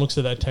 like everyone looks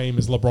at that team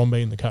as LeBron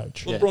being the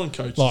coach. Yeah. LeBron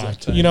coaches Like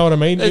that team. you know what I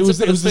mean? It was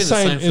been the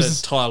same for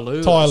as Ty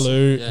Lue. Ty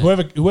Lue, Yeah.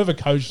 whoever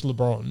coached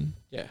LeBron,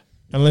 Yeah.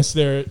 unless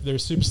they're a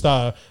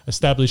superstar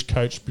established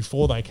coach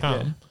before they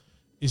come,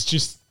 is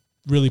just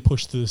really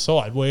pushed to the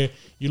side. Where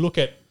you look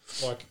at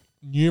like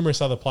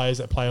numerous other players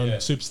that play on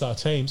superstar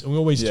teams, and we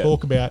always Yeah.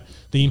 talk about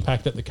the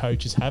impact that the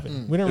coach is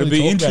having. We don't it'll really be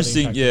talk about the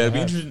interesting. impact Yeah, that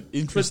it'll they be have.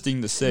 interesting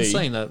to In see.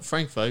 saying that,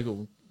 Frank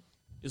Vogel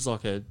is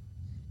like a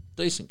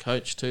decent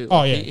coach too. Oh,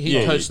 Like, yeah. he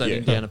Yeah, coached that yeah.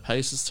 Indiana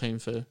Pacers team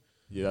for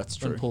Yeah, that's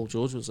when true. Paul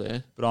George was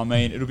there. But I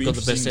mean, it'll be Got the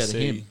interesting best to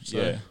out of see. him, so.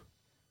 Yeah,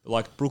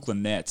 like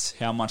Brooklyn Nets,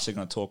 how much they're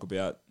going to talk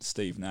about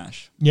Steve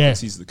Nash. Yeah.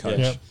 because he's the coach,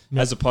 Yeah.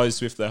 Yeah. as opposed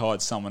to if they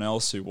hired someone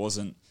else who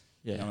wasn't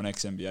Yeah. an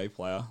ex-NBA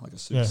player, like a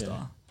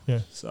superstar. Yeah,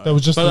 So that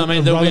was just But, I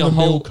mean, there'll be a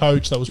run-of-the-mill whole-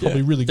 coach that was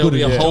probably really There'll good.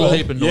 be at a it. whole Yeah.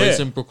 heap of noise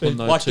Yeah. in Brooklyn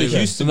though like too. the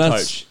Houston And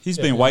that's- coach, he's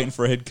been waiting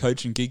for a head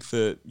coaching gig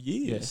for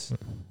years.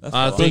 That's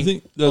I fine. think,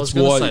 think I was that's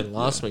going why- to say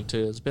last week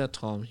too. It's about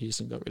time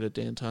Houston got rid of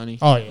Dan Toney.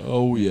 Oh yeah,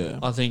 Oh, yeah.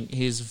 I think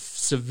he's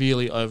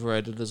severely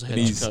overrated as a head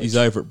and coach. he's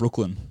over at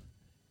Brooklyn.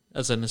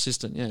 As an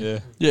assistant. Yeah. Yeah,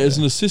 Yeah, as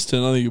an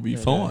assistant, I think he'll be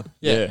fine.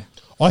 Yeah.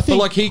 I But think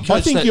like he coached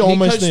I think that, you he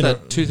almost coached need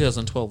that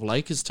 2012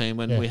 Lakers team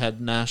when Yeah. we had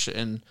Nash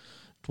and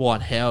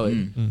Dwight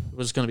Howard. It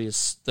was going to be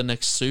the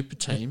next super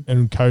team.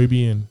 and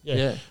Kobe and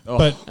Yeah. Oh,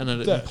 but And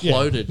it That- yeah,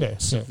 imploded yeah, yeah.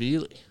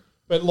 severely.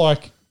 But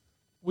like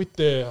with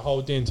the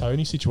whole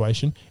D'Antoni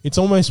situation, it's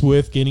almost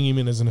worth getting him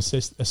in as an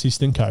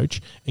assistant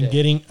coach and Yeah.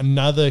 getting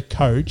another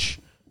coach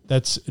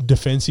that's a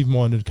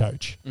defensive-minded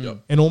coach,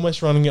 and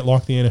almost running it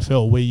like the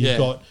NFL, where you've Yeah.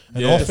 got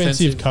an Yeah.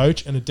 offensive Defensive.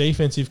 coach and a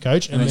defensive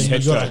coach, and And then then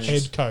you've got head a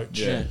coach. head coach.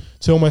 Yeah.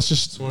 To almost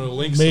just one of the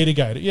links them.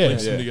 mitigate it. Yeah,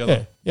 Links them yeah,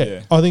 together. yeah,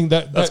 Yeah. I think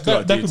That's a good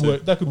that idea could too.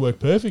 work. That could work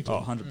perfectly. Oh,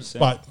 100%.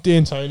 But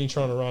D'Antoni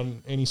trying to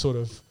run any sort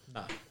of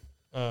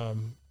No.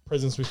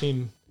 presence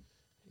within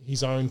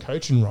his own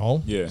coaching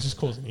role, Yeah. is just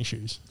causing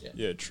issues.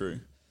 Yeah,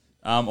 true.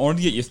 I wanted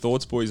to get your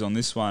thoughts, boys, on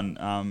this one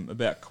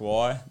about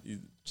Kawhi.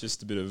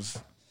 Just a bit of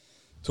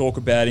talk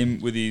about him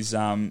with his.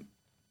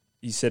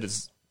 He said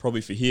it's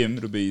probably for him.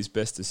 It'll be his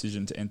best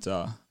decision to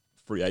enter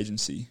free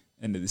agency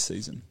end of this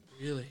season.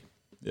 Really?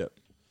 Yep.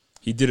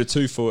 He did a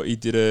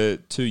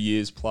 2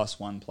 years plus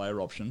one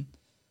player option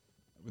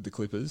with the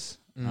Clippers.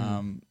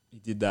 He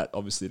did that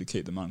obviously to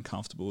keep them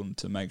uncomfortable and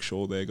to make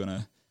sure they're going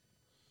to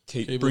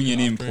keep Keep bringing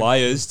looking in after him.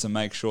 players to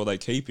make sure they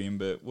keep him.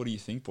 But what do you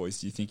think, boys?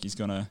 Do you think he's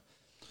going to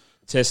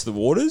test the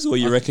waters, or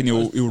you reckon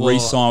he'll well,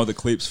 re-sign with the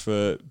Clips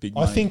for big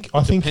money?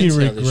 I think he Depends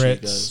how this year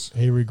goes.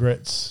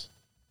 regrets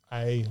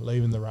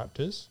leaving the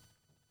Raptors.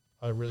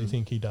 I really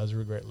think he does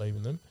regret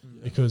leaving them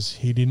because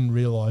he didn't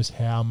realise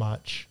how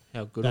much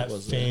How good that it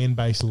was. fan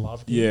base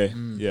loved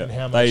him. Yeah, And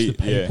how much the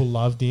people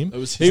loved him.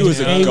 He was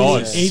a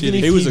god. Even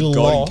if He was a god in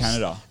lost,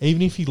 Canada.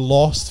 Even if he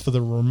lost for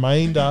the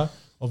remainder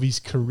of his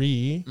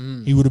career,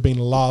 he would have been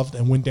loved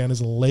and went down as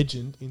a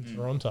legend in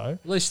Toronto.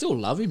 Well, they still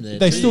love him there.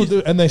 They too. still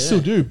do, and they still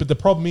do. But the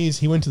problem is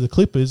he went to the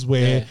Clippers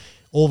where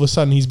all of a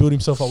sudden he's built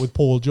himself up with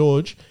Paul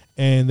George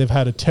and they've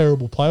had a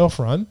terrible playoff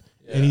run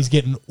and he's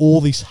getting all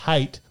this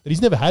hate that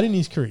he's never had in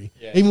his career.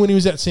 Yeah. Even when he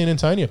was at San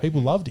Antonio,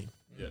 people loved him.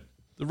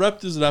 The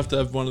Raptors would have to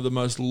have one of the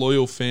most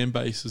loyal fan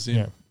bases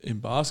in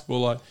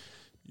basketball. Like,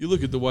 you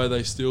look at the way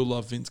they still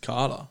love Vince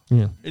Carter.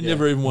 Yeah. He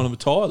never even won him a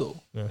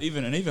title. Yeah.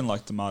 Even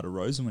like DeMar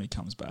DeRozan when he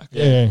comes back.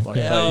 Yeah. Like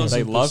Yeah.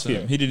 they love 1000%.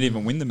 him. He didn't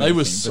even win them. They were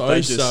anything, but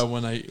they just,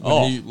 when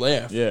he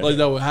left. Yeah. Like,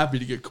 they were happy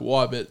to get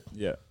Kawhi, but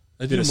yeah,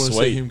 they Did didn't a want to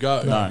sweep. see him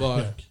go. No.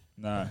 Like,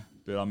 no,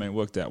 but I mean, it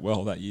worked out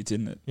well that year,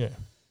 didn't it? Yeah.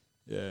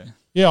 Yeah.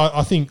 Yeah,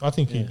 I think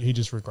he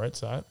just regrets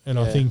that. And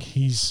I think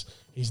he's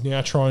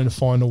now trying to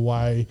find a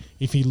way.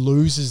 If he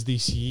loses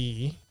this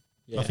year,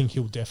 I think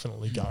he'll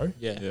definitely go.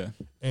 Yeah. Yeah.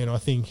 And I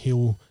think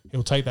he'll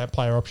take that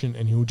player option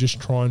and he'll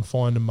just try and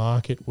find a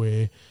market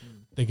where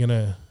they're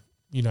gonna,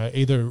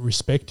 either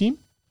respect him,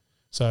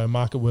 so a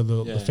market where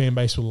the fan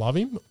base will love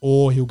him,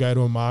 or he'll go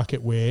to a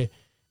market where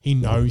he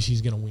knows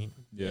he's gonna win.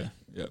 Yeah.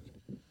 Yep.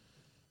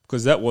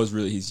 Because that was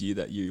really his year.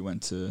 That year he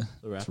went to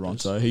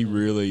Toronto. He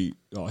really,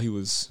 he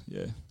was,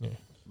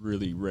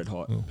 really red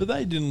hot. but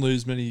they didn't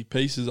lose many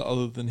pieces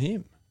other than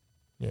him.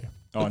 Yeah.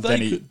 Oh, But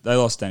and they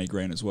lost Danny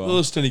Green as well. They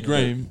lost Danny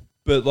Green,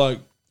 but like,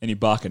 Any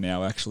Barker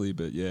now, actually,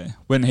 but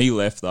when he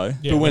left though,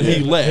 but when he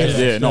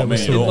left, not me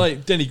at all.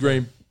 like Danny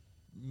Green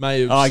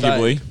may have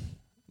Arguably, stayed.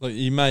 Like,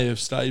 he may have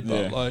stayed,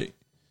 but Yeah. like,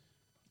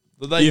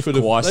 they If could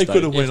have Kawhi they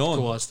could have stayed. went If on.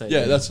 Kawhi stayed, Yeah,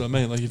 yeah. that's what I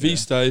mean. Like, if he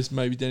stays,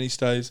 maybe Danny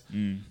stays.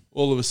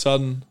 All of a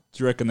sudden,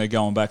 do you reckon they're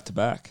going back to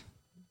back?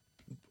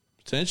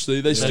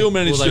 potentially, they still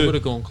managed They would to.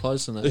 have gone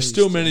close in that. They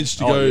still managed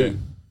to Oh, go yeah.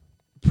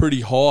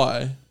 pretty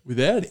high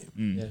without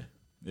him. Yeah.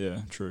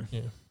 Yeah, true.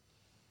 Yeah.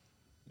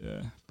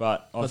 Yeah,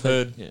 but I've But they-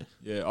 heard.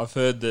 yeah. I've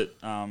heard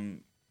that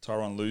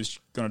Tyronn Lue's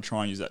going to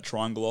try and use that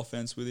triangle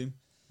offense with him.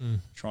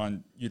 Try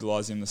and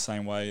utilize him the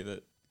same way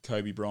that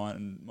Kobe Bryant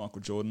and Michael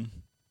Jordan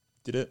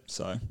did it.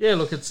 So Yeah,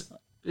 look, it's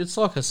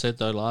like I said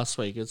though last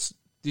week.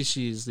 This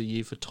year's the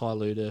year for Ty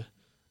Lue to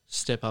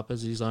step up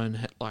as his own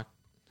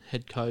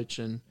head coach,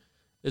 and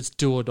it's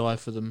do or die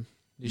for them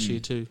this year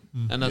too.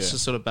 And that's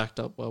just sort of backed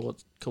up by what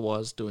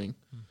Kawhi's doing.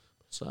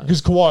 So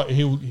Because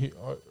Kawhi,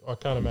 I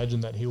can't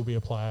imagine that he'll be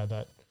a player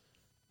that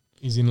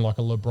is in like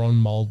a LeBron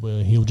mold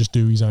where he'll just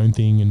do his own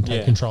thing and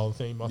take control of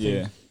the team.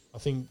 I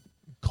think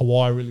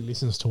Kawhi really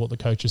listens to what the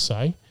coaches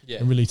say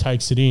and really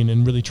takes it in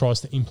and really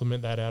tries to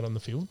implement that out on the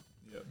field.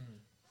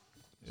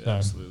 yeah, So-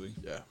 absolutely.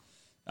 Yeah.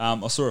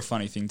 I saw a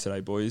funny thing today,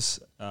 boys.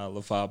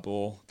 LeVar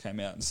Ball came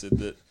out and said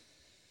that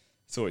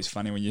it's always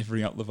funny when you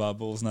bring up LeVar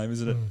Ball's name,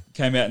 isn't it?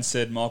 Came out and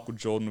said Michael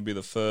Jordan will be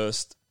the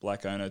first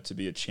black owner to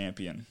be a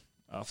champion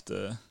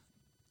after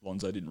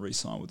Lonzo didn't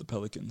re-sign with the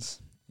Pelicans.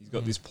 He's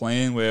got this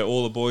plan where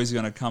all the boys are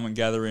going to come and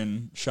gather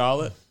in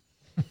Charlotte,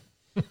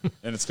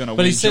 and it's going to win.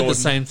 But he said Jordan. the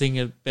same thing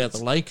about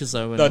the Lakers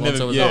though when No, Lonzo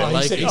never- was yeah. at the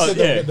He said,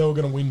 Lakers. they were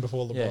going to win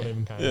before LeBron Yeah.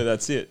 even came. Yeah,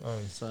 that's it.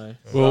 So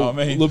Well, I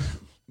mean-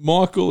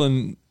 Michael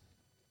and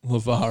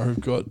LeVar have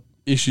got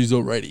issues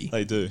already.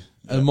 They do.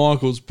 And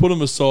Michael's put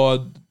him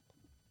aside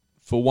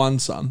for one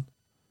son.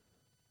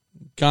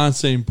 Can't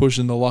see him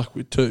pushing the luck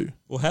with two,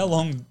 Well, how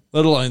long?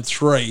 let alone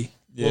three.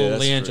 Yeah, well,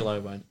 that's true.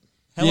 LiAngelo won't.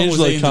 How long was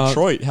D'Angelo he in can't-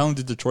 Detroit? How long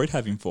did Detroit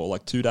have him for?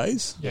 Like 2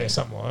 days? Yeah,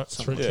 something like that.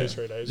 Something.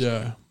 3 days.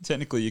 Yeah.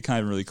 Technically, you can't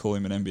even really call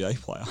him an NBA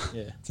player.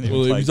 Yeah. Didn't even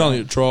Well, he play was only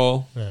game. at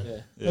trial. Yeah. Yeah.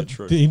 Yeah,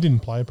 true. He didn't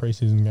play a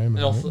preseason game. And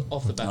I off think.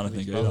 the back I of don't his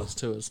think either. brothers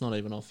too. It's not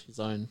even off his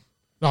own.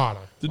 No.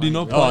 Did he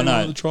not Oh, play in no.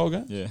 one of the trial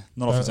games? Yeah,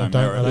 not off his I own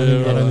don't, merit.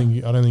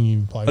 I don't think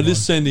he played. I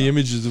just one. seen the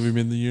images of him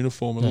in the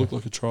uniform and it looked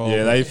like a trial.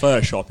 Yeah, they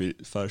Photoshop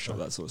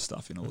that sort of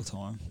stuff in all the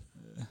time.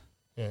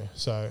 Yeah.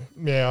 So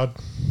I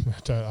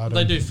don't.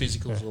 They do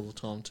physicals all the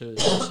time too.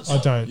 It's just- I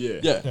don't.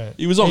 Yeah.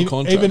 He was on Even-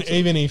 contract.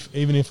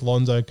 Even if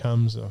Lonzo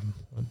comes,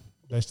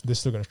 they're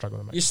still going to struggle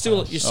to make. You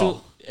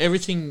still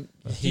everything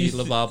here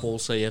LeVar Ball,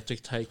 so you have to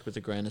take with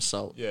a grain of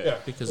salt. Yeah.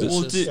 Because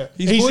Well, it's just,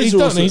 his boys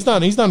are also-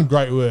 He's done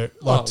great work.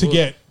 Like to well-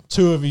 get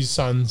two of his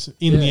sons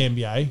in the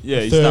NBA. Yeah,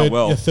 the he's third, done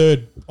well. The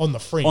third on the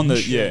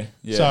fringe. Yeah.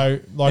 So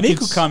like, And he it's-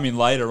 could come in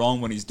later on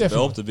when he's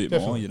developed a bit more,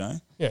 Definitely. you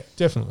know? Yeah,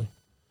 definitely.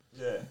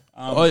 Yeah.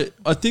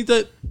 I think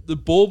that the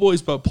ball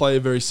boys but play a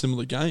very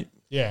similar game.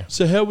 Yeah.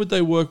 So how would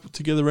they work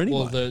together anyway?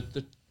 well,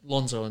 the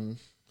Lonzo and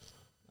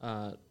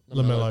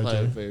LaMelo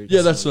play do. very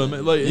yeah, that's what I similar.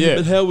 mean. Like, Yeah.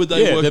 but how would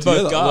they Yeah, work they're both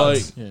together?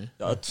 guards. Like, Yeah.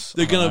 they're I don't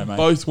going to know, mate.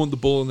 both want the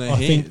ball in their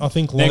hand. I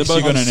think Next Lonzo.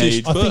 you're going to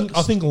assist need. first.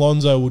 I think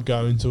Lonzo would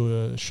go into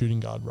a shooting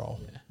guard role.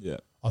 Yeah.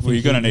 I think Well,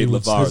 you're going to he need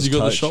would- LeVar Has as he got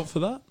the coach. shot for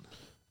that?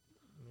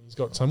 He's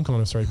got some kind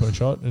of 3-point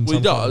shot, and Well,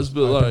 he some kind does, of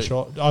but, open like-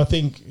 shot. I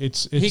think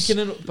it's He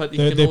can, but he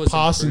they're, can they're always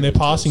passing. They're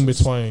improve passing it.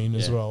 between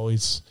as Yeah. well.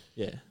 It's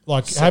Yeah.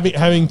 like Second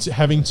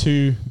having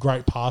two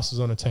great passes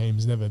on a team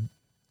is never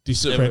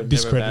Never a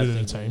discredited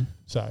bad a thing, team.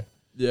 So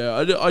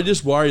Yeah, I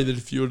just worry that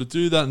if you were to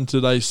do that in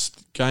today's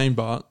game,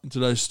 but in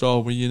today's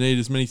style, where you need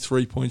as many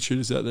 3-point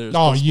shooters out there as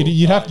possible.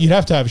 you'd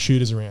have to have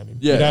shooters around him.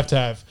 Yeah. You'd have to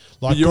have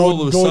like But you're all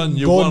of a sudden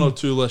you're Gordon- one or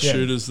two less yeah.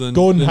 shooters than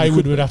Gordon than you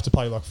Hayward could would be. have to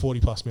play like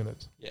 40+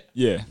 minutes, Yeah.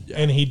 Yeah.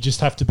 and he'd just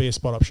have to be a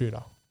spot up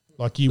shooter.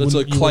 Like you That's a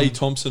wouldn't- you Clay wouldn't-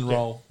 Thompson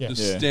role. Yeah.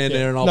 Just Yeah. stand yeah.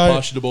 there and I'll No,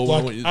 pass you the ball when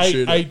I want you to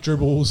shoot it. eight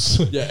dribbles.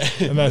 Yeah.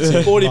 And that's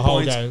it. 40 The whole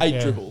points, game. 8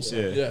 Yeah. dribbles.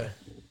 Yeah. Yeah.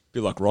 Be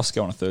like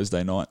Roscoe on a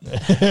Thursday night.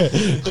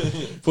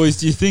 Boys,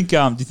 do you think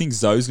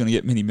Zoe's going to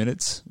get many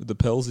minutes with the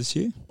Pels this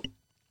year?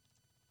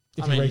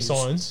 If I he mean,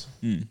 re-signs,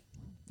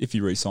 If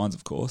he re-signs,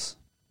 of course.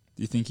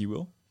 Do you think he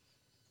will?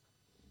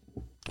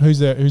 who's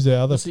their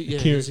other? Was he-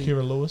 yeah, was he-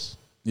 Kira Lewis.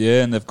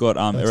 Yeah, and they've got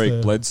That's Eric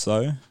the-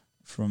 Bledsoe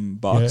from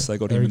Bucks. Yeah, They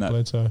got him Eric in that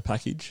Bledsoe.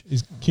 package.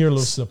 Is Kira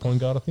Lewis the point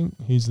guard? I think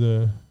he's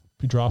the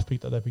draft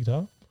pick that they picked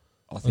up.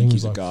 I think he he's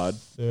was a like guard.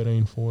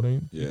 13,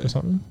 14 Yeah. or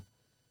something.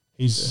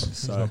 He's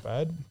so- not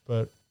bad,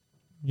 but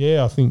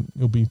yeah, I think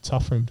it'll be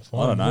tough for him to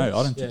find. I don't know. minutes.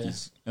 I don't think Yeah.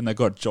 he's... And they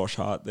got Josh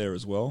Hart there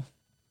as well.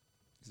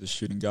 He's a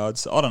shooting guard.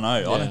 So I don't know. I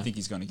Yeah. don't think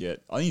he's going to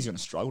get... I think he's going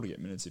to struggle to get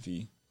minutes if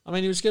he... I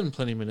mean, he was getting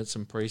plenty of minutes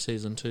in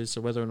preseason too.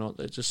 So whether or not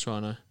they're just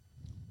trying to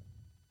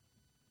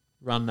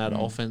run that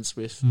offense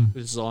with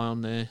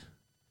Zion there,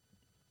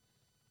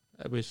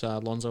 with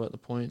Lonzo at the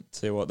point.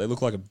 Tell you what, they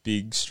look like a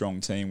big, strong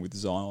team with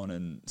Zion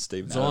and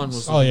Steven Zion Adams.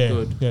 was Oh yeah,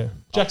 good. yeah.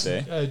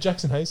 there.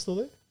 Jackson Hayes still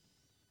there?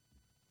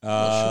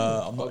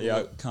 I'm not. Yeah,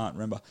 I can't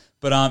remember.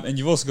 But and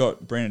you've also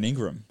got Brandon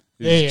Ingram,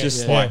 who's Yeah,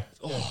 just yeah. like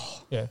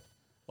Yeah.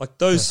 like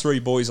those three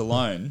boys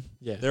alone.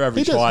 Yeah. Their He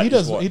average does. height He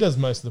does. is what? He does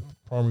most of the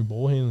primary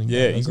ball handling.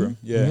 Yeah, doesn't Ingram,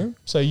 he? yeah. Ingram?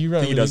 So you don't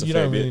think he does really, a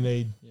fair really bit.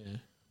 need. Yeah.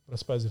 But I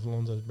suppose if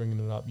Alonso's bringing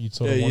it up, you'd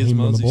sort Yeah, of he want is, him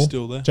on the Muzzy's ball.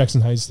 still there.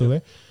 Jackson Hayes still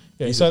there.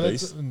 Yeah, He's so a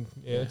that's beast.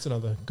 it's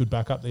another good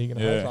backup that you're going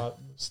to Yeah. have.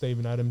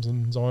 Stephen Adams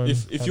and Zion.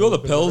 If have you're a the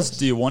bit of a Pels, rest.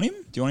 do you want him?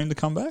 Do you want him to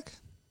come back?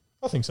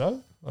 I think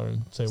so. I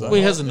don't see why. Well,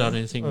 he not. hasn't done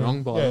anything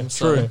wrong by him.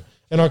 So. True. Yeah.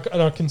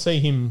 And I can see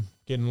him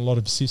getting a lot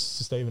of assists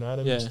to Stephen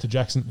Adams, Yeah. to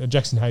Jackson.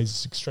 Jackson Hayes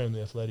is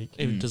extremely athletic.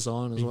 Even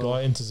design as Big well.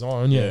 guy into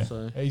Zion, yeah.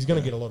 So- He's going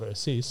to get a lot of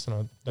assists, and I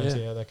don't Yeah.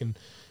 see how they can.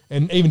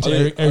 And even to I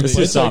think- Eric I think Bledsoe,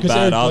 assists aren't because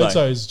bad, Eric are they?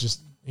 Bledsoe is just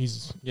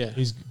he's Yeah.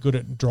 good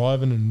at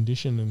driving and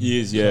dishing. And He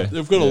is, yeah.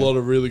 They've got Yeah. a lot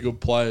of really good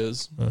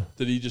players Yeah.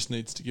 that he just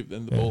needs to give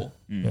them the Yeah. ball.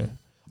 Yeah.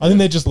 I think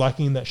they're just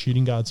lacking in that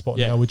shooting guard spot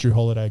Yeah. now with Drew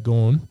Holiday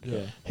gone.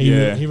 Yeah.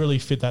 He really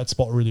fit that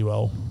spot really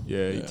well.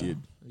 Yeah, he Yeah. did.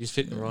 He's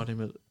fitting right in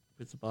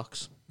with the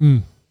Bucks.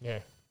 Yeah.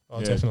 Oh,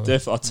 Yeah, definitely.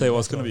 I'll tell you what,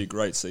 it's going to be a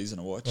great season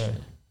to watch. Yeah.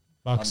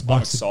 Bucks, I'm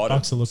Bucks, excited.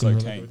 Bucks are looking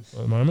So really keen. good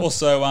at the moment.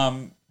 Also,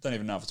 don't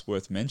even know if it's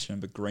worth mentioning,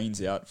 but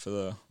Green's out for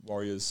the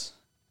Warriors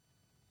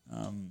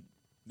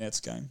Nets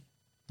game.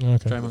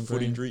 Okay. Draymond Foot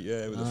Green. injury,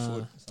 yeah, with a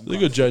foot. They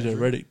got JJ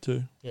Redick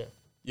too.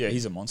 Yeah,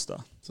 he's a monster.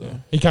 So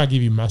He can't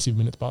give you massive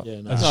minutes, but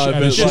Yeah, no. as No, a,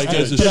 but as a, like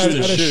as as a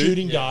a shooter.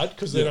 shooting guard,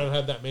 because they don't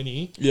have that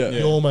many, yeah,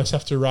 you almost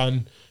have to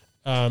run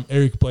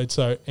Eric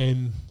Bledsoe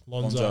and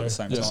Lonzo at the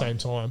same at the time. same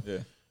time Yeah.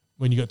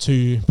 when you got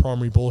two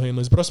primary ball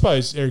handlers. But I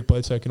suppose Eric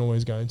Bledsoe can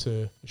always go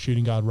into a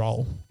shooting guard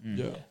role.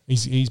 yeah.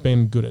 He's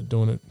been good at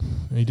doing it.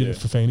 He did Yeah. it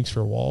for Phoenix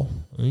for a while,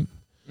 I think.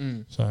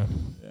 So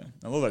Yeah.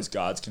 And a lot of those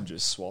guards can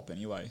just swap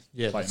anyway.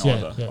 Yeah, Playing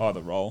that's- yeah.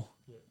 either role.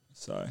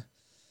 So,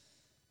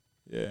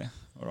 yeah.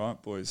 All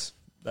right, boys.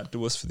 That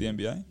do us for the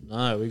NBA.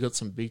 No, we got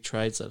some big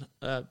trades,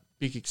 that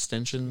big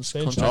extensions,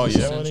 extensions, contract Oh,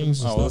 yeah. signings extensions.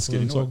 and Oh, stuff let's get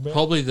we'll into talk it. about.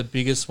 Probably the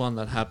biggest one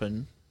that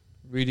happened,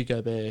 Rudy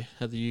Gobert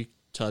at the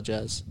Utah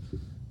Jazz.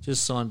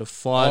 Just signed a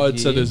 5-year... I'd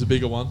say there's a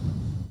bigger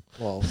one.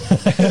 Well,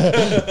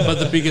 but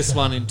the biggest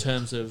one in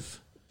terms of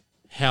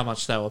how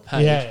much they were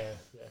paid.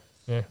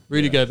 Yeah.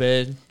 Rudy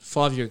Gobert,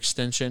 5-year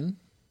extension,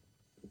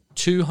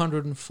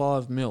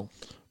 $205 million.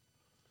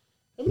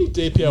 How many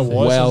DPOYs?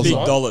 Wow. has he Big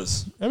won?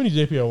 dollars. How many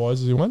DPOYs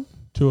has he won?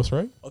 2 or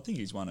 3? I think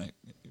he's won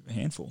a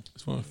handful.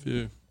 It's one of a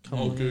few. Come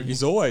I'll on. Google.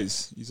 He's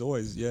always,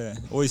 yeah.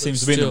 Always But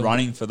seems to be in the still-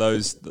 running for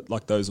those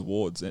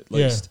awards at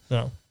least.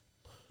 Yeah.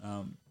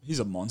 He's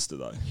a monster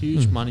though.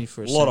 Huge money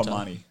for a A lot of centre.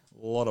 money.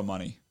 A lot of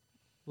money.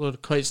 Well,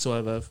 it equates to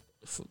over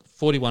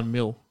 41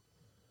 mil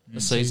a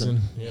season,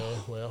 Yeah,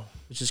 well.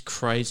 which is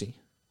crazy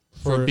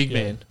for a big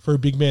man. For a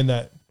big man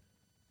that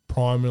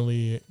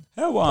primarily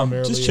How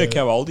Primarily, just check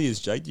how old he is,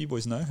 Jake. Do you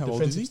boys know how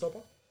old is defensive he? stopper.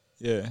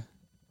 Yeah.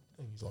 I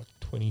think he's like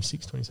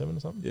 26, 27 or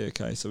something. Yeah,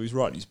 okay. So he's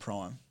right in his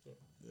prime.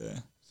 Yeah.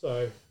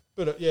 So,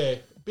 but yeah,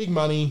 big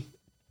money.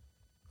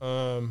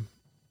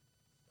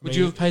 Would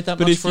you have paid that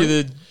But much if for you're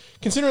it? the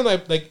considering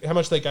they how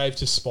much they gave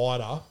to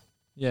Spider,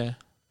 Yeah.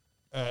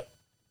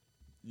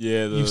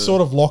 you've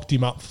sort of locked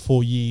him up for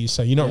 4 years,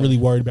 so you're not Yeah. really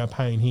worried about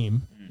paying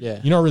him. Yeah.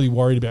 You're not really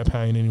worried about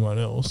paying anyone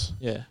else.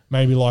 Yeah.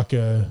 Maybe like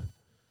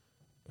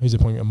who's the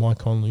point guard? Mike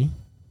Conley.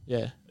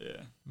 Yeah.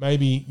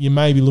 Maybe you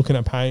may be looking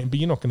at paying, but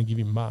you're not going to give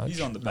him much.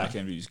 he's on the back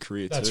end of his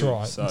career That's too.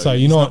 right. So, So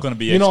he's you're not going to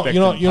be you're not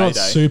expecting you're not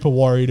payday. super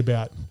worried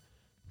about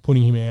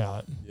putting him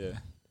out. Yeah.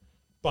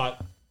 But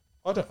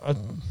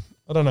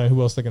I I don't know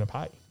who else they're going to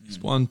pay. It's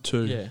 1,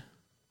 2. Yeah.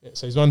 Yeah,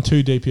 so he's won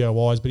 2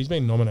 DPOYs, but he's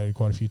been nominated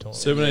quite a few times.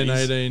 17, Yeah,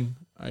 he's- 18,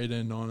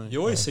 18, 19. He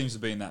always seems to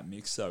be in that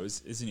mix, though,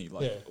 isn't he?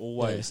 Like, Yeah.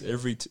 always.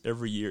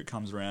 Every year it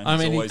comes around. I he's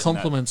mean, he always in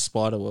that- complements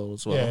Spider-World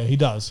as well. Yeah, he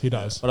does. He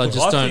does. But I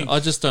Well,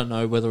 just don't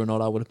know whether or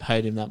not I would have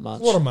paid him that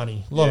much. A lot of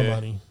money. A lot of Yeah.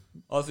 money.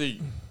 I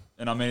think,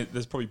 and I mean,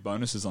 there's probably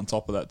bonuses on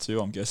top of that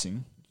too, I'm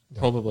guessing.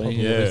 Probably.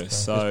 Yeah, With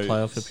so-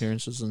 playoff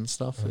appearances and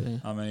stuff. Yeah.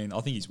 I mean, I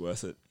think he's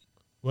worth it.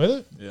 Worth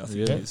it? Yeah, I think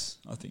Really? he is.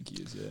 I think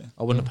he is, yeah.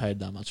 I wouldn't have paid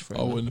that much for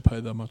I him. wouldn't have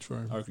paid that much for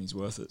him. I reckon he's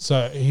worth it.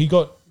 So he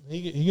got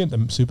the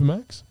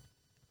Supermax?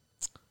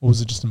 Or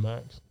was it just a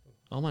max?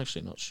 I'm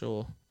actually not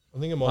sure. I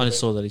think it I might only be.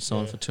 saw that he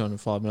signed Yeah. for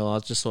 205 mil. I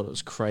just thought it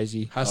was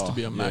crazy. Has to Oh,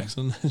 be a max.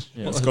 And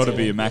Yeah. It's got to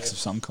be a Yeah. max of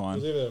some It was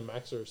kind. either a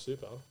max or a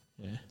super.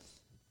 Yeah.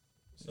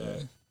 So,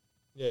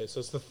 yeah, so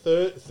it's the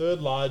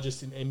third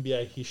largest in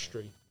NBA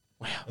history.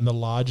 Wow. And the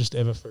largest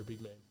ever for a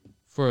big man.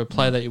 For a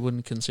player that you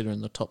wouldn't consider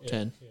in the top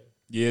 10. Yeah.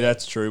 Yeah,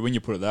 that's true. When you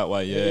put it that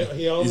way, yeah.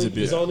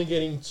 He's only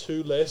getting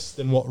 2 less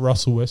than what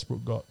Russell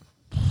Westbrook got.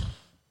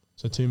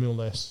 So 2 mil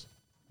less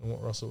than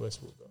what Russell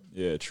Westbrook got.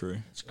 Yeah, true.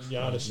 And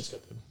Giannis just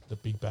got the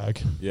big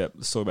bag. Yeah,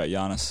 let's talk about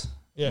Giannis.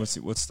 Yeah.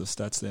 What's the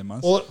stats there,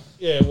 Muzz?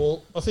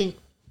 Well, I think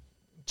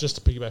just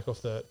to piggyback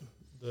off the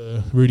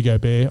Rudy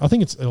Gobert, I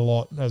think it's a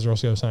lot, as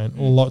Rossi was saying,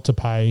 a lot to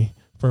pay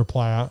for a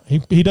player.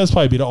 He does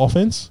play a bit of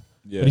offense,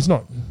 Yeah. but he's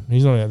not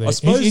out there. I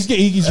suppose-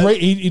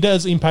 He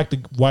does impact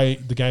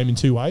the game in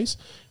 2 ways.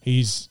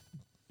 His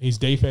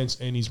defense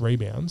and his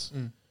rebounds.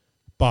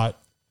 But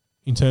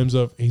in terms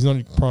of, he's not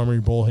a primary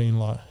ball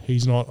handler.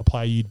 He's not a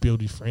player you'd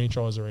build your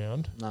franchise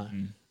around. No.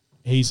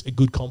 He's a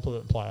good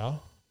complement player.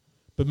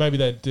 But maybe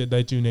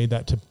they do need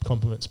that to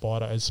complement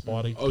Spider as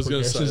Spider I was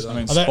going to say progresses. that. I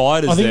mean, I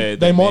Spider's think there.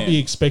 they might man. be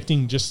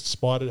expecting just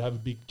Spider to have a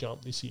big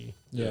jump this year.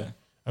 Yeah.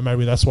 And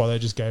maybe that's why they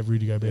just gave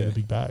Rudy Gobert the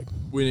big bag.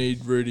 We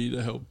need Rudy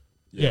to help.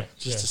 Yeah.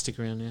 Just to stick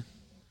around, yeah. So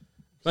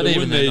But we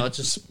even then, need I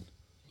just...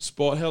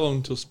 How long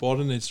until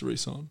Spider needs to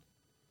re-sign?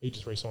 He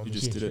just re-signed He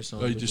this just year. did it.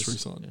 re-signed Oh, he with just this-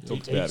 re-signed. yeah.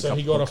 Talked about it a So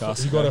he couple got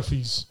podcasts off ago.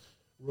 his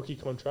rookie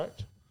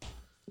contract.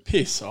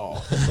 Piss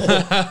off.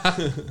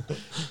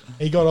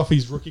 He got off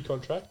his rookie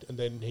contract and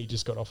then he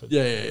just got offered.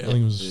 Yeah. I think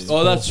it was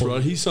Oh, that's 4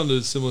 right. He signed at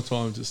a similar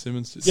time to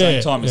Simmons did. Yeah.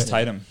 Same time as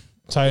Tatum.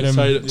 Tatum,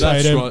 That's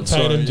right,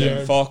 sorry,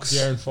 De'Aaron Fox.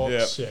 De'Aaron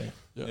Fox. Yeah.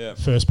 Yeah. Yeah.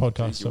 First podcast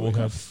Jeez, that you're we walking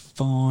a had.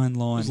 fine It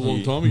line was a long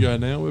here, time ago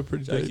now. We're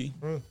pretty deep.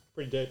 Jakey.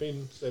 Pretty deep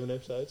in 7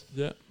 episodes.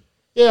 Yeah.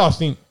 Yeah, I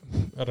think,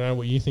 I don't know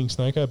what you think,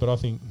 Snoko, but I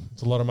think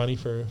it's a lot of money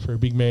for a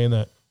big man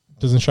that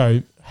doesn't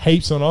show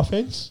heaps on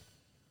offense,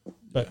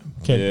 but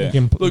Yeah. he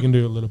Look- can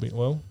do a little bit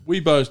well.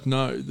 We both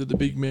know that the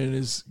big man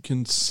is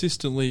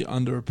consistently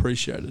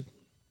underappreciated.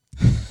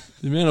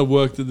 The amount of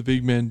work that the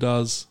big man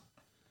does,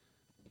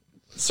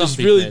 it's Some just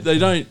big really men.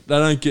 they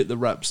don't get the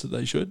raps that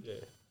they should. Yeah.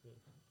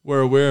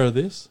 We're aware of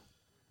this,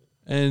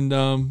 and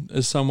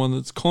as someone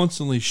that's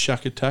constantly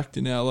shack attacked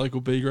in our local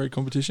B grade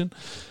competition,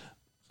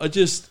 I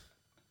just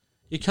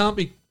You can't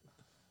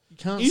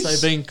Is-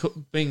 say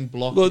being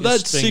blocked. look that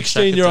is being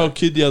 16-year-old shack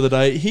kid the other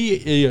day.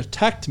 He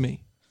attacked me.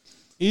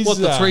 Is attacked.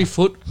 What, the 3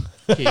 foot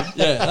kid?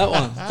 Yeah, that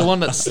one. The one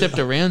that stepped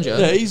around you?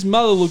 Yeah, his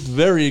mother looked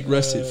very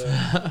aggressive.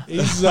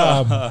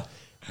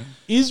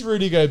 Is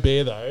Rudy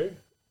Gobert though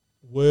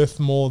worth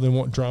more than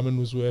what Drummond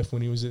was worth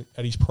when he was at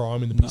his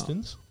prime in the No.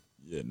 Pistons?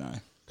 Yeah, no.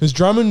 Because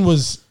Drummond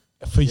was,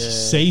 for Yeah.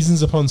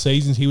 seasons upon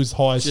seasons, he was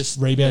highest Just-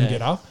 rebound yeah.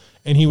 getter,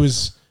 and he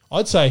was.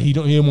 I'd say he'd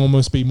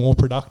almost be more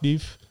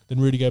productive than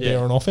Rudy Gobert Yeah.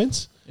 on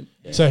offense.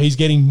 Yeah. So he's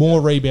getting more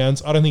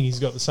rebounds. I don't think he's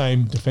got the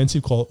same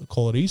defensive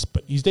qualities,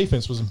 but his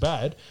defense wasn't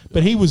bad.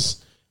 But he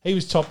was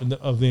top of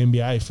the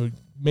NBA for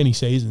many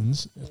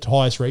seasons,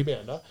 highest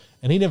rebounder,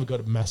 and he never got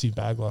a massive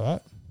bag like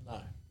that.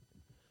 No.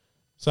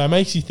 So it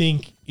makes you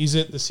think: is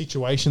it the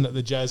situation that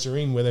the Jazz are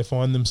in, where they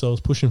find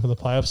themselves pushing for the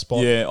playoff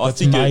spot? Yeah, I that's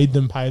think made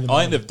them pay them.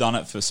 I think they've done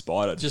it for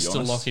Spider, Just be to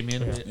honest. lock him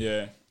in a bit.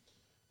 Yeah.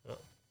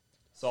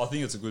 So I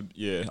think it's a good.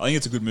 Yeah, I think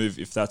it's a good move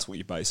if that's what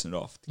you're basing it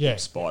off. To Yeah. keep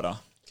Spider,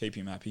 keep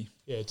him happy.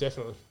 Yeah,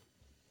 definitely.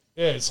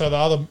 Yeah, so the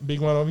other big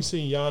one,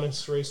 obviously,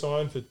 Giannis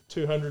re-signed for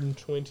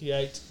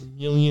 $228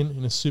 million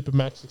in a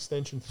supermax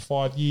extension for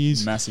 5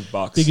 years. Massive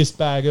bucks. Biggest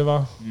bag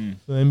ever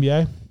for the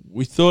NBA.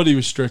 We thought he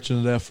was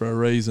stretching it out for a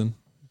reason,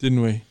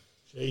 didn't we?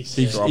 Jeez.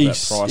 He, Yeah. Drive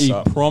that price he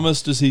up.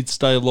 promised us he'd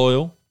stay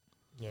loyal.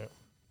 Yeah.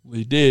 Well,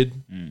 he did,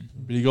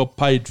 but he got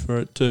paid for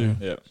it too.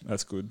 Yeah,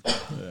 that's good.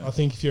 Yeah. I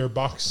think if you're a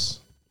Bucks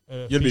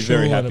You'd be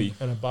very official happy.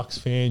 and a Bucks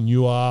fan,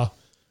 you are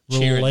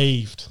Cheering.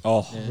 relieved.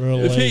 Oh, Yeah.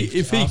 Relieved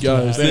If he after goes,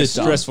 that. it's been a They're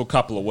done. stressful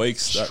couple of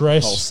weeks. That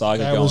Stress. whole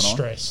saga That going was on.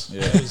 stress.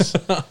 Yeah.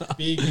 That was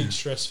big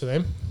stress for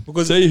them.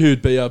 Because See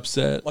who'd be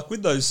upset? like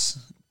with those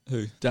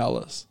who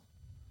Dallas,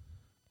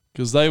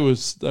 because they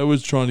was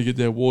trying to get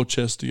their war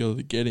chest together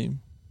to get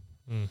him.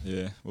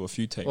 yeah, well a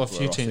few teams. Well, a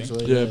few were, I teams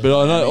think. were. Yeah,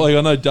 but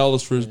I know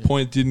Dallas for his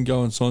point didn't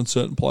go and sign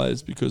certain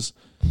players because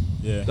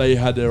Yeah, they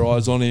had their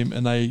eyes on him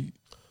and they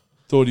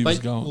thought he was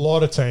But- A going.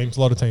 lot of teams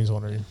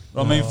wanted him.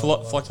 I mean, for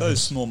like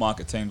those small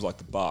market teams like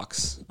the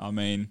Bucks, I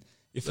mean,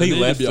 if They he need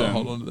to left be able to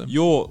hold on to them, them.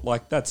 you're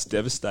like that's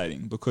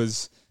devastating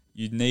because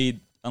you'd need,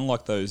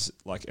 unlike those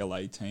like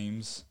LA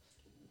teams,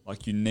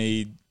 Like, you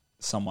need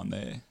someone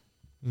there.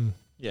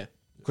 Yeah.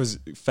 Because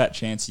fat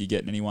chance you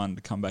getting anyone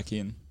to come back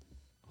in.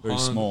 Very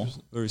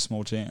 100%.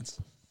 small chance.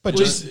 But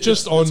Well,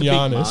 just on It's a big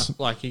Giannis,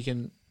 like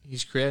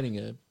he's creating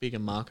a bigger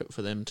market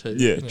for them too.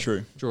 Yeah,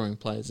 true. Drawing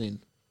players in.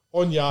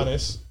 on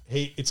Giannis,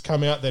 it's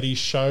come out that he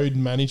showed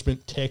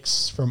management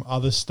texts from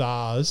other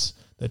stars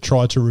that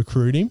tried to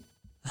recruit him.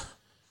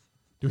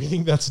 Do we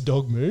think that's a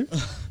dog move?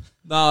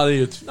 No,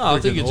 I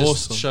think it awesome.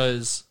 just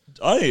shows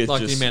I think it's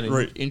like the just amount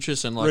of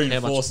interest and like how much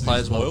reinforces players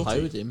his want to play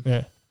loyalty. with him.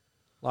 Yeah.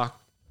 Like,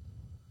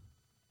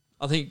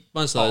 I think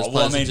most of those well,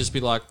 players I mean, would just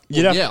be like,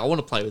 you'd have- I want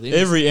to play with him.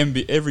 every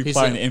He's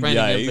player a in the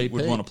reigning NBA MVP.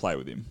 would want to play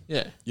with him.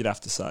 Yeah. You'd have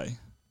to say.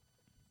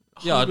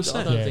 Yeah, I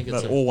 100%. don't Yeah. think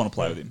it's They a... all want to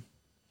play with him.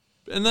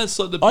 And that's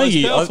like the I most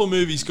think powerful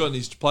move he's got in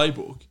his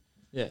playbook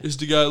Yeah. is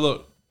to go,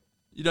 look,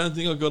 you don't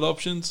think I've got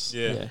options?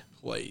 Yeah.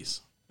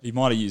 Please. He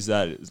might have used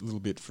that a little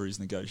bit for his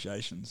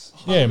negotiations.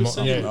 Yeah,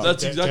 100%. yeah,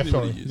 That's exactly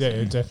what definitely. he used.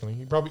 Yeah,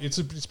 definitely.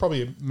 It's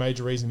probably a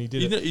major reason he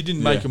did it. He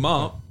didn't make Yeah. them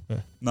up.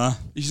 No,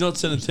 He's not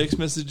sending text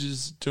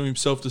messages to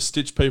himself to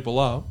stitch people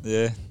up.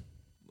 yeah.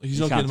 He's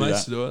You not can't getting do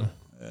mates that. to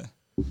do it.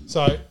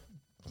 So,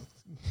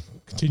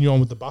 continue on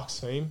with the Bucks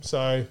team.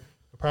 So,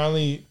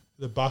 apparently,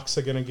 the Bucks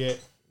are going to get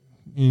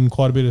in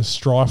quite a bit of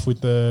strife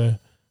with the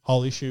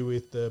whole issue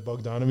with the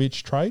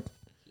Bogdanovic trade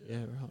Yeah,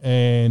 right.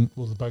 and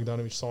the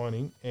Bogdanovic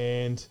signing,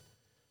 and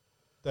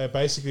they're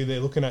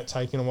looking at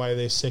taking away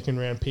their second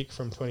round pick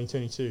from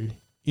 2022.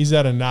 Is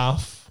that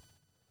enough,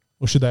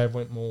 or should they have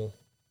went more?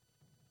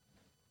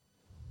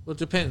 Well, it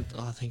depends.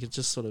 I think it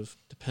just sort of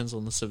depends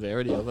on the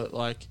severity of it.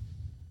 Like,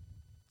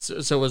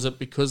 so was it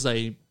because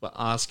they were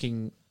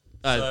asking,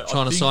 I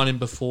trying to think- sign him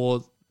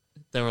before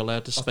they were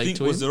allowed to I speak think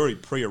to was him? it already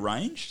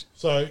pre-arranged?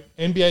 So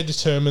NBA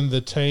determined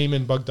the team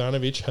and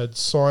Bogdanovic had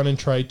sign and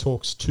trade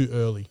talks too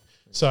early.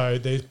 So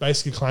they're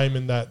basically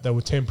claiming that they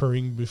were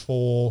tempering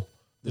before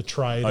the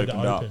trade had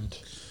Opened up. opened.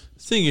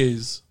 The thing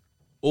is,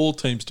 all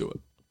teams do it.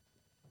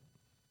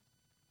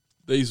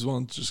 These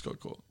ones just got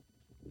caught.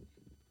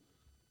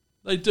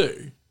 They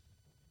do.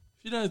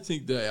 If you don't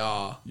think they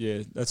are, Yeah,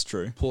 that's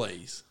true.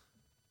 please.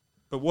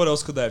 But what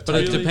else could they have But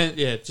it taken? depends.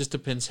 Yeah, it just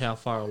depends how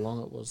far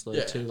along it was, though.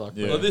 Yeah. Too like,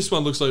 Yeah. Like this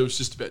one looks like it was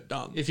just about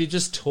done. if you're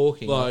just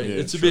talking, Like Yeah,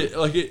 it's a true. bit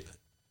like it.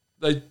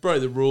 They break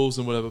the rules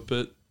and whatever,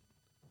 but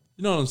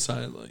you know what I'm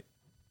saying. Like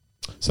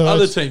So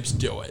other that's- teams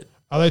do it.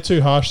 are they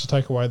too harsh to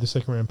take away the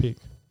second round pick?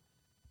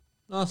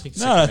 no, I think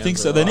No, I think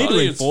so. They need I to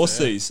think it's enforce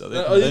fair. these. I think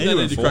they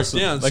need to crack enforce them.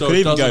 down They so could it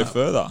even go doesn't happen.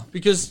 further.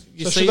 because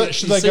you So see,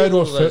 should you they see go with to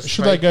all a of those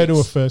should they trade go to a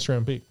picks- first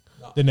round pick?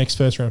 The next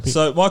first round pick.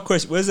 So my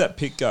question: where's that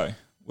pick go?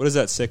 Where does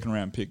that second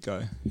round pick go?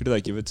 Who do they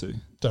give it to?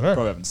 Don't know.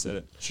 Probably haven't said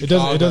it. It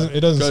doesn't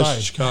Goes say.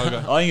 to Chicago.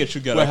 I think it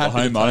should go to We're happy to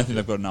Oklahoma. I don't take think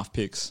they've got enough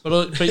picks.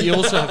 But you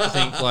also have to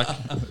think like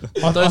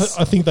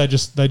I think they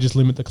just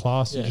limit the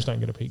class and Yeah. just don't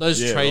get a pick.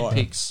 those Yeah, trade right.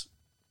 picks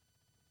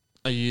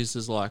are used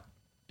as like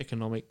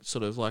economic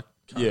sort of like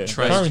Yeah,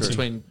 trades currency.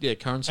 between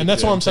currency. And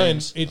that's why I'm saying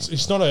between teams.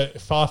 it's not a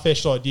far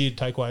fetched idea to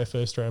take away a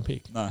first round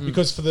pick. No.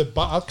 Because for the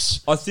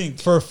Bucks, I think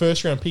for a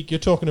first round pick, you're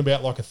talking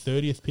about like a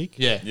 30th pick.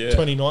 Yeah.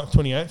 29th,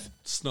 28th.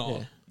 It's not.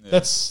 Yeah.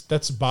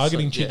 That's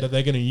bargaining So, chip yeah. that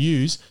they're going to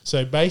use.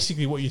 So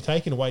basically, what you're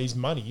taking away is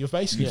money. You're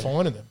basically Yeah.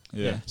 fining them.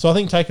 yeah. So I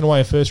think taking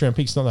away a first round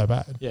pick's not that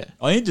bad. Yeah.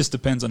 I think it just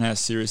depends on how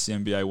serious the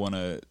NBA want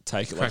to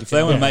take it. Like Crack if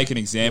they want to down. make an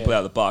example Yeah.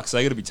 out of the Bucks,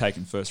 they got to be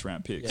taking first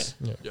round picks,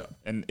 Yeah, Yeah.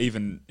 and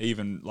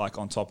even like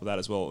on top of that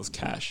as well as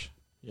cash.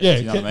 yeah.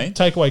 Do you know what I mean?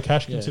 Take away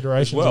cash Yeah.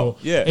 considerations, As well, or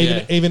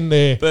yeah. even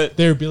their But-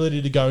 their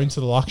ability to go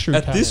into the luxury.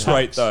 At this tax.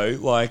 rate, though,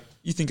 like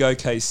you think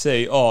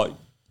OKC,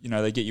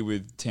 they get you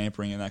with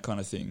tampering and that kind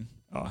of thing.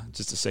 Oh,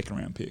 just a second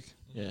round pick.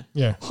 Yeah.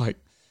 Yeah, Like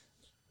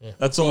Yeah.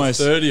 that's almost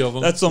 30 of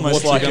them. that's almost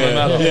What's like it gonna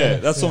matter?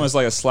 that's Yeah. almost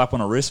like a slap on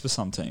a wrist for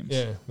some teams.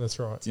 yeah, that's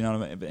right. Do you know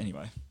what I mean? But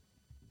anyway,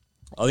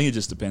 I think it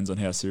just depends on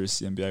how serious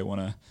the NBA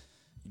want to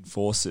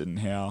enforce it and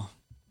how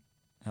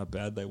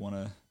bad they want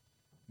to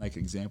make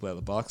an example out of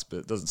the Bucks. But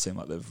it doesn't seem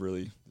like they've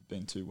really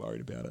been too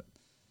worried about it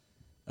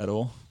at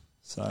all.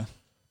 So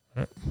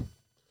All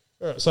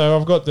right, so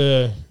I've got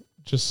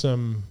just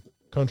some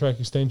contract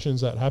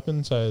extensions that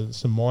happened. So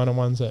some minor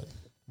ones that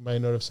you may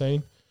not have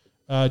seen.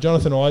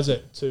 Jonathan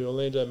Isaac to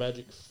Orlando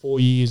Magic, 4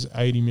 years,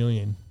 $80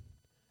 million.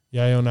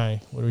 Yay or nay?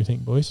 What do we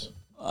think, boys?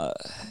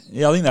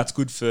 yeah, I think that's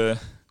good for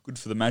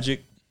the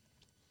Magic.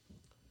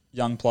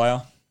 Young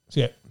player.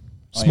 So, yeah,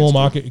 think small it's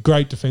market,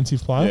 great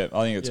defensive Yeah, player.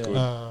 I think it's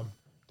Yeah.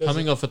 good.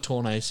 Coming off a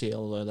torn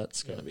ACL, though,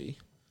 that's going to be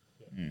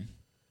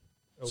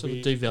It'll sort be-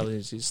 of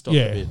devalues his stock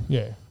yeah, a bit.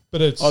 yeah.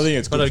 But it's I think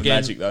it's But good for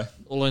again, Magic though.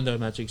 Orlando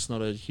Magic's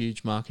not a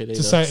huge market either. it's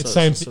the so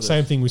same it's sort of-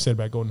 same thing we said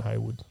about Gordon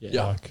Hayward.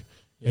 Yeah. Like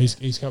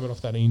he's coming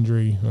off that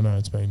injury. I know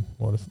it's been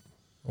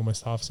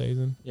almost half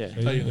season. Yeah.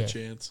 Taking Yeah. a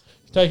chance.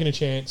 He's taking a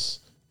chance,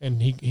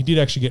 and he did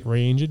actually get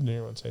re-injured. Did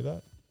anyone see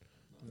that?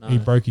 No. He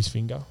broke his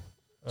finger.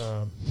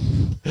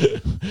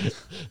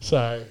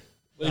 So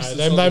At least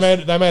they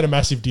it's not made a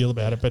massive deal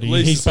about it, but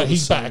least he's it's not the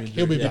he's same back. injury.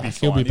 He'll be Yeah. back.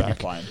 He'll be He'll be back.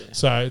 playing.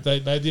 So they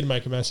did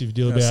make a massive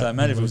deal Yeah, about. so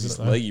imagine if it was losing his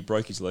though. leg, he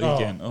broke his leg Oh,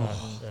 again.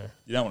 Oh, yeah,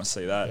 you don't want to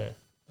see that.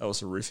 yeah. That was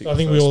horrific. I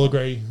think the we first all one.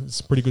 agree it's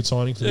a pretty good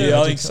signing for the Yeah, I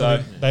Magic. think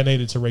so. They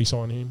needed to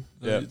re-sign him.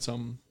 They Yeah. did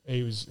some.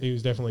 He was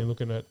definitely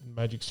looking at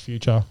Magic's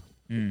future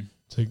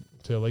to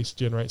at least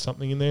generate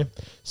something in there.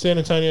 San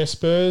Antonio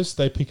Spurs,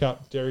 they pick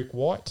up Derek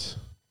White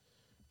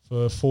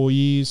for 4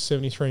 years,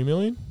 73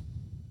 million.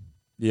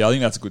 Yeah, I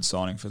think that's a good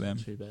signing for them.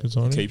 Too bad. Good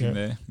signing. Keep him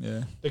yeah. there.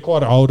 Yeah. They're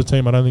quite an older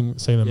team. I don't think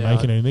see them Yeah,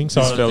 making anything.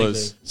 So These I don't think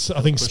fellas. So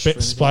I think push for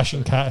anything,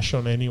 splashing so- cash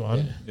on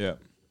anyone. Yeah.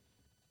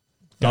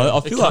 Go. No,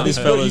 I feel like these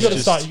You fellas You got to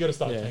just... start. You got to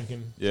start Yeah.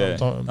 thinking. Yeah.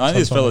 sometime- I think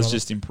this sometime or fella's another.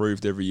 just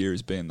improved every year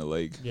he's been in the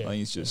league. Yeah. I think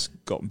he's just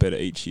gotten better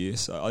each year.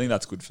 So I think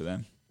that's good for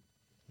them.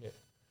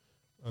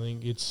 I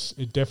think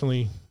it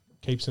definitely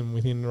keeps them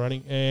within the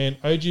running. And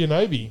OG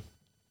Anunoby,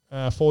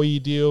 4-year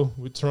deal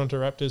with Toronto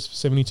Raptors for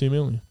 72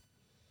 million.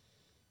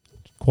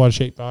 Quite a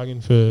cheap bargain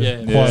for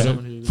Yeah.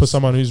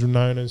 someone who's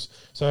known as.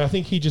 So I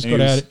think he just And got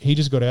he was- out. He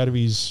just got out of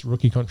his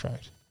rookie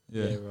contract.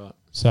 Yeah. Yeah, right.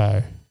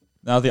 So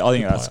No, I think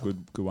Good that's a player.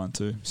 good one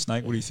too.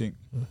 Snake, what do you think?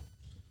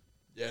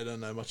 Yeah, I don't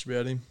know much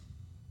about him.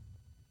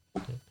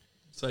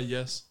 Say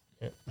yes.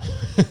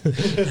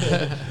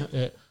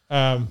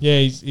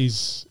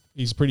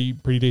 he's pretty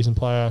decent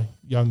player,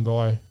 young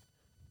guy,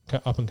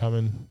 up and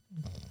coming.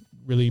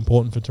 Really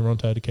important for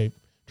Toronto to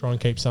try and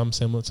keep some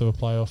semblance of a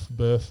playoff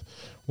berth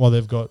while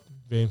they've got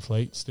Van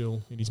Fleet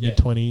still in his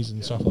mid-20s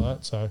and stuff like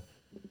that. So,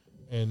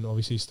 and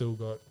obviously still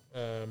got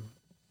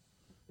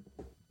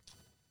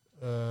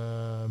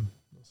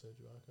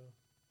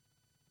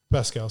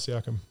Pascal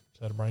Siakam.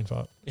 Just had a brain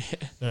fart.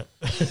 Yeah.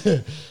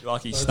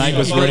 Lucky Snake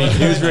was ready.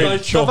 He was ready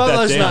to chalk How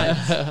about that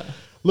those, down. mate?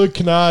 Luke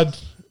Kennard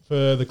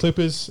for the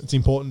Clippers. It's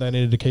important they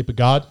needed to keep a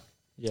guard.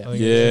 Yeah. I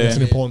think Yeah. it's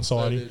an important They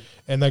signing. did.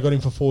 And they got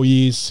him for 4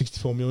 years,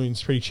 64 million.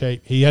 It's pretty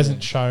cheap. He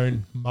hasn't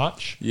shown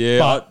much, Yeah,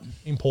 but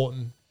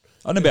important.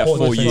 I don't know about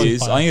Important 4 defensive years.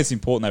 player. I think it's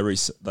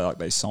important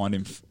they signed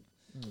him,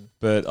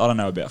 but I don't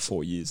know about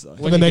 4 years though.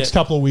 For When the you next get-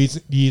 couple of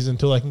years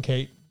until they can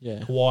keep Yeah.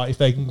 Kawhi, if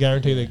they can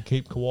guarantee they can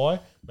keep Kawhi,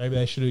 maybe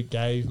they should have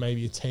gave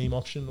maybe a team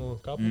option or a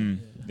couple.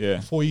 Yeah,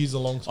 4 years is a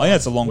long time. I think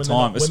that's a long When they're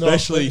time, when they're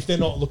especially- if they're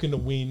not looking to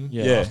win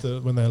Yeah. after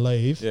when they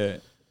leave. yeah.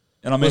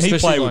 And I mean, Well, he especially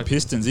played with like-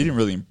 Pistons. He didn't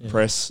really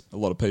impress a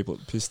lot of people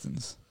at the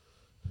Pistons.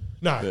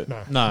 No, But-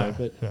 no, No,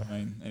 but I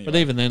mean, anyway. but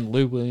even then,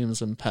 Lou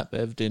Williams and Pat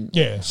Bev didn't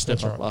step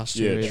that's up right. last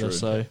Yeah, year either. true.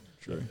 So,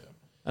 True.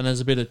 and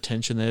there's a bit of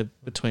tension there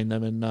between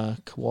them and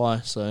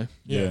Kawhi. So,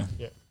 Yeah.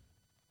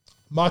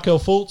 Markel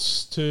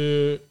Fultz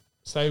to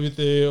stay with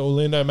the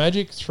Orlando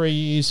Magic, 3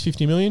 years,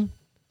 50 million.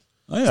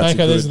 I think that's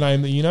Snako, a there's a good.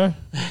 name that you know.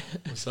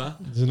 What's that?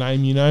 There's a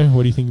name you know.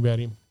 What do you think about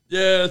him?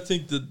 Yeah, I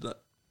think that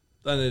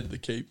they needed to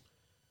keep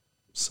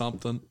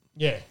something.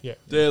 Yeah.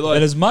 They're like,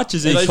 And as much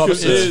as he they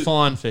cops could- it, it's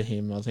fine for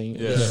him, I think.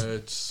 Yeah.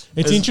 it's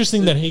It's As-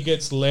 interesting that he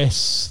gets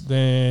less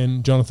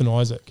than Jonathan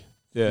Isaac.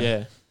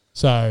 Yeah.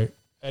 So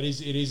it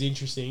is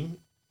interesting.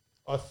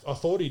 I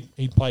thought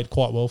he'd played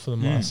quite well for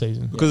them last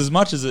season. because as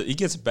much as he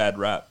gets a bad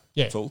rap,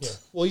 Yeah, Fultz. yeah.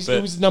 Well, he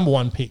But was the number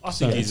one pick. I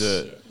think so he's a. I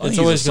It's think always he's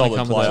a gonna solid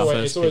come with player.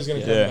 that it's always going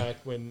to come Yeah. back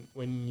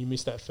when you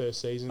miss that first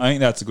season. I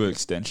think that's a good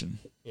extension.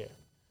 Yeah,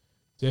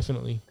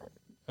 definitely.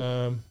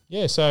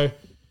 So,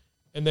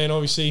 and then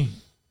obviously,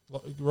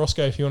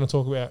 Roscoe, if you want to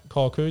talk about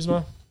Kyle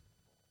Kuzma.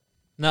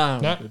 No.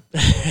 No.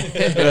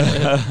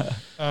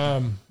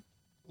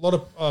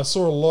 I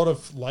saw a lot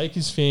of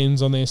Lakers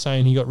fans on there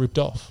saying he got ripped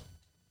off.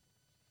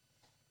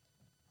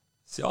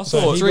 See, I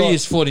So thought. he 3 got-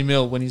 years, 40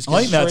 mil when he's. I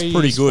think that's 3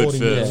 pretty years, good 40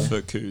 for million.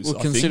 for Kuz. Well,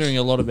 I considering think.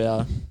 a lot of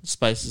our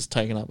space is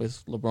taken up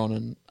with LeBron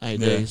and AD,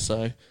 Yeah.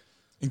 so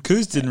And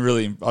Kuz didn't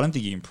really. I don't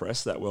think he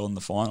impressed that well in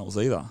the finals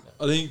either.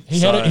 I think He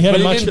had a But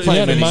he much didn't play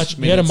many minutes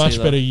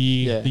either. better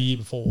year Yeah. the year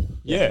before.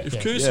 Yeah. if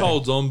Yeah. Kuz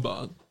holds on,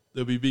 but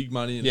there'll be big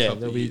money in a yeah, couple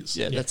there'll of be, years.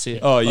 yeah, that's it.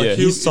 Oh yeah, Like,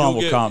 he'll- his time he'll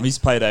will get- come. His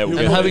payday will He'll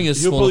And get. having a he'll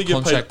smaller probably get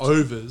contract- paid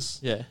overs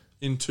Yeah,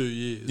 in 2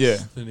 years. Yeah.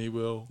 Than he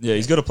will. Yeah,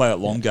 he's got to play that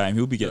long game.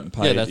 He'll be getting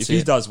paid. Yeah, that's if he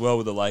it. does well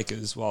with the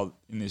Lakers while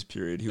in this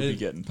period, he'll be And-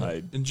 getting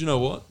paid. And do you know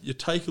what? You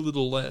take a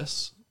little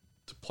less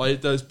to play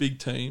at those big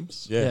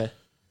teams, Yeah, yeah.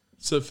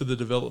 so for the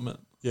development.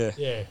 yeah.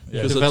 Yeah.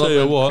 Because I tell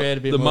Development, you what, create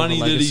a bit the more of a money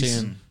that legacy he's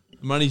and-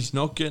 the money's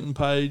not getting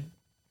paid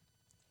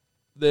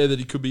there that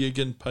he could be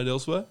getting paid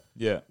elsewhere.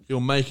 Yeah.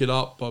 He'll make it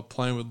up by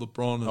playing with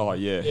LeBron. And Oh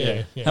yeah.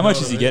 Yeah. How much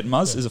You know is he what I getting,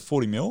 Muzz? Is it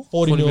 40 mil?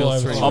 40 mil mil,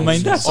 over 3 time. I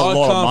mean, that's a I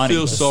lot of can't money.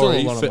 feel That's still a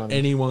sorry lot of for money.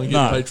 anyone getting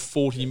No. paid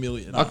 40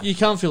 million. You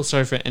can't feel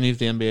sorry for any of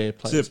the NBA To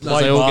players.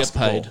 play They all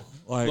basketball. get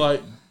paid.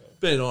 Like,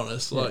 being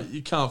honest, like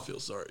you can't feel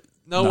sorry.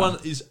 No one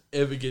is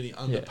ever getting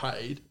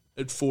underpaid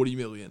at 40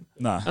 million.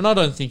 no. And I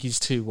don't think he's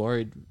too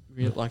worried.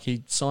 Like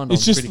he signed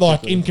It's on just pretty like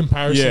quickly. in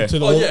comparison Yeah. to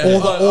Oh, yeah.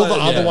 all the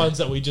other Yeah. ones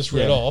that we just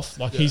read Yeah. off,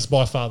 like he's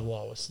by far the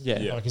lowest. Yeah.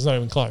 Yeah. Like he's not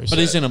even close. But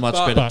he's in a much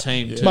But- better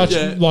team too. much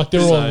Yeah. like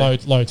they're So- all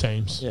low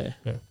teams. Yeah.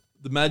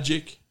 The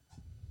Magic,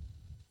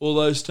 all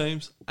those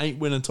teams ain't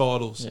winning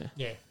titles.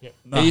 Yeah. Yeah.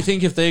 But you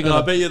think if they're And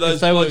going I bet you those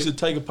if they were blokes would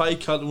take a pay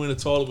cut to win a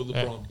title with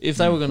LeBron. if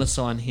they were going to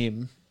sign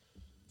him,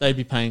 they'd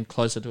be paying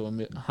closer to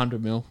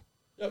 100 mil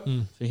Yep.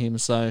 for him.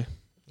 So,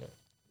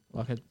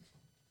 like, I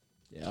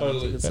don't Totally.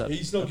 think it's that,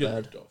 He's not that getting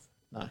bad. ripped off.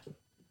 No,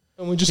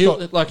 And we just he'll,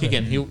 got like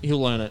again,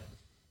 he'll learn it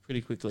pretty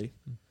quickly.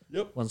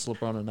 Yep. Once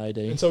LeBron and AD.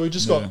 And so we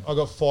just got I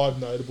got 5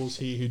 notables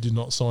here who did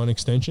not sign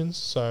extensions.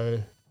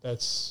 So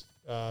that's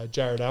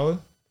Jared Allen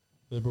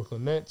for the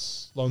Brooklyn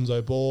Nets,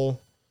 Lonzo Ball,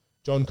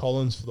 John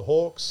Collins for the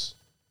Hawks,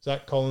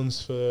 Zach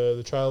Collins for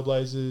the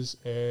Trailblazers,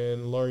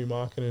 and Laurie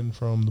Markkinen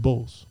from the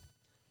Bulls.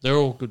 They're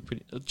all good.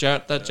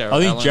 Jared I think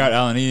Allen. Jared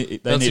Allen,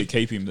 they need to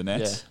keep him, the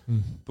Nets.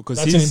 Because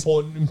That's an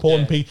important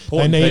piece. They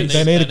Important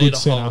piece. need a good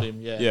to hold center.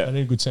 him, Yeah. They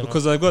need a good center.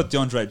 Because they've got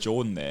DeAndre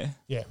Jordan there.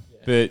 Yeah.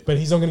 But But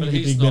he's not going to But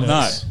give you he's big not- no,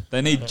 minutes.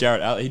 they need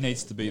Jared Allen. He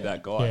needs to be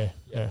that guy.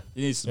 Yeah.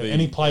 He needs to Yeah. be. And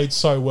he played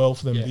so well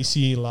for them Yeah. this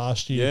year,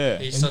 last year. Yeah.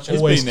 He's And such a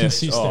always been there.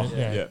 consistent. Oh,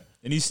 yeah.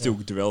 And he's still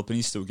developing.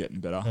 He's still getting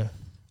better. Yeah.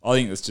 I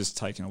think it's just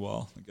taken a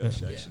while,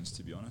 negotiations,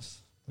 to be honest.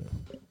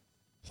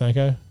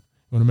 Thanko, you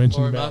want to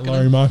mention Laurie about Markkinen?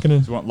 Laurie Markkinen?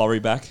 Do you want Laurie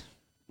back?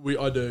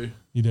 I do.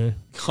 You do.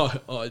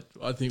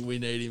 I think we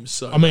need him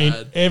so I mean,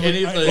 bad.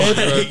 Any of those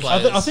road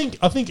players.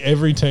 I think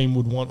every team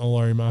would want a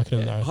Laurie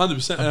Markkinen though.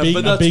 100%. A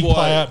But that's big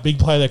why. big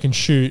player that can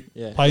shoot,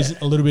 Yeah. plays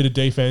a little bit of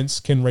defense,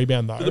 can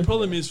rebound though. But the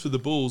problem is for the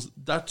Bulls,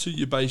 that's who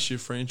you base your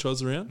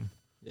franchise around.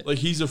 Yeah. Like,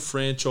 he's a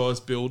franchise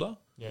builder.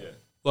 yeah.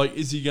 Like,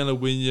 is he going to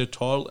win your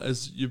title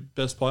as your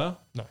best player?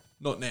 No.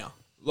 Not now.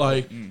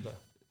 Like,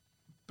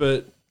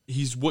 but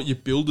he's what you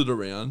build it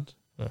around.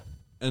 Yeah.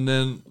 And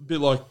then, a bit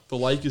like the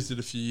Lakers did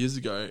a few years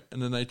ago,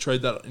 and then they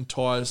trade that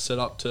entire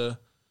setup to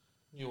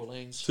New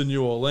Orleans.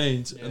 New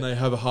Orleans, and they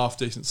have a half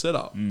decent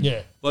setup.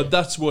 Yeah. Like,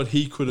 that's what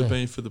he could have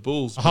been for the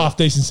Bulls. A half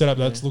decent setup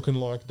that's looking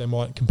like they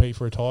might compete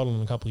for a title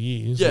in a couple of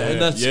years. Yeah,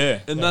 and that's Yeah.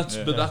 but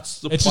that's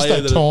the It's just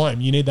player that time.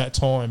 You need that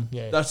time.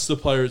 Yeah. that's the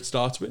player it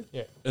starts with.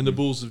 Yeah. And the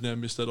Bulls have now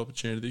missed that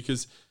opportunity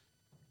because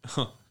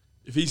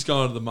if he's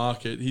going to the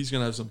market, he's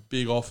going to have some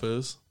big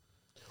offers.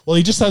 Well,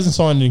 he just hasn't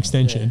signed an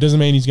extension. Yeah. It doesn't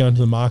mean he's going to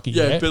the market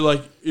Yeah, yet. but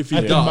like if he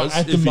at the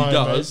moment,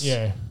 does,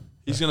 yeah.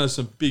 he's going to have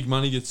some big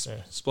money get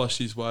splashed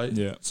his way.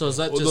 Yeah. So is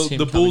that Well, just him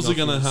the Bulls are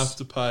coming going to off have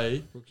to pay.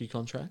 his rookie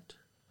contract?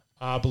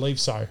 I believe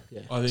so.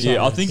 Yeah. I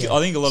think. Yeah, I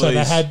think a lot So of they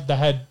these.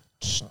 had,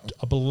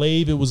 I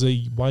believe it was a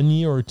 1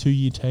 year or a 2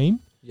 year team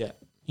Yeah.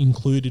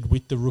 included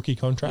with the rookie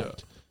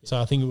contract. So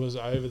I think it was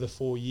over the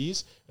 4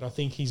 years, and I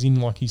think he's in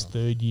like his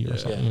 3rd year or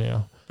something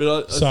now.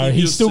 But I So think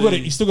he's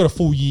you'll still got a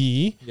full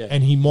year, Yeah.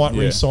 and he might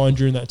Yeah. re-sign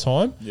during that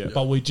time. Yeah.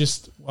 But you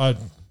just got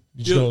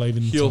to leave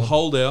him. He'll time.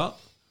 hold out.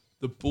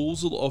 The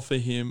Bulls will offer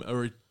him a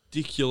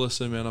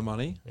ridiculous amount of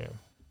money Yeah.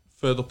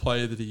 for the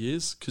player that he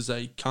is because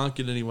they can't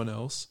get anyone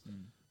else.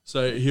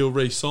 So he'll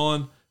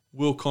re-sign.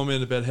 We'll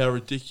comment about how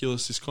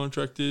ridiculous his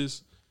contract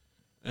is,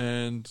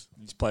 and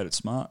He's played it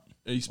smart.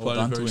 he's Well played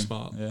done it to very him.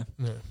 smart. Yeah.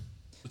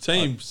 The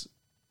teams,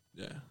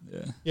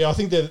 Yeah, I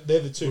think they're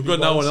the two. we've big got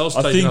no one ones.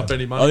 else taking up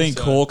any money. I think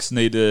so- Hawks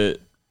need to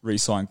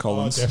re-sign Oh,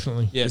 Collins,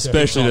 definitely. Yeah,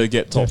 especially to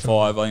get top Definitely.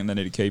 5. I think they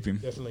need to keep him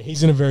Definitely.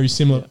 He's in a very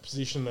similar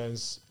position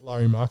as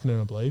Larry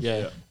Markkinen, I believe.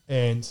 Yeah.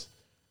 And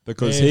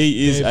because They've-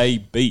 he is they've-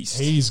 a beast.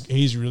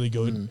 he's really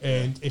good.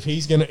 And if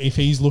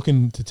he's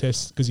looking to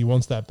test because he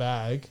wants that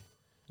bag,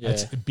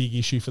 that's a big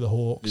issue for the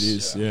Hawks. It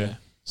is, yeah.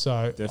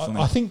 So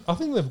Definitely. I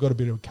think they've got a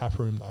bit of cap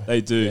room though.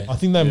 They do. I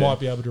think they Yeah. might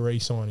be able to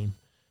re-sign him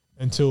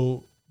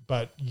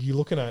but you're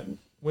looking at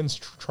when's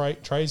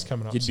Trey's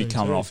coming up. He'd be soon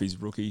coming too. off his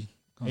rookie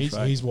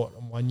contract. He's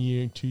what 1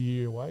 year, 2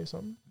 year away or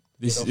something.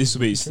 This will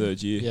be his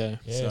 3rd year. Yeah.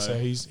 Yeah, so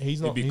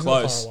he's not be he's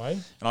close. not far away.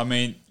 And I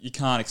mean, you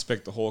can't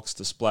expect the Hawks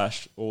to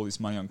splash all this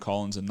money on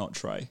Collins and not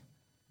Trey.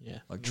 Yeah.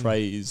 Like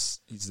Trey he's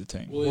the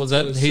team. Well,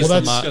 that it's- he's Well,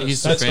 the that's-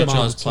 he's the that's got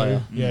franchise too.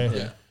 player. Yeah.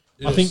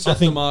 Yeah. I think set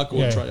the mark or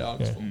yeah, Trey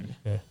Arms yeah. for me.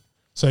 Yeah.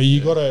 So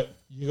you gotta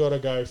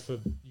go for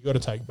you gotta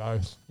take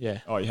both. Yeah.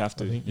 Oh, you have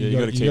to. I think Yeah, you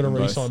got to keep them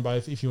both. re-sign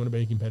both if you want to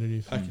be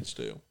competitive. Package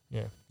deal.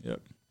 Yeah. Yep.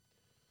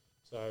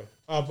 So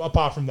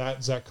apart from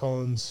that, Zach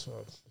Collins,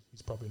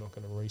 he's probably not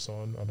going to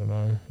re-sign. I don't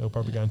know. He'll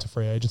probably go into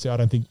free agency. I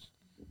don't think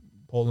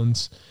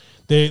Portland's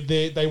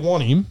they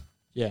want him.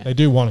 Yeah. They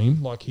do want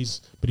him. Like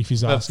but if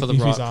he's But asking for the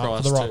if he's right asked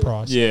price for the right too.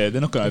 price, Yeah,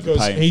 they're not going to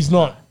because overpay him.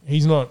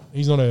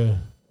 he's not a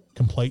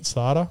complete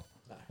starter.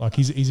 Like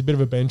he's a bit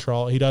of a bench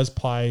role. He does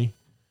play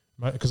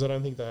because I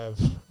don't think they have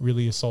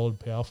really a solid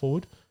power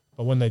forward.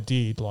 But when they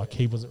did, like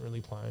he wasn't really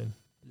playing.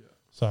 Yeah.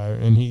 So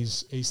and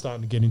he's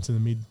starting to get into the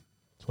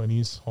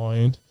mid-20s, high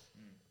end.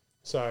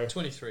 So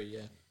 23, yeah.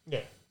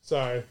 yeah,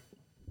 so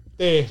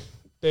they're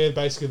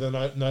basically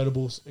the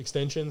notable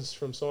extensions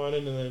from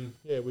signing, and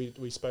then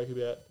we spoke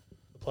about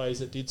the players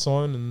that did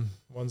sign and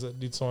ones that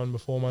did sign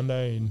before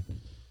Monday, and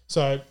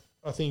so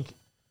I think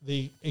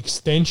the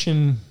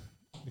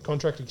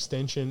contract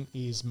extension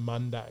is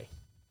Monday,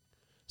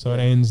 so it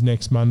ends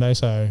next Monday.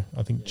 So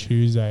I think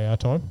Tuesday our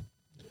time.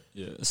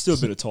 Yeah, it's still a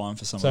bit of time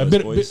for some So of a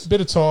those boys. bit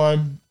of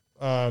time,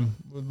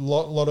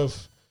 lot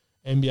of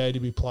NBA to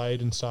be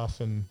played and stuff,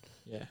 and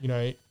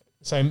Yeah.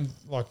 same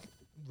like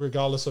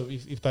regardless of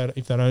if they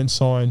don't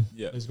sign,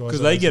 Yeah, these guys because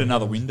are they get always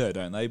another around. window,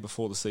 don't they,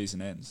 before the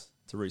season ends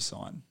to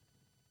re-sign?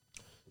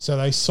 So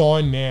they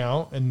sign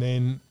now, and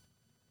then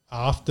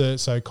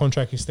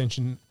contract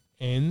extension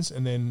ends,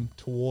 and then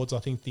towards I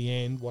think the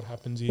end, what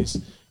happens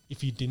is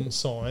if you didn't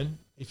sign,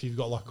 if you've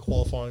got like a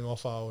qualifying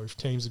offer, or if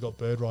teams have got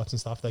bird rights and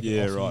stuff, they can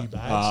offer you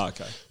bags.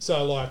 Okay.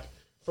 So like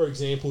for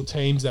example,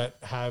 teams that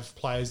have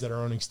players that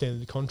are on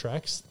extended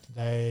contracts,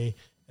 they're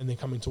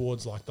coming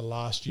towards like the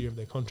last year of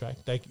their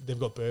contract. They've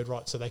got bird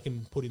rights, so they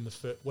can put in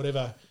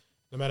whatever,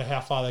 no matter how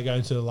far they go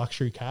into the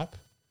luxury cap,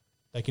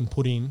 they can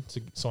put in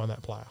to sign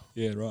that player.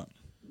 Yeah, right.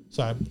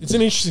 So it's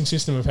an interesting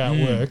system of how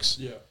it works.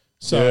 Yeah.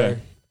 So,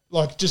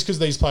 like, just because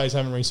these players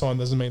haven't re-signed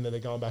doesn't mean that they're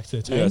going back to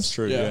their teams. Yeah, that's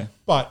true. Yeah. Yeah.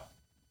 But,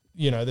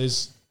 you know,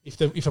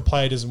 if a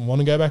player doesn't want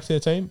to go back to their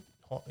team,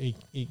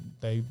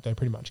 they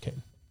pretty much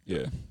can.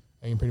 Yeah.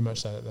 They can pretty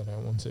much say that they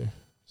don't want to.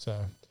 So,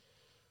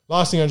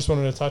 last thing I just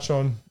wanted to touch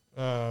on,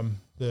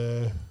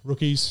 the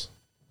rookies.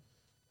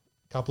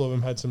 A couple of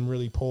them had some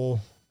really poor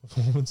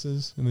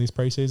performances in these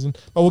preseason.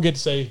 But we'll get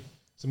to see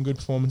some good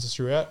performances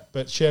throughout.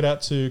 But shout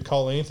out to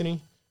Cole Anthony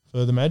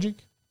for the Magic.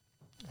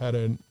 Had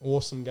an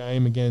awesome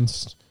game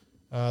against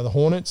the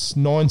Hornets.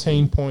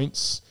 19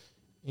 points.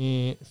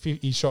 He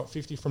shot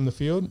 50 from the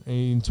field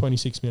in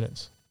 26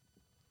 minutes.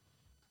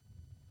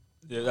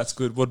 Yeah, that's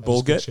good. What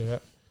ball get?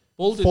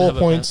 Ball didn't 4 have a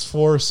points, bad-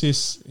 4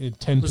 assists,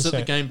 10%. Was it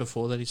the game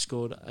before that he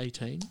scored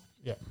 18?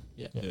 Yeah.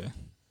 Yeah. Yeah.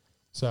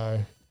 So,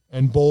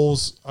 and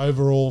balls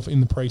overall in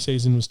the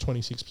preseason was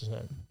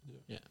 26%.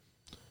 Yeah.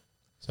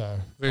 So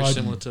Very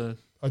similar to...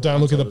 I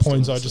don't look at the That's what I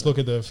was points. I doing, just so- look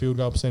at the field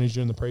goal percentage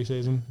during the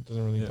preseason. It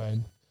doesn't really Yeah. pay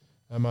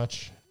that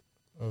much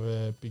of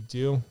a big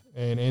deal.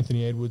 And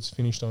Anthony Edwards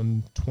finished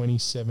on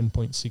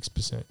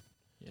 27.6%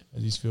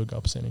 as his field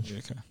goal percentage. Yeah,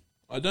 okay.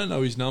 I don't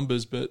know his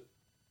numbers, but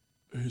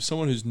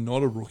someone who's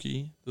not a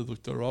rookie that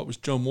looked all right was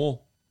John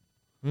Wall.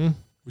 Mm.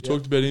 We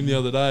talked about him the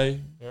other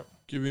day. Yep.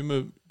 Give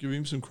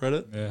him some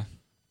credit. Yeah.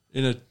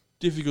 In a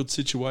difficult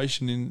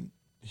situation in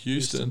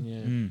Houston,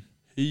 yeah.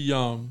 he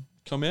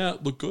come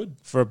out, looked good.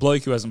 For a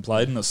bloke who hasn't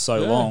played in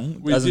so Yeah.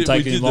 long, We hasn't did- we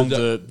taken him did long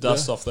the- to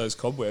dust off those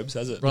cobwebs,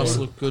 has it? Russ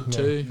looked good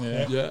too.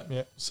 Yeah.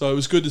 Yeah. So it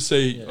was good to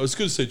see. Yeah. It was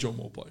good to see John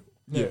Wall play.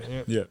 Yeah.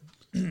 Yeah. Yeah.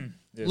 Yeah,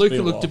 it's Luca been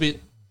a looked while. a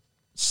bit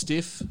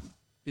stiff.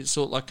 Bit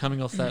sort of like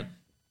coming off that...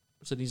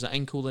 Was it his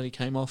ankle that he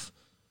came off?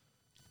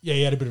 Yeah,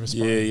 he had a bit of a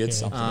sprain. Yeah, he had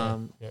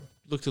something.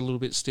 Looked a little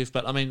bit stiff,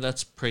 but I mean,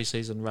 that's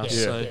pre-season Russ.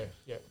 Yeah. So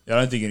Yeah. Yeah, I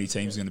don't think any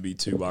team's going to be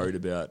too worried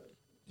about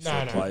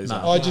No. players. No.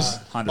 I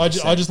just 100%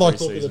 like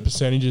to look at the preseason.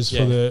 percentages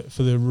Yeah.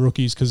 for the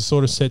rookies because it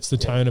sort of sets the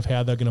tone of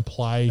how they're going to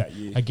play That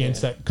year.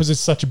 against that because it's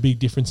such a big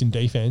difference in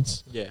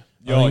defense. yeah.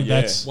 I Oh, think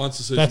yeah. Once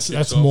the season that's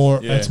kicks off. more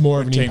Yeah. that's more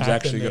of an When teams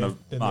impact actually than gonna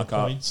the mark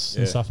up. points Yeah.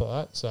 and stuff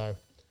like that. So,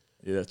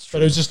 Yeah, that's true.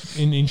 but it was just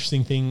an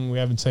interesting thing. We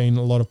haven't seen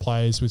a lot of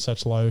players with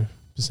such low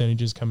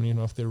percentages coming in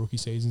off their rookie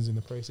seasons in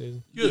the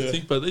preseason. You got to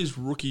think about these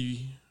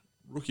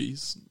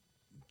rookies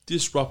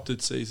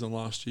disrupted season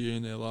last year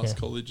in their last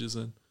colleges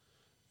and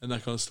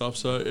that kind of stuff.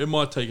 So it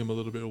might take them a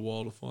little bit of a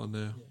while to find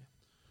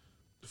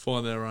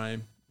their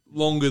aim,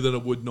 longer than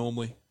it would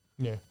normally.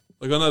 Yeah,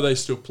 Like I know they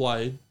still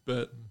played,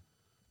 but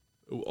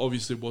it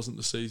obviously wasn't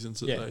the seasons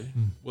that Yeah.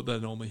 what they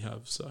normally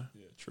have. So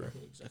Yeah, true.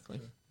 Exactly.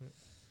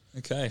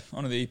 Okay,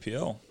 on to the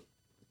EPL.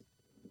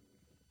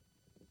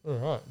 all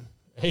right.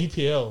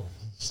 EPL.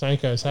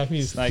 Snakeo's happy.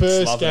 His Snake's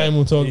first loving game it.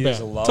 we'll talk He is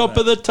about. loving top it.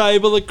 of the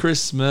table at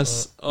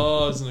Christmas.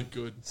 Oh, isn't it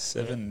good?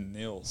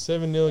 7-0.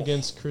 7-0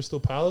 against Crystal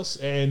Palace,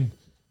 and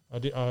I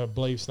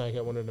believe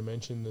Snakeo wanted to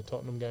mention the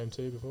Tottenham game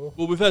too before.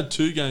 Well, we've had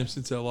 2 games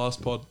since our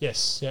last pod.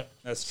 Yes, yeah.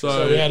 That's true.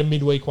 So we had a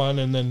midweek one,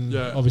 and then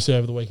Yeah. obviously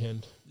over the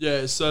weekend.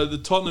 Yeah, so the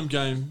Tottenham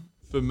game,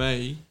 for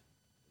me,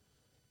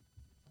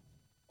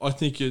 I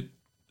think it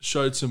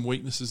showed some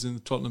weaknesses in the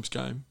Tottenham's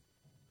game.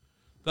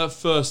 That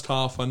first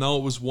half, I know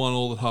it was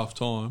 1-1 at half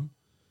time,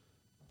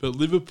 but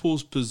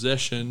Liverpool's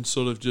possession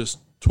sort of just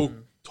took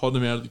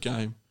Tottenham out of the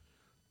game.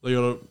 They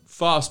got a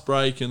fast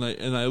break and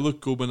they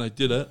looked good when they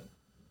did it.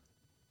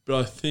 But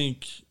I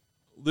think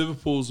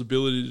Liverpool's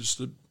ability just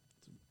to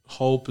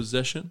hold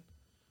possession,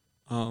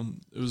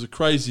 it was a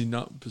crazy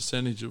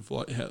percentage of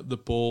like how the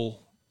ball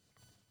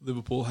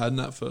Liverpool had in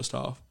that first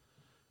half.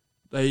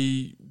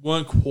 They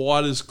weren't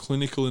quite as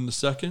clinical in the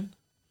second,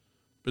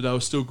 but they were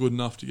still good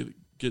enough to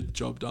get the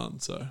job done.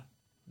 So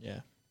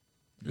Yeah.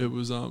 it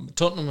was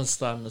Tottenham was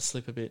starting to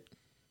slip a bit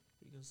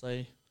because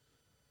they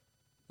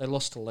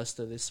lost to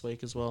Leicester this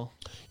week as well.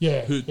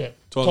 Yeah, Who- yeah.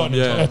 Tottenham,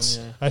 yeah.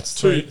 That's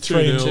Two-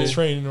 three in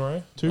 2-0. a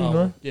row. Two in a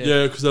row.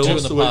 yeah, because they 2 in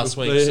lost the the week past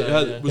before. week, They so,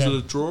 had, yeah. Was Yeah. it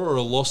a draw or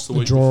a loss the The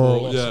week draw or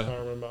before? loss, I Yeah. can't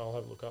remember. I'll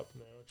have a look up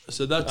now. Actually.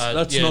 So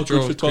that's Yeah, not draw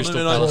good for with Tottenham.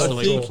 Crystal And Palace I the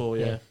week think before,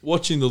 yeah.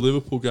 watching the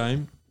Liverpool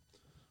game,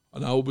 I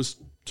know it was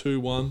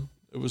 2-1.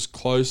 It was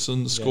close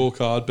on the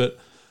scorecard, but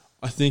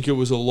I think it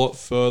was a lot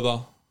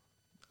further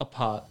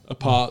Apart.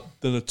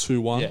 than a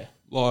 2-1. Yeah.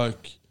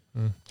 Like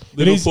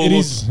It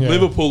is-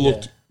 Liverpool yeah.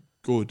 looked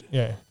good.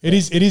 Yeah, it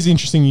is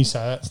interesting you say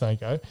that,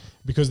 Snakeo,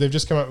 because they've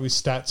just come up with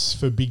stats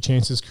for big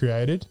chances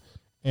created,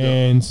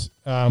 and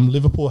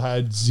Liverpool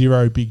had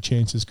 0 big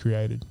chances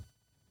created.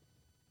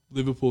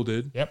 Liverpool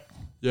did. Yep.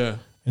 Yeah.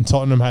 And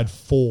Tottenham had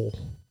 4.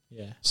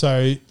 Yeah.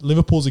 So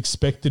Liverpool's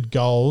expected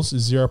goals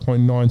is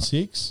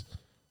 0.96,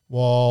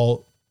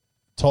 while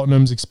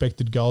Tottenham's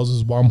expected goals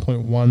is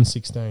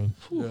 1.116.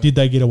 Yeah. Did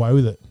they get away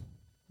with it?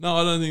 No,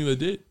 I don't think they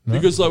did. No?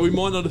 Because like we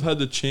might not have had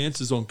the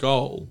chances on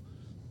goal,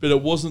 but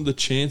it wasn't the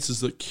chances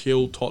that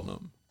killed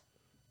Tottenham.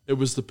 It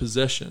was the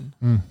possession,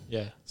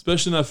 Yeah.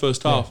 especially in that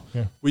first half.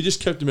 Yeah. We just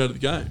kept him out of the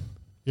game.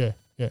 Yeah.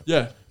 Yeah.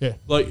 Yeah, Yeah.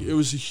 like it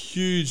was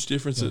huge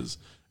differences.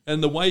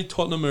 And the way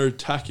Tottenham are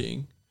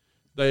attacking,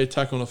 they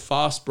attack on a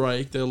fast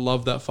break. They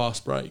love that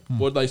fast break.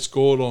 What they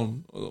scored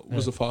on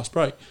was a fast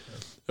break.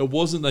 It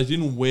wasn't. They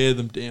didn't wear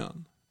them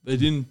down. They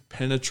didn't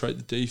penetrate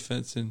the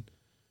defense in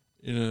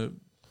a.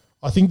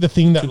 I think the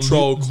thing that,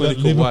 Controlled, that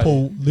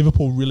clinical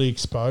Liverpool really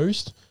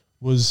exposed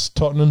was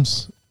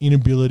Tottenham's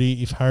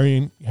inability. If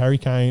Harry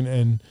Kane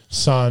and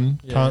Son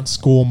can't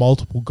score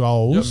multiple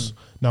goals,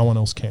 no one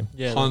else can.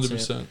 Yeah,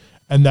 100%.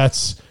 And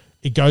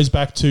it goes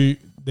back to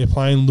they're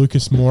playing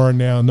Lucas Moura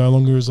now no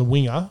longer as a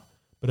winger,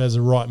 but as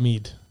a right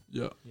mid.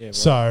 Yeah. right.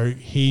 So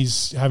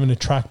he's having to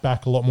track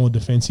back a lot more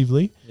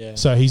defensively. Yeah.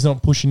 So he's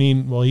not pushing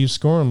in. Well, he was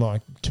scoring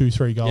like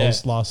 2-3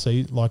 goals last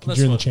season, like That's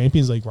during the fine.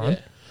 Champions League run. Yeah.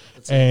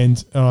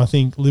 And I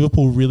think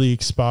Liverpool really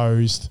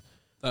exposed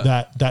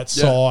that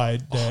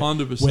side that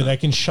 100%. where they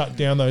can shut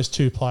down those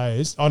two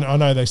players. I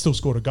know they still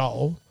scored a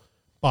goal,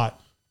 but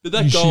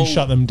that you goal,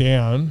 shut them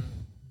down.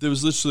 there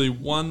was literally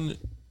one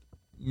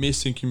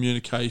missing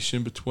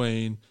communication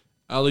between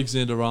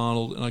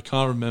Alexander-Arnold and I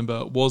can't remember.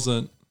 It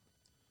wasn't.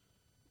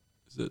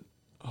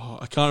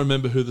 I can't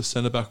remember who the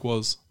centre back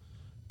was,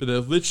 but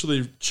they've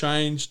literally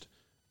changed,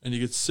 and you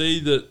could see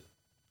that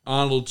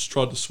Arnold's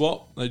tried to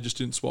swap. They just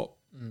didn't swap.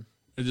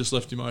 They just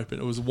left him open.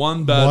 It was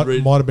one bad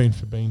read. Might have been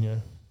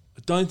Fabinho.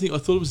 I thought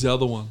it was the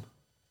other one.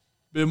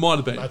 But it might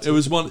have been. Matip. It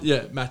was one,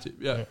 Matip,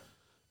 yeah.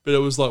 But it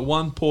was like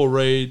one poor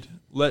read,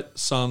 let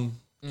Son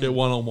get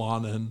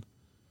one-on-one, and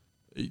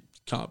he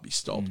can't be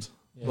stopped.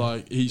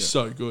 Like, he's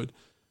so good.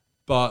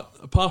 But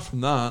apart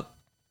from that,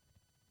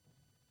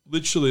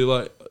 literally,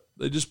 like,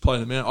 they just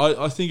played him out.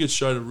 I think it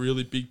showed a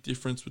really big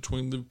difference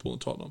between Liverpool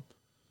and Tottenham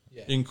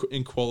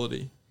in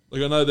quality.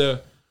 Like, I know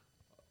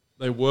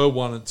they were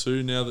 1 and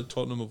 2. Now that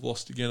Tottenham have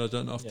lost again, I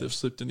don't know if they've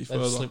slipped any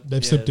further.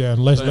 They've slipped down.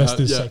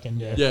 Leicester's Yeah.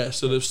 second. Yeah,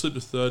 so they've slipped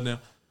to third now.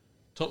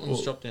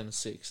 Tottenham's dropped down to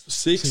 6th.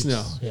 Six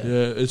now. Yeah. Yeah,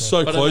 it's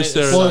so But I close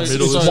mean, there Well, in it's, the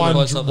middle. it's isn't it?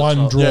 close up the one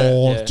top.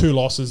 draw, Yeah. 2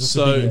 losses. It's a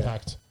So- big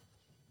impact.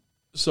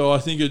 So I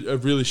think it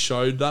really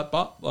showed that,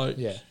 but like,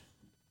 Yeah.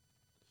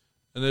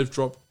 and they've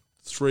dropped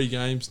 3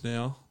 games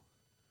now.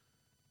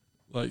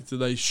 Like that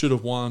they should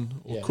have won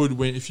or could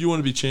win. If you want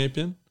to be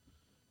champion,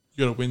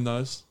 you got to win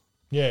those.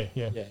 Yeah.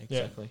 Yeah,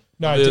 exactly.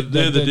 No,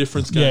 They're the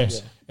difference games.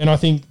 Yeah. And I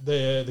think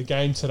the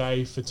game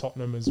today for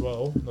Tottenham as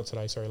well, not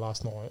today, sorry,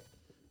 last night,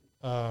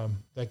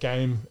 that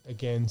game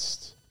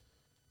against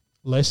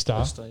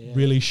Leicester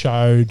really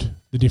showed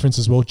the difference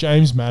as well.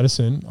 James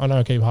Maddison, I know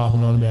I keep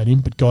harping on about him,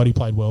 but God, he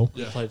played well.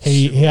 Yeah.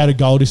 He had a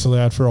goal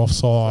disallowed for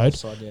offside,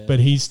 yeah. but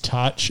his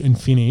touch and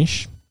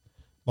finish,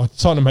 like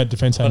Tottenham had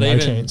defence had But no even,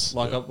 chance.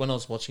 like, when I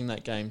was watching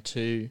that game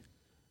too,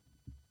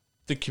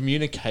 the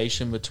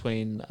communication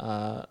between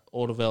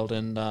Alderweireld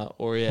and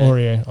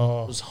Aurier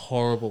was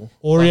horrible.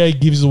 Aurier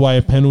gives away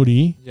a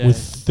penalty Yeah. with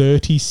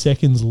 30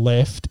 seconds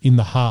left in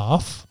the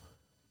half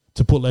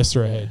to put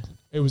Leicester ahead.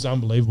 It was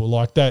unbelievable.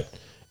 Like that.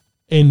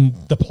 And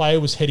the player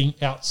was heading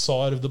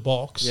outside of the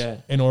box,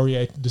 and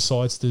Aurier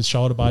decides to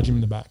shoulder barge him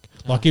in the back.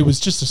 Like, it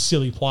was just a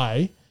silly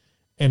play,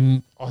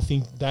 and I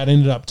think that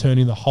ended up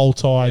turning the whole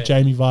tie. Yeah.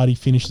 Jamie Vardy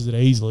finishes it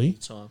easily,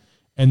 Time.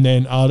 and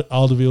then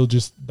Alderweireld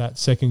just that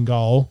second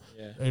goal,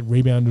 it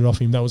rebounded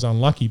off him. That was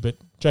unlucky, but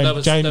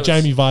Jamie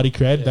Vardy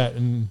created that,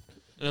 and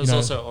it was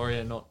also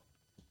Aurier not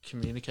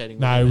communicating.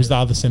 No, it was the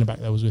other centre back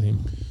that was with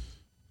him.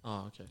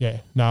 Oh, okay. Yeah,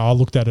 no, I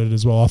looked at it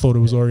as well. I thought it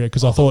was Aurier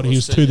because I thought he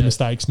was to the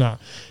mistakes. No,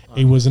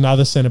 it was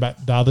another centre back,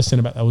 the other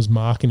centre back that was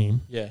marking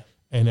him. Yeah.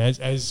 And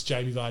as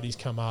Jamie Vardy's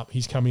come up,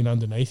 he's coming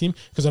underneath him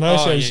because I know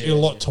he's a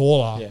lot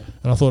taller,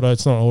 and I thought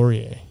it's not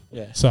Aurier.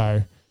 Yeah.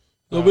 So,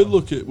 we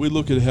look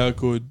at how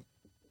good,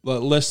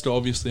 like Leicester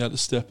obviously had to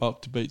step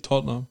up to beat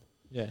Tottenham.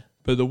 Yeah.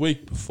 But the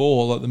week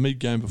before, like the mid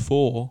game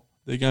before,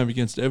 their game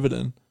against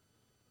Everton,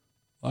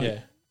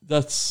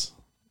 that's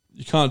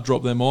you can't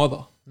drop them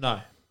either.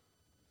 No.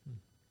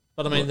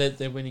 But I mean,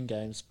 they're winning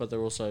games, but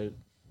they're also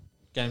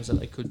games that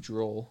they could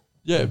draw.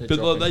 Yeah, but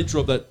like, they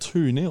dropped that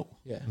 2-0.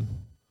 Yeah.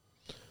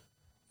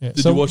 yeah.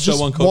 Did you watch that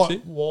one,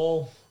 Coxy?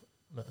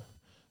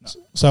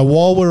 So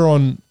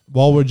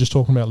while we're just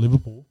talking about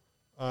Liverpool,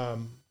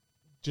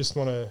 just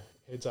want to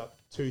heads up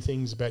 2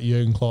 things about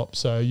Jurgen Klopp.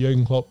 So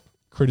Jurgen Klopp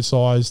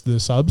criticised the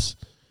subs,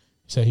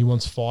 so he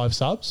wants 5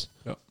 subs.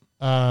 Yep.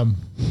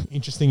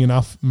 Interesting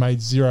enough, made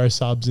 0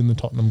 subs in the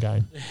Tottenham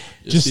game.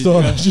 Yes,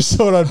 just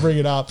thought I'd bring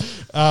it up.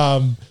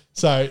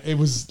 So it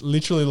was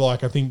literally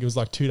like, I think it was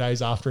like 2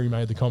 days after he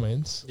made the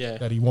comments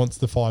that he wants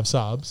the 5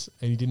 subs,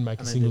 and he didn't make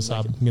a single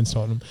sub against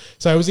Tottenham.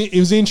 So it was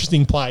an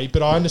interesting play,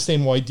 but I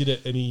understand why he did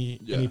it, and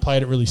he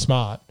played it really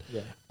smart.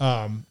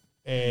 Yeah.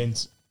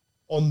 And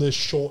on the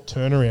short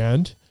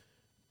turnaround,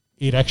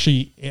 it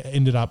actually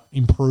ended up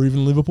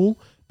improving Liverpool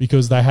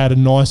because they had a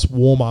nice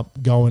warm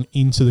up going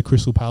into the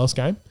Crystal Palace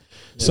game.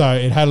 Yeah. So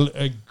it had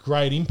a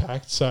great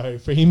impact. So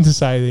for him to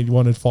say that he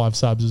wanted 5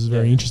 subs was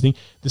very interesting.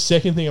 The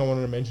second thing I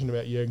wanted to mention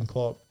about Jurgen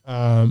Klopp,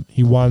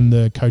 he won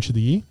the Coach of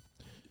the Year.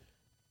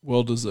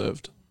 Well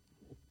deserved.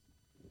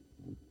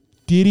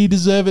 Did he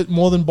deserve it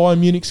more than Bayern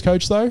Munich's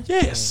coach though?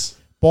 Yes.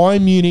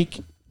 Bayern Munich.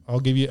 I'll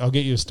get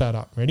you a stat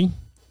up. Ready?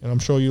 And I'm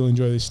sure you'll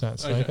enjoy this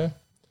stat. Okay.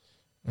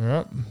 All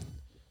right.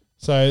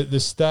 So the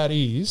stat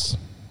is.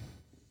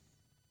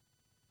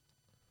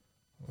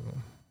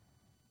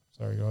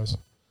 Sorry, guys.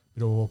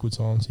 Bit of awkward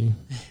silence here.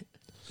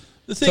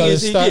 The thing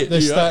is,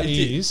 the stat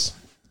is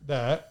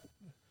that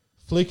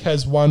Flick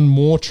has won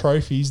more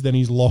trophies than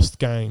he's lost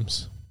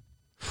games.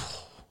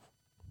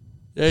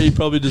 Yeah, he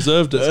probably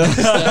deserved it.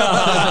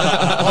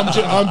 I'm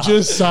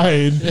just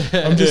saying.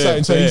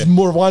 So he's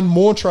won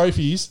more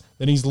trophies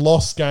than he's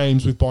lost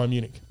games with Bayern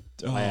Munich.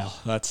 Wow,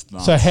 that's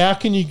nuts. So how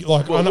can you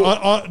don't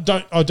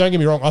get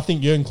me wrong? I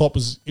think Jurgen Klopp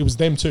was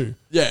them too.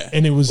 Yeah,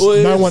 and it was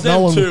no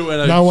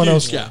one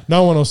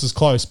else is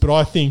close. But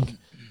I think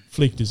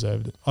Flick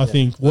deserved it. I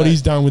think what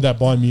he's done with that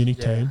Bayern Munich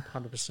team,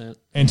 100%,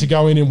 and to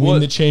go in and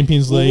win the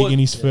Champions League in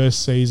his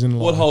first season.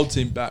 What holds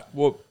him back?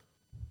 What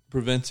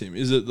prevents him?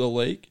 Is it the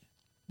league?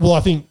 Well,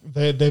 I think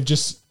they've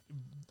just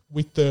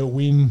with the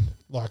win,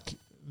 like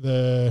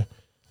the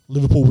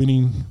Liverpool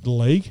winning the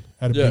league,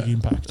 had a big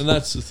impact, and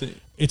that's the thing.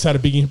 It's had a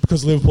big impact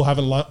because Liverpool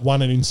haven't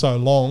won it in so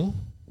long.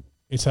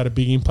 It's had a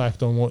big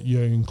impact on what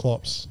Jurgen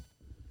Klopp's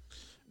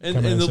and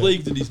the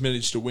league that he's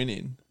managed to win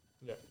in.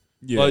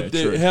 Yeah, like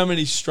how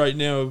many straight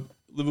now have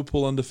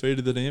Liverpool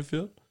undefeated at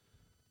Anfield?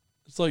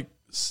 It's like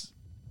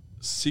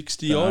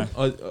 60 odd.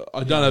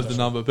 I don't have the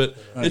number, but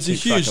it's a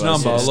huge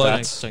number. I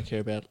don't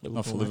care about Liverpool.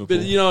 Not for Liverpool.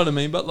 But you know what I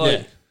mean. But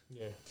like,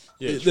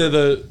 they're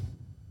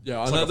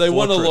I know they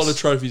won a lot of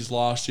trophies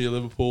last year,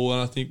 Liverpool,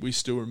 and I think we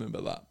still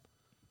remember that.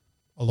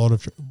 A lot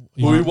of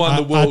we won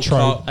the World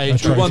Cup. We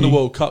won the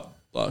World Cup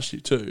last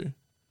year too.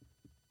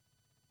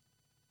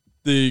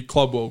 The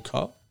Club World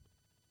Cup.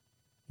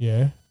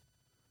 Yeah.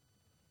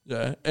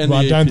 Yeah. And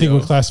I don't think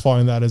we're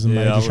classifying that as a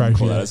major trophy.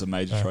 Call that as a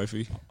major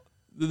trophy.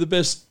 They're the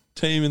best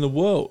team in the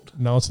world.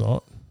 No, it's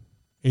not.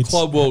 It's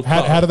Club World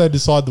Cup. How do they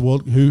decide the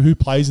world who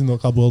plays in the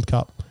Club World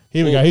Cup?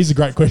 Here we go. Here's a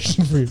great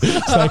question for you,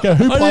 Staker.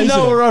 Who I plays didn't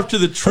know it? we're up to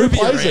the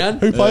trivia round.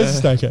 Who plays the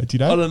Staker? Do you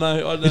know? I don't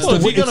know. Well,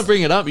 if you're going to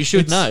bring it up, you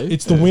should know.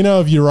 It's the winner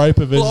of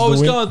Europa versus Well, I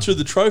was going through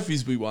the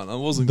trophies we won. I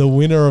wasn't. The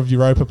winner of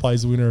Europa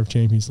plays the winner of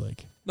Champions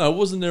League. No,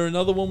 wasn't there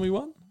another one we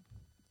won?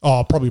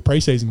 Oh, probably a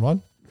preseason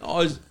one.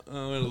 I'm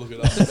going to look it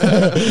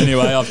up.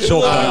 Anyway, I've chalked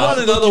We that won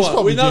up. another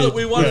one. We know that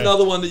we won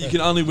another one that you can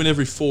only win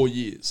every 4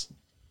 years.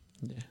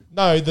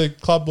 No, the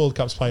Club World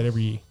Cup's played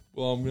every year.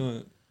 Well, I'm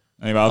going to.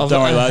 Anyway, don't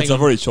worry, lads. I've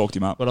already chalked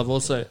him up. But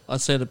I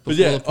said it before. But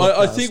yeah, the podcast.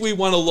 I think we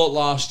won a lot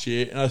last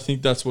year, and I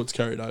think that's what's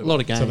carried over. A lot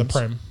of games. To the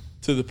Prem.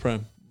 To the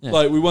Prem. Yeah.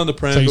 Like, we won the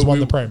Prem. So he's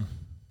won the Prem.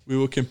 We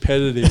were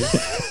competitive.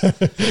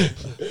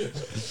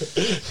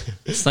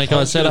 Snake,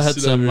 I said I had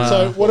some.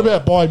 So what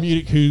about Bayern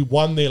Munich, who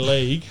won their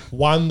league,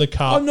 won the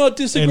cup? I'm not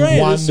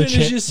disagreeing. As soon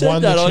as you said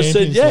that, I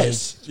said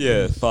yes.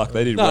 Yeah, fuck,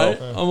 they did No,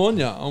 well. I'm on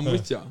you. I'm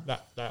with you. No,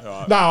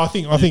 I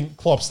think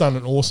Klopp's done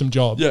an awesome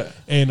job. Yeah.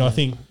 And I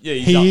think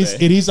he's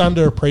it is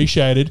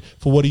underappreciated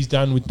for what he's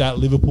done with that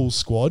Liverpool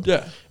squad.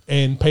 Yeah.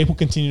 And people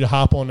continue to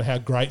harp on how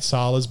great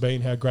Salah's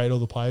been, how great all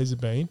the players have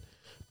been.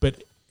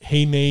 But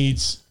he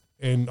needs,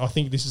 and I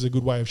think this is a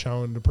good way of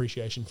showing an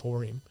appreciation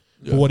for him,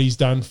 for what he's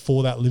done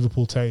for that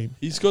Liverpool team.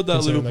 He's got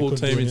that Liverpool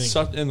team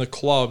and the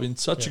club in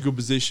such a good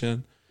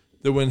position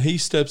that when he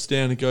steps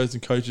down and goes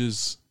and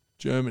coaches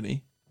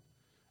Germany,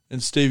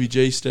 and Stevie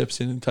G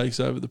steps in and takes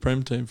over the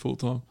Prem team full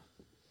time,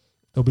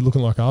 they'll be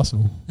looking like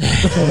Arsenal. we're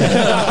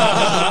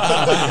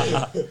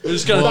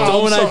just going to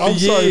dominate for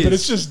years. Sorry, but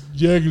it's just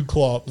Jurgen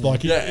Klopp.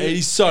 Like,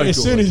 he's so good.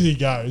 As soon as he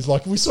goes,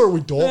 like we saw it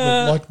with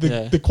Dortmund, like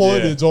the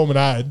quality that Dortmund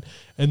had,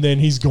 and then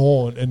he's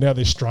gone, and now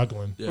they're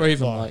struggling. Or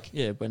even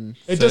when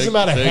it doesn't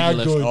matter how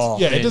left.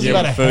 good. It doesn't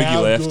matter Fergie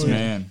how left, good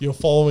man. your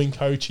following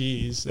coach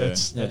is.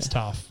 That's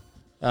tough.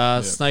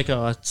 Snake,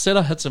 I said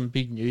I had some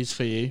big news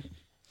for you.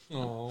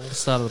 Oh. At the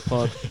start of the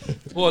pod.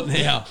 What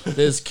now?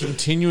 There's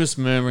continuous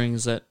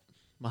murmurings that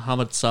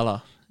Mohamed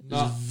Salah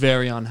is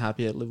very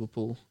unhappy at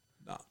Liverpool.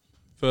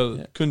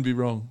 Further, couldn't be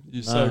wrong.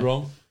 You're so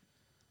wrong.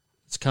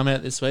 It's come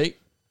out this week.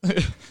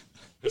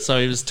 So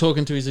he was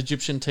talking to his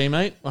Egyptian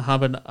teammate,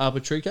 Mohamed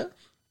Abutrika.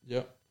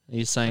 Yep.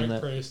 He's saying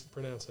that.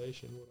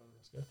 Pronunciation.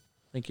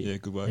 Thank you. Yeah,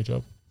 good work. Great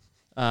job.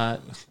 That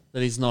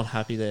he's not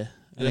happy there.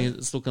 I think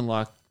it's looking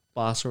like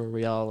Barca or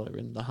Real are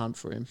in the hunt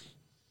for him.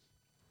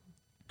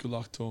 Good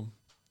luck to him.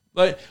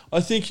 Like,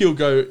 I think he'll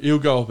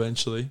go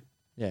eventually.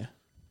 Yeah.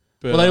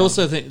 But, Well, they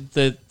also think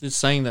that they're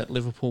saying that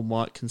Liverpool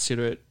might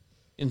consider it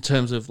in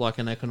terms of like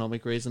an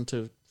economic reason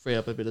to free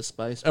up a bit of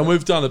space. and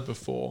we've done it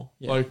before.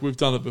 Yeah. Like, we've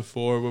done it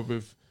before where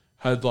we've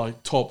had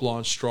like top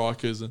line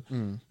strikers and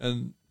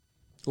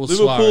Or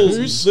Liverpool.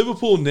 Suarez.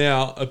 Liverpool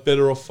now are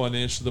better off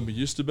financially than we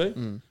used to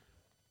be,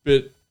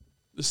 but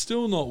they're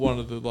still not one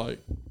of the like.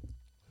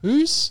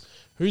 Who's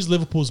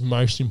Liverpool's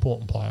most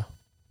important player?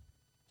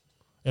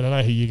 And I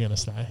know who you're going to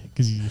say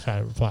because he's your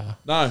favourite player.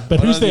 No, But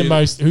I who's don't their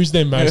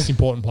think most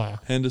important player?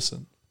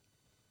 Henderson.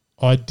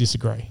 I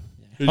disagree.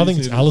 Who do I you think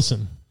it's it is?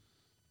 Alisson.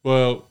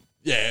 Well,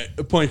 yeah,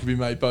 a point can be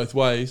made both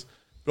ways.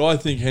 But I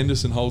think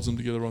Henderson holds them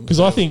together on the Because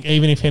I think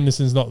even if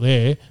Henderson's not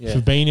there, Yeah.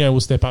 Fabinho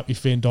will step up if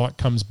Van Dijk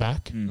comes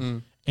back.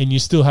 Mm. And you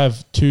still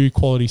have 2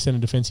 quality centre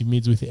defensive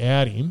mids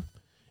without him.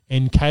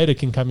 And Cater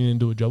can come in and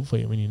do a job for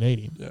you when you need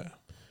him. Yeah.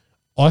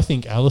 I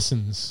think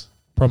Allison's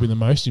probably the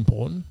most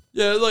important.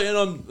 Yeah, like, and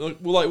I'm like,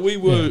 well, like we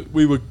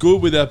were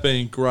good without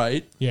being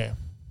great, Yeah.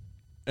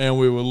 and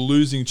we were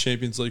losing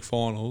Champions League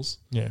finals.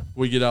 Yeah.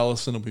 We get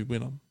Allison and we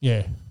win them.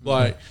 Yeah.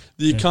 Like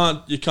you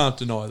can't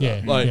deny that.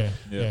 Yeah. Like,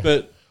 yeah.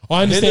 but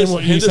I understand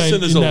what you're saying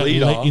Henderson is a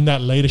leader. in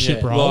that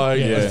leadership Yeah. role. Like,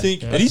 yeah. I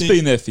think, And he's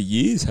been there for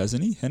years,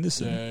 hasn't he,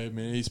 Henderson? Yeah, I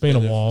mean, It's been a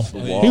there while. for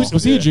a years. while.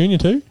 Was he a junior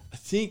too?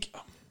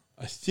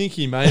 I think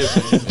he may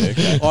have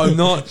been. I'm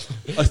not.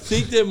 I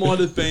think there might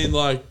have been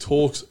like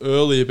talks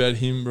early about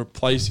him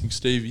replacing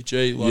Stevie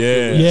G. Like,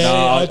 Yeah. Yeah, No,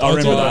 I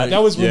remember do- that.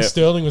 That was when Yeah.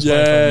 Sterling was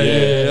Yeah,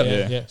 playing.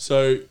 yeah, yeah.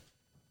 So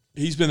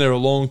he's been there a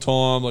long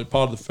time, like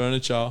part of the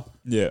furniture.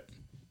 Yeah.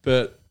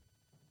 But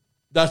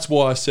that's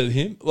why I said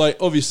him. Like,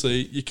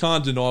 obviously, you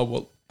can't deny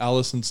what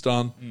Allison's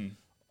done.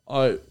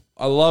 I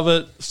love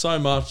it so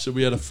much that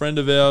we had a friend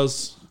of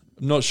ours.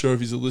 I'm not sure if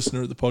he's a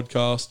listener of the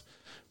podcast,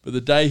 but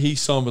the day he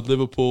signed with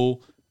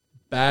Liverpool,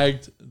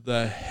 bagged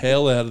the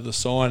hell out of the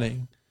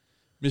signing,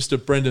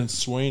 Mr. Brendan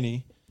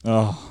Sweeney,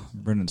 Oh,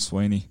 Brendan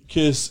Sweeney.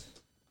 because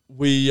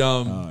we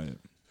Oh, yeah.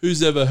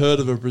 who's ever heard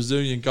of a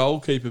Brazilian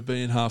goalkeeper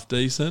being half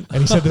decent?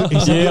 And he said,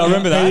 Yeah, I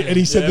remember that. And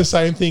he said Yeah. the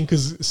same thing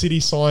because City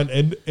signed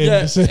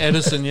Anderson.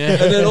 Edison,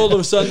 yeah. And then all of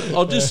a sudden,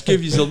 I'll just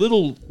give you a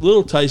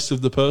little taste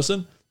of the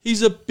person.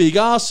 He's a big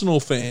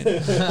Arsenal fan.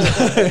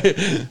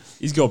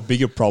 He's got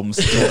bigger problems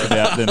to talk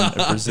about than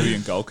a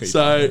Brazilian goalkeeper.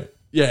 So,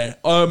 yeah,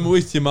 I'm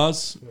with you,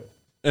 Muzz.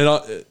 And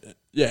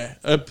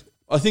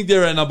I think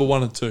they're our number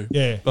 1 and 2.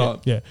 Yeah,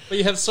 But yeah. But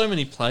you have so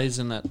many players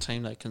in that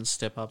team that can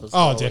step up as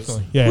well. Oh,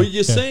 definitely. Yeah. well,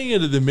 you're yeah. seeing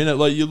it at the minute.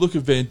 Like, you look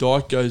at Van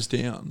Dijk goes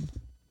down.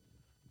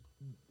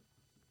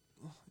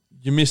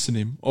 You're missing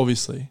him,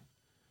 obviously.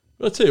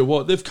 But I tell you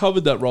what, they've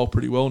covered that role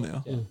pretty well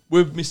now. Yeah.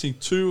 We're missing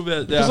 2 of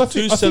our Because I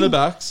two think-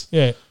 centre-backs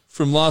Yeah.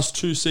 from last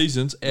 2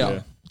 seasons out.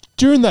 Yeah.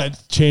 During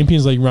that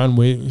Champions League run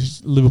where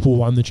Liverpool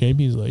won the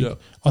Champions League, Yeah.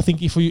 I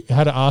think if we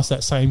had asked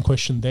that same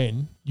question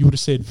then, you would have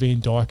said Van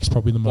Dijk is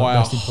probably the By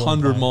most important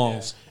 100 player.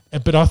 miles.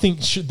 But I think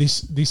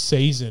this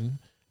season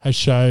has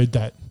showed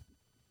that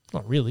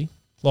not really.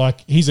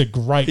 Like, he's a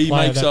great He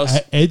player makes that us-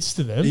 adds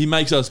to them, He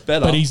makes us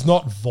better. but he's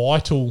not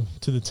vital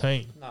to the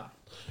team. No.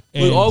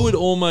 But And- I would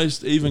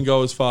almost even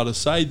go as far to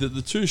say that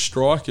the 2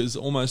 strikers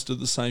almost are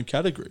the same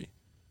category.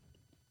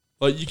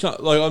 Like, you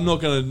can't. Like, I'm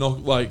not going to knock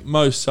like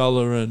Mo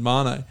Salah and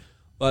Mane.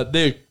 Like,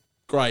 they're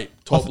great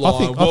top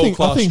line, world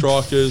class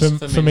strikers.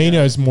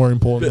 Firmino's more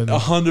important But than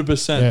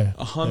 100%, Yeah.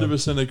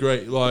 100%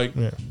 agree. Like,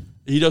 yeah.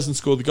 he doesn't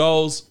score the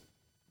goals,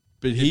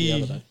 but the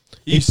other day.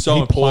 he's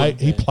so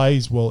important. He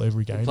plays well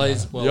every game.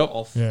 Plays though. well Yep.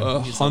 off.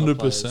 Yeah. his other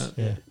players. 100%.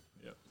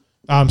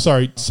 Yeah.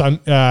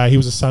 Sorry, he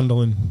was a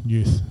Sunderland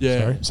youth. Yeah.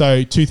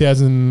 Sorry. So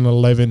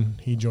 2011,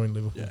 he joined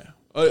Liverpool. Yeah.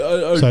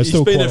 So it's He's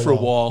still been quite there a for a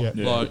while. while.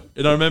 Yeah. Like,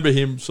 and I remember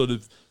him sort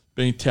of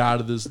being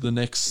touted as the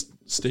next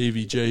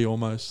Stevie G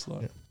almost.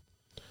 Like,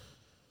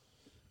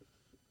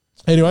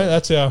 Anyway,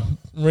 that's our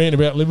rant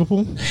about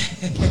Liverpool.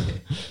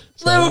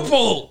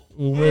 Liverpool!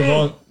 We'll move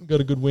on.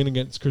 Got a good win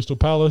against Crystal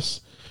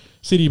Palace.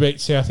 City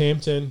beat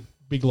Southampton.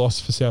 Big loss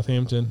for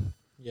Southampton.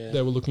 Yeah.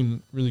 They were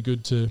looking really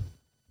good to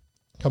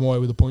come away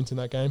with the points in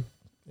that game,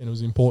 and it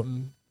was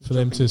important for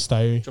them to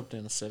stay. Dropped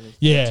down to 7.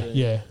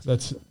 Yeah.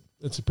 That's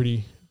a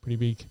pretty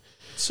big.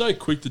 so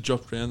quick to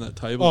drop around that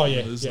table. Oh yeah,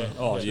 isn't yeah. it?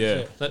 Oh,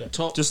 yeah. That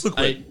top Just look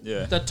 8, what-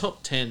 yeah. that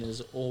top 10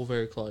 is all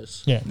very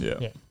close. Yeah.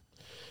 Yeah.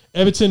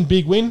 Everton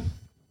big win.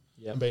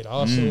 Yeah. Beat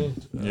Arsenal.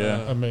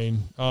 Yeah. I mean,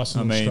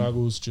 Arsenal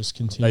struggles just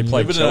continue. They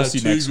play Everton had Chelsea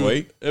 2 next good-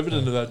 week.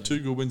 Everton have had 2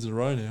 good wins in a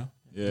row now.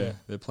 Yeah,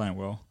 they're playing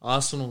well.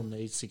 Arsenal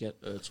needs to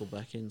get Özil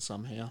back in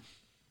somehow.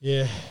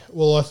 Yeah,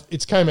 well,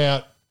 it's came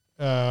out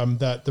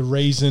that the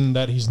reason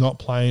that he's not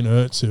playing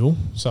Özil,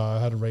 so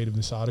I had a read of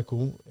this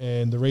article,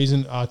 and the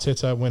reason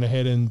Arteta went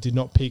ahead and did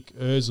not pick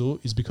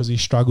Özil is because he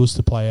struggles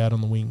to play out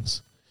on the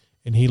wings,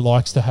 and he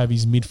likes to have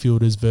his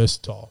midfielders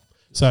versatile.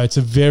 So it's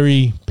a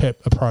very Pep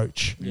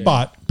approach,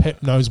 but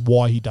Pep knows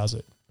why he does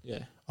it. Yeah.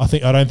 I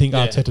don't think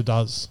Yeah. Arteta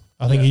does.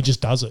 I think he just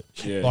does it.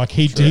 Yeah, Like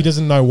he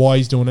doesn't know why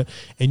he's doing it.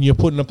 And you're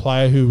putting a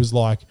player who was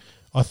like,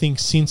 I think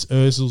since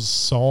Özil's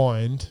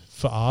signed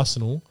for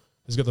Arsenal,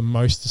 has got the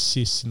most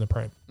assists in the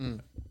Prem.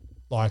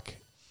 Like,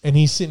 and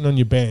he's sitting on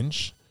your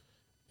bench,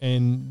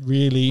 and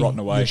really Rotting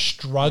away. you're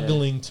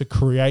struggling to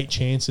create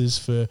chances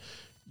for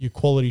your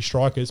quality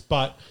strikers.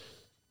 But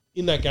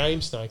in that game,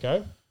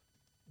 Snako,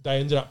 they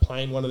ended up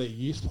playing one of their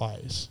youth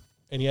players,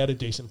 and he had a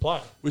decent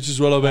play. Which is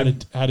what I've been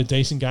Had a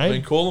decent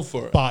game, calling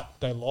for it. but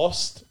they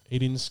lost. He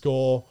didn't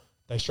score.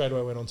 They straight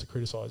away went on to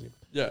criticise him.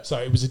 Yeah. So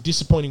it was a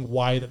disappointing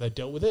way that they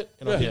dealt with it,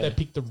 and I think Yeah. they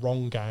picked the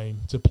wrong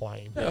game to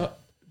play him. Yeah.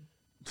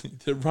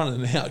 They're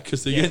running out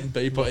because they're getting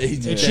beat by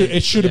easy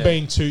It should have Yeah.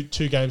 been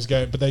two games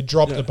ago, but they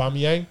dropped Yeah.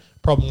 Aubameyang.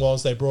 Problem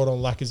was they brought on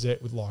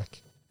Lacazette with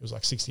it was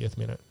 60th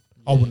minute.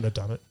 I wouldn't have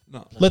done it.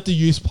 No. Let the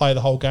youth play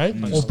the whole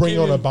game, or Just bring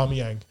give on him-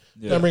 Aubameyang.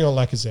 Yeah. Don't bring on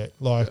Lacazette.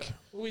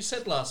 we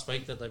said last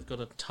week that they've got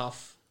a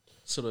tough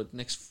sort of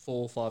next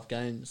 4 or 5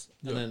 games,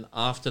 and then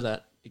after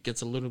that it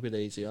gets a little bit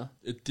easier.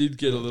 It did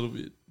get a little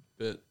bit,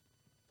 but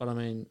I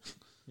mean,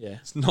 yeah,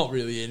 it's not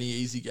really any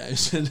easy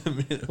games in the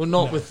minute. well,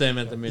 not with them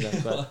at the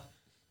minute, but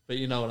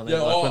you know what I mean.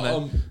 Yeah, like when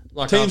they,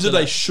 like teams after that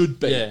they should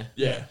be.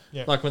 Yeah.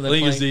 Yeah. Like when I they're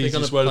think playing, it's the they're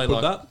going easiest to way to play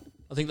put like, that.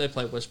 I think they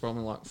play West Brom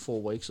in like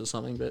 4 weeks or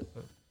something, but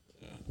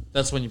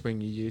that's when you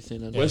bring your youth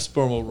in. And West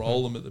Brom will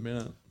roll them at the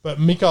minute. But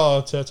Mikel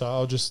Arteta,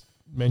 I'll just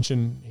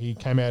mention, he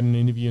came out in an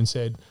interview and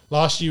said,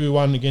 last year we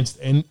won against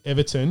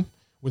Everton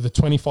with a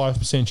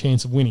 25%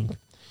 chance of winning.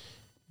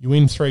 You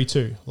win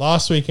 3-2.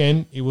 Last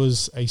weekend, it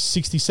was a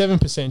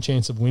 67%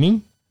 chance of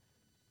winning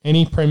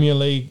any Premier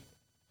League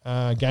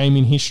game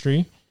in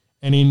history,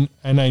 and a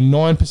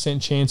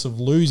 9% chance of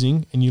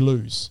losing, and you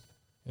lose.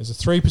 There's a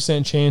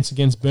 3% chance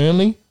against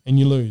Burnley, and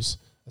you lose.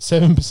 A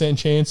 7%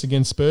 chance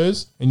against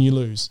Spurs, and you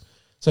lose.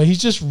 So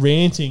he's just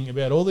ranting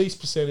about all these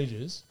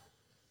percentages.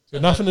 It's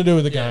got nothing to do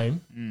with the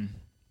game.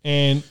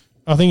 And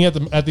I think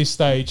at this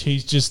stage,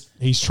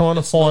 he's trying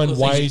to find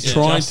ways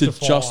to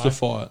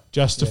justify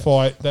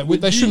it. That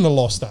they shouldn't have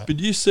lost that. But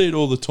you see it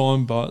all the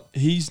time, but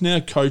he's now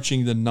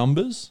coaching the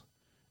numbers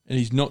and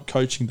he's not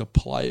coaching the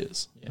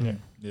players.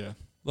 Yeah.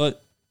 Like,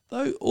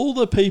 all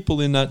the people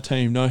in that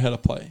team know how to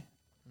play.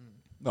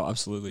 No,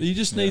 absolutely. He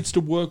just needs to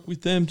work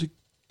with them to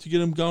get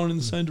them going in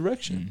the same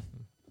direction.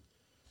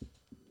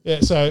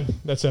 Yeah, so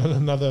that's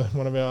another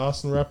one of our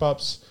Arsenal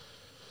wrap-ups.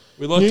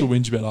 We like to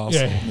whinge about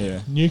Arsenal.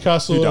 Yeah.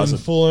 Newcastle and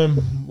Fulham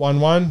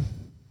 1-1.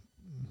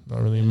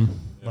 Not really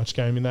much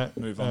game in that.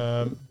 Move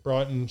on.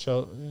 Brighton,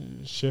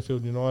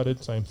 Sheffield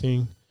United, same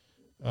thing.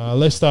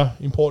 Leicester,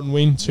 important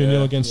win,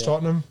 2-0 against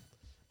Tottenham.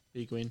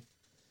 big win.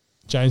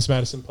 James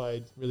Maddison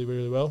played really,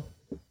 really well.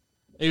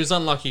 He was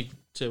unlucky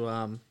to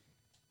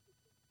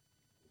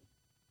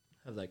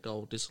have that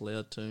goal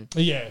disallowed too.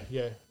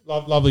 Yeah.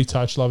 Lovely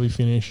touch, lovely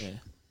finish. Yeah.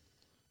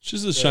 It's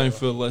just a shame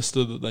for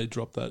Leicester that they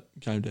dropped that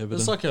game to Everton.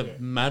 It's like a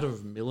matter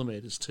of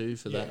millimetres too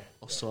for that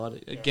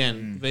offside.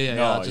 Again,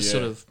 VAR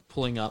sort of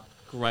pulling up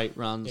great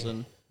runs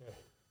and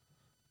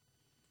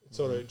it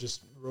sort of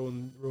just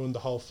ruined the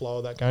whole flow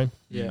of that game.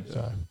 Yeah.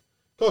 So,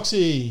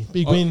 Coxy,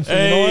 big win for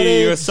Hey,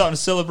 United. you got something to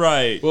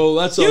celebrate. Well,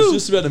 I was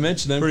just about to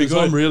mention them Pretty because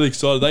good. I'm really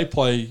excited. They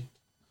play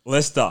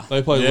Leicester.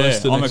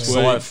 Leicester I'm next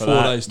excited week, for 4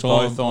 that. days'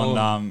 time. Both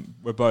on,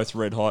 we're both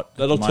red hot.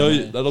 That'll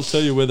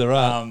tell you where they're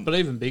at. But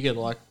even bigger,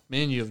 like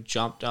me and you have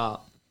jumped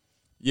up.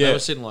 Yeah, They were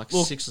sitting like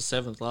 6th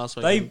or 7th last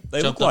week.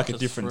 They look jumped like up a to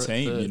different third,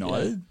 team,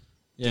 United,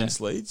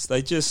 against Leeds.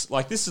 They just,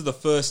 like, this is the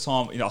first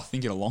time, I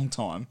think in a long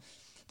time,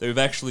 that we've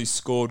actually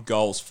scored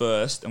goals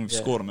first, and we've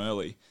scored them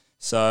early.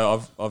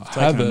 So I've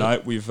taken a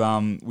note.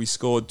 We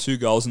scored 2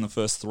 goals in the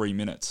first 3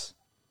 minutes,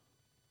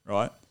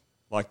 right?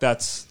 Like,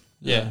 that's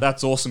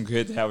awesome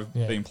compared to how we've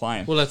been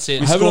playing. Well, that's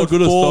it. We Having a scored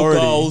good 4 authority.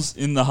 goals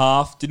in the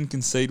half, didn't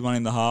concede one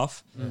in the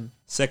half.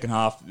 Second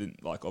half,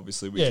 like,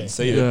 obviously we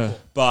conceded. Yeah.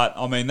 But,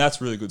 I mean, that's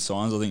really good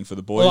signs, I think, for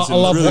the boys.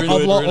 Well, I And really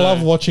good.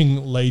 love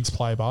watching Leeds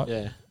play, but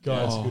Yeah.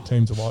 guys, a good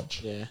team to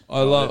watch. Yeah.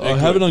 I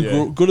have it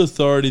on good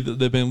authority that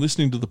they've been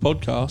listening to the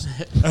podcast.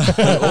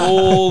 And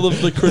all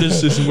of the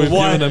criticism we've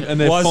given them, and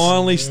they've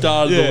finally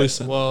started to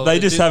listen. Well, They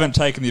just haven't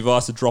taken the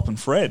advice of dropping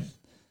Fred.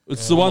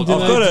 It's the one thing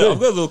I've they got do. a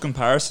little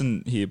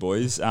comparison here,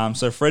 boys.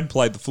 So Fred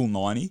played the full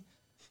 90,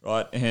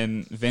 right?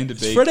 And Van der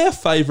Is Beek, Fred our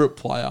favourite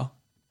player?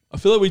 I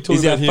feel like we talk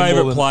He's about our him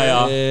favourite more than player.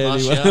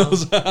 anyone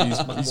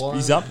Martial. else.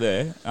 he's up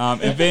there.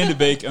 And Van der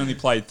Beek only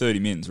played 30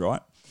 mins,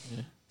 right?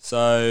 Yeah.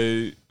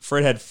 So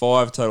Fred had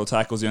 5 total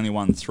tackles. He only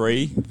won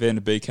 3. Van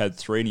der Beek had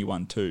 3 and he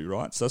won 2,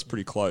 right? So that's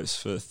pretty close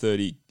for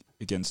 30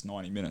 against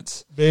 90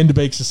 minutes. Van der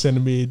Beek's a centre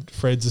mid,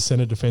 Fred's a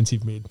centre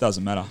defensive mid.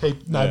 Doesn't matter.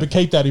 But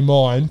keep that in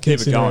mind.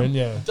 Keep it going.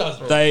 Yeah.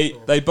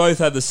 They both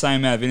had the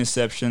same amount of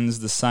interceptions,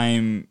 the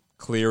same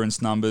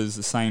clearance numbers,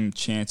 the same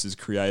chances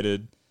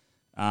created.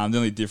 The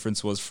only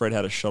difference was Fred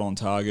had a shot on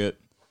target.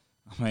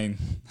 I mean,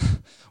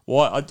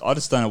 why? I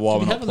just don't know why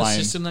Did we're we not have an playing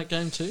assist in that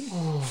game too?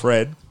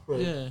 Fred.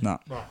 Yeah. No.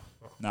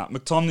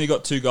 McTominay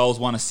got 2 goals,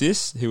 1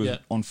 assist. He was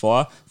on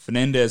fire.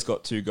 Fernandez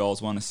got 2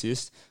 goals, 1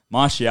 assist.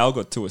 Martial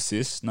got 2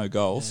 assists, no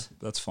goals.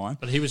 That's fine.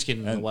 But he was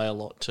getting in the way a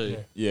lot too.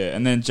 Yeah,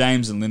 and then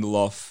James and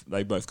Lindelof,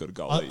 they both got a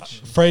goal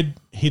each. Fred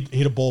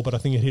hit a ball, but I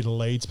think it hit a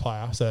Leeds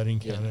player, so that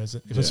didn't count as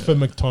it. It was for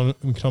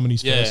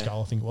McTominay's first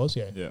goal, I think it was.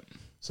 Yeah.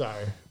 So,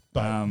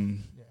 but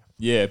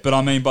but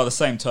I mean, by the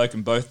same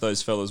token, both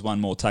those fellas won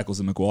more tackles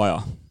than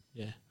Maguire.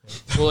 Yeah.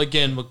 Well,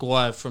 again,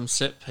 Maguire from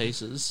set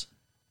pieces,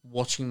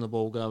 watching the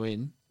ball go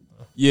in.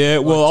 Yeah,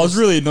 well, I was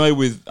really annoyed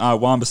with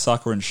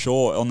Wan-Bissaka and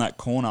Shaw on that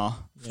corner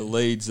for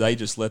Leeds. They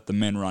just let the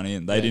men run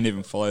in. They didn't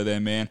even follow their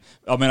man.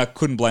 I mean, I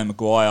couldn't blame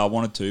Maguire. I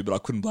wanted to, but I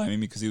couldn't blame him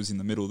because he was in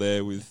the middle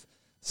there with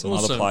some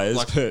other players.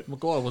 Like, but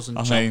Maguire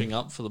wasn't jumping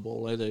up for the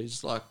ball either.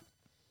 He's like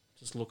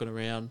just looking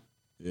around.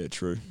 Yeah,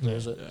 true.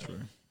 True.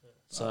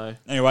 So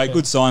anyway,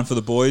 good sign for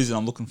the boys, and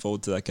I'm looking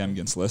forward to that game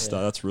against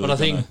Leicester. That's really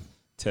going to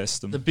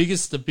test them. The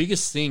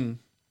biggest thing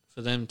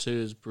for them too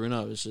is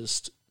Bruno is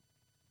just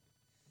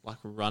like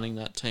running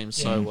that team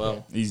so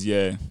well. He's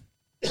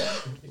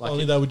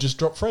only they would just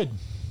drop Fred.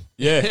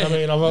 Yeah. I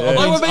mean,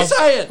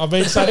 I've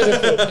been saying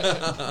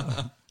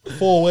it for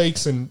 4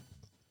 weeks, and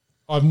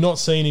I've not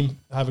seen him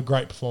have a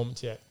great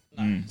performance yet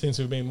since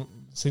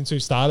we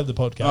started the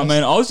podcast. I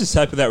mean, I was just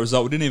happy with that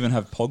result. We didn't even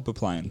have Pogba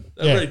playing.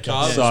 That red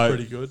card was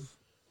pretty good.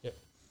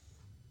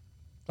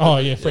 Oh,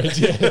 yeah, Fred,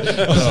 yeah.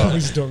 That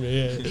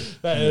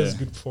was a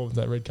good performance,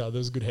 that red card. That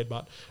was a good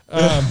headbutt.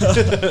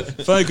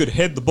 If only could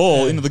head the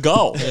ball into the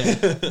goal,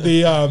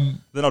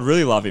 then I'd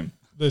really love him.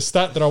 The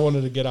stat that I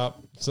wanted to get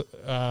up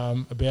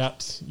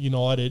about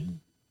United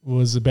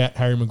was about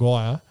Harry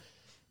Maguire.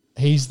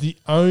 He's the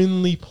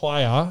only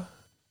player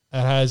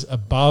that has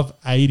above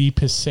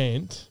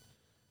 80%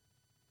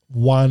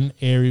 won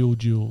aerial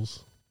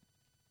duels.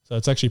 So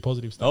it's actually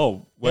positive stat.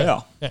 Oh,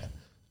 wow. Yeah.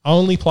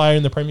 Only player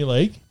in the Premier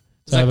League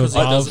to have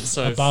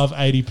above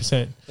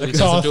 80%. He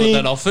doesn't do it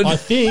that often. I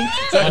think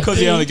Because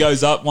he only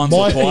goes up once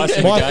or twice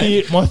in a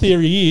game. my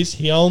theory is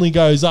he only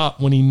goes up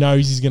when he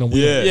knows he's going to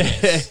win.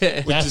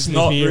 Yeah. Which is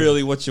not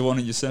really what you want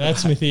in your centre.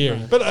 That's my theory.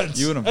 But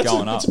you want him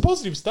going up. It's a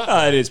positive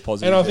stat. It is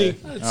positive. And I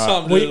think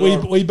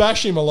Right. we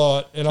bash him a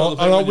lot, and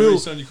I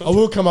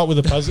will come up with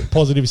a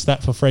positive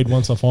stat for Fred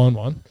once I find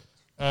one.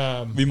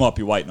 We might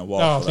be waiting a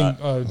while for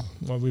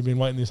that. We've been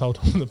waiting this whole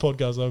time in the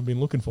podcast. I've been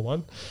looking for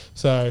one.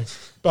 So,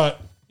 but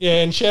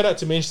yeah, and shout out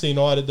to Manchester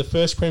United, the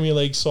first Premier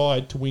League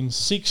side to win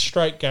 6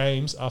 straight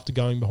games after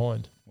going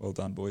behind. Well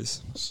done,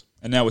 boys.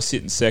 And now we're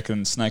sitting second,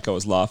 and Snako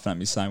was laughing at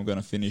me saying we're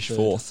going to finish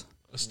fourth.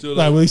 He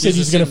said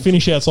he's going to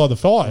finish outside the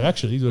 5,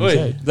 actually. Is what he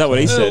said. Is that what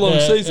he said? A long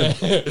season.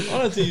 I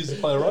don't think he's a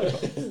player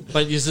over.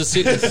 But you're just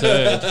sitting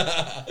third.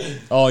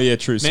 Oh, yeah,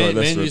 true. Sorry,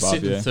 that's you're above,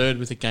 sitting third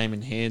with a game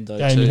in hand, though.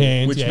 Game in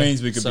hand, which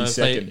means we could be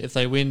second. If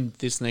they win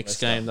this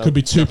next game, could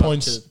be 2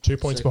 points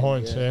second,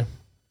 behind. Yeah.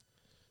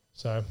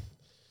 So,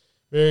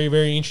 very,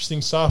 very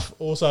interesting stuff.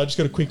 Also, I just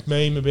got a quick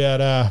meme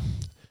about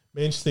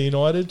Manchester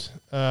United.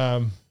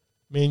 Man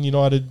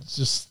United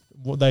just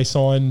they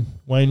signed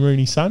Wayne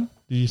Rooney's son.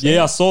 Did you see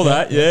I saw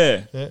that.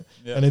 Yeah.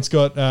 And it's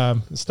got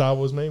a Star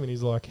Wars meme, and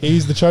he's like,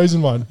 "He's the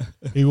chosen one.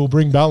 He will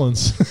bring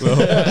balance." Well,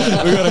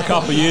 we've got a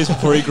couple of years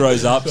before he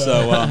grows up,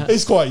 so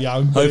he's quite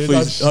young. Hopefully,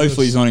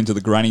 he's not into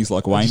the grannies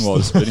like Wayne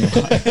was. But anyway.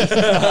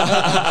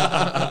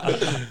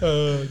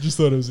 Just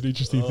thought it was an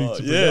interesting thing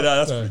to bring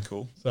up. That's pretty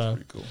cool.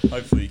 Pretty cool.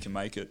 Hopefully, he can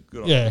make it.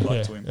 Good on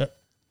to him. Yeah.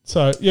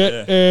 So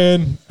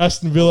and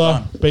Aston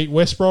Villa beat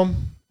West Brom.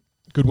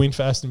 Good win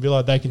for Aston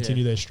Villa. They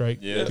continue their streak.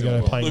 Yeah,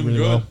 they're playing really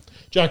well.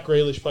 Jack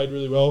Grealish played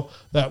really well.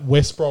 That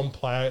West Brom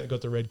player that got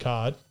the red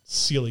card,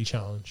 silly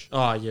challenge.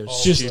 Oh, yeah,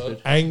 just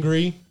stupid.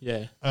 Angry.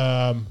 Yeah.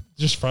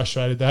 Just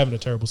frustrated. They're having a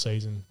terrible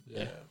season.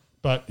 Yeah.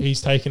 But he's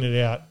taken it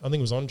out. I think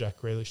it was on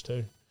Jack Grealish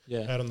too.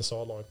 Yeah. Out on the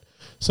sideline.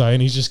 So,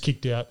 and he's just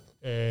kicked out,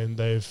 and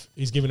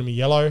he's given him a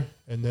yellow,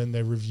 and then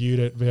they reviewed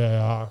it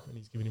VAR, and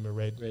he's given him a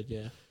red. Red,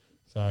 yeah.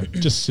 So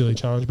just a silly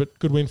challenge, but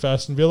good win for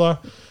Aston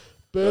Villa.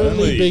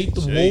 Burnley beat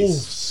the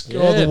Wolves. Yeah,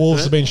 God, the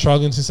Wolves have been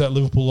struggling since that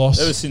Liverpool loss.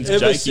 Ever since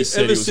Jakey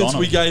said he was on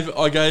them. I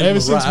gave him a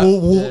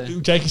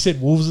rap. Jakey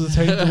said Wolves are the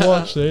team to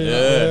watch.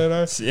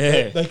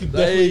 They can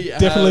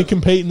definitely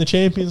compete in the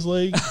Champions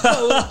League.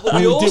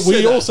 we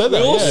all said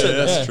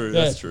that.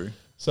 That's true.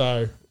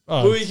 So,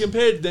 we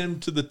compared them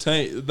to the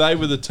team. They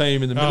were the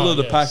team in the middle of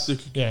the pack that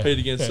could compete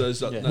against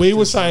those. We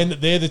were saying that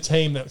they're the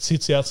teim that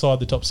sits outside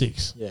the top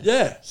 6.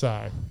 Yeah.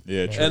 So,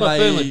 true.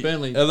 And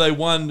Burnley. Have they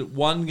won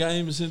one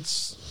game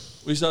since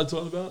we started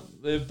talking about?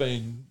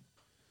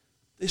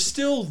 They're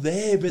still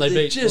there, but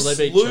they just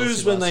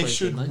lose when they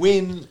should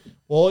win.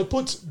 Well, it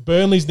puts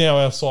Burnley's now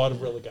outside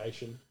of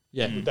relegation.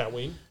 Yeah. With that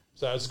win.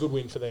 So it's a good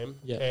win for them.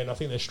 Yeah. And I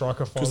think their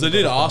striker because they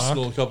did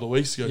Arsenal a couple of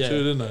weeks ago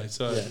too, didn't they?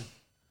 So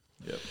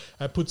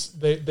it puts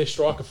their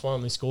striker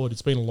finally scored.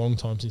 It's been a long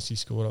time since he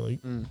scored, I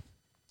think.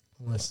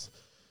 Unless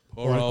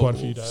quite a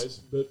few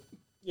days. But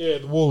yeah,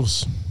 the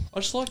Wolves. I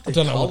just like. I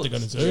don't know what they're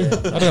going to do.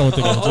 I don't know what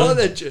they're going to do. I like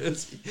their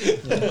jersey.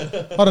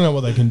 I don't know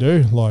what they can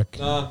do. Like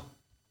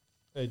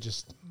they're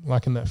just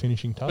lacking that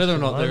finishing touch. Whether or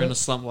not they're in a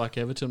slump like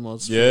Everton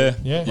was. Yeah.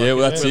 Well,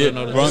 that's it.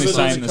 We're only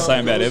saying the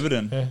same about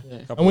Everton.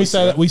 Yeah. And we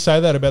say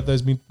that about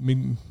those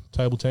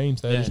mid-table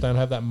teams. They just don't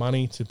have that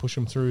money to push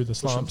them through the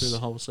slumps. Push them through the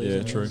whole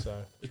season. Yeah, true.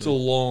 So, it's a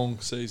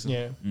long season.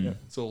 Yeah.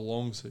 It's a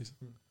long season.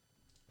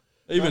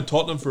 Even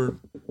Tottenham for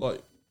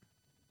like.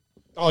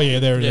 Oh yeah,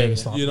 they're in a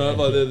slump. You know,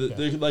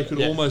 they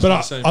could almost.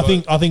 But I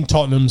think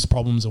Tottenham's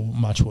problems are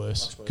much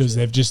worse because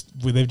they've just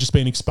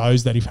been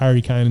exposed that if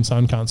Harry Kane and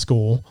Son can't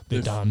score,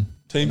 they're done.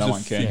 Teams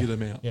have figured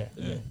them out. Yeah.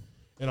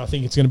 And I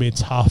think it's going to be a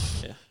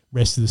tough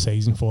rest of the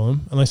season for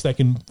them unless they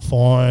can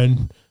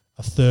find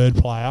a third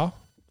player.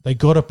 They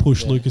got to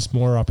push Lucas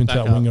Moura up into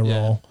that winger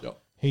role. Yep.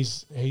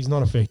 He's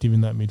not effective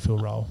in that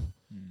midfield role,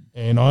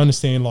 and I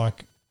understand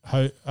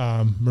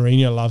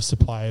Mourinho loves to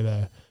play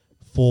the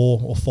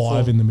 4 or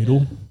 5 in the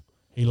middle.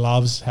 He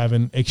loves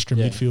having extra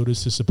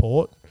midfielders to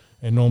support,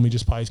 and normally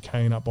just plays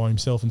Kane up by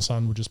himself, and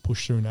Son will just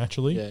push through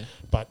naturally. Yeah.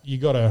 But he's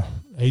got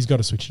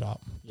to switch it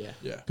up.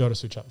 Got to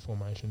switch up the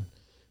formation.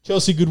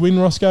 Chelsea, good win,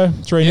 Roscoe,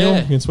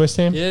 3-0 against West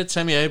Ham. Yeah,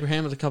 Tammy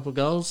Abraham with a couple of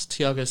goals.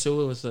 Thiago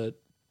Silva with a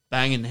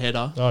banging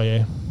header. Oh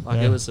yeah,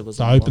 it was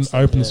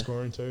open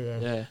scoring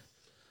too.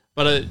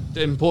 But an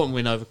important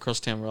win over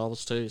crosstown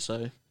rivals too.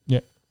 So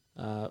Yeah.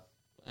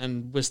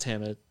 And West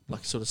Ham are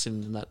like sort of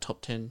sitting in that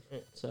top 10.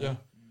 So Yeah.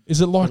 Is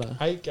it like But,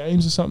 8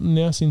 games or something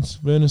now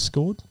since Werner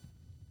scored?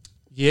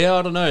 yeah,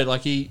 I don't know.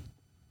 Like he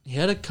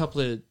had a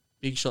couple of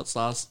big shots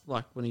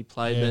like when he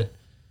played, Yeah. but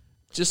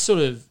just sort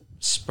of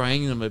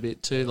spraying them a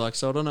bit too. Like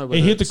so, I don't know. He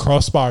hit the it's-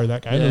 crossbar in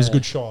that game. It was a Yeah.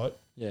 good shot.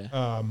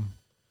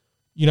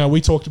 Yeah,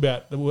 We talked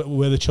about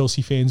whether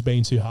Chelsea fans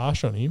being too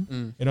harsh on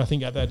him, and I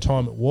think at that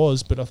time it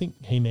was, but I think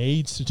he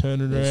needs to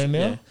turn it around now.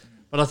 Yeah.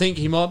 But I think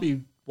he might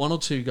be 1 or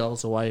 2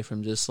 goals away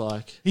from just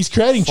like He's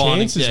creating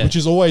Finding- chances, yeah. which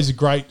is always a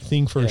great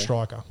thing for a Yeah.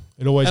 striker.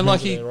 It always And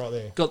means like he they're right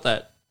there. got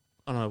that.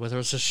 I don't know whether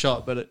it's a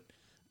shot, but that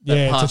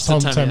Yeah, pass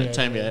it's a to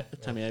Tammy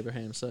Tammy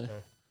Abraham. So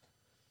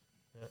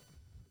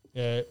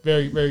Yeah,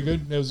 very, very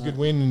good. That was a good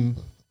win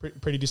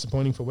and pretty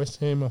disappointing for West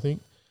Ham, I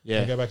think.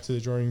 yeah, They go back to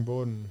the drawing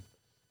board and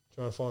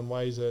try to find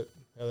ways that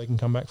how they can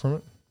come back from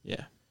it.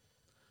 yeah.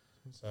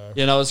 So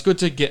Yeah, no, it's good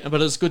to get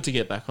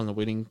back on the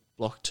winning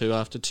block too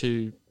after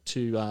two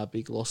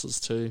big losses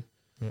too.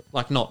 Yeah.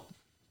 Like not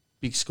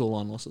big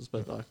scoreline losses,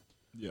 but like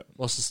Yeah.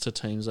 losses to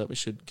teams that we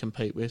should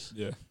compete with.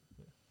 Yeah.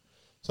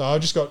 So I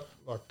just got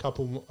like a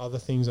couple other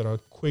things that I'll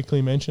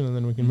quickly mention and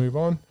then we can move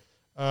on.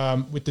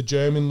 With the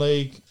German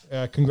league,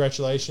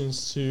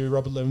 congratulations to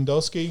Robert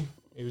Lewandowski.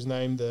 He was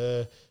named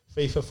the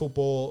FIFA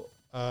Football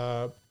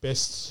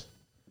Best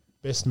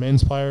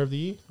Men's Player of the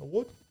Year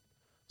award.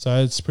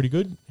 So it's pretty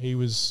good. He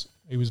was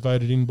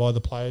voted in by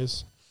the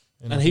players.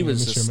 And I he think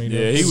was Mr. just- Amelia-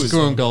 Yeah, he was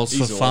scoring goals for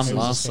he's fun awesome.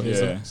 last He was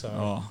season. Yeah. So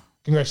Oh,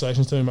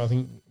 congratulations to him. I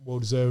think well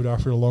deserved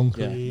after a long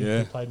career. Yeah.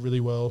 He played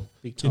really well.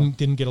 Big time.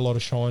 Didn't get a lot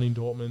of shine in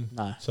Dortmund.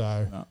 No.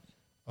 So No.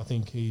 I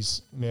think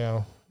he's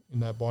now in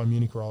that Bayern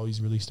Munich role.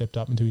 He's really stepped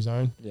up into his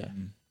own.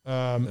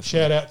 Yeah.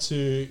 Shout out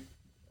to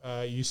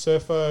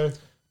Yusufo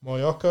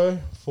Moyoko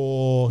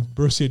for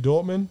Borussia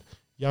Dortmund,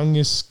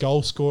 youngest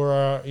goal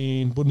scorer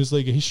in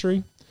Bundesliga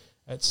history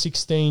at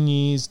 16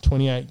 years,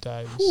 28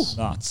 days.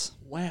 nuts.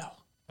 Wow.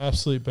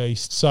 Absolute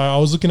beast. So I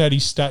was looking at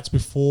his stats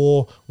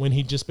before when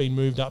he'd just been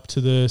moved up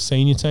to the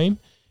senior team,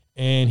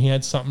 and he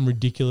had something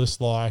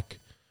ridiculous like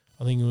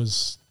I think it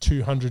was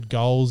 200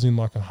 goals in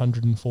like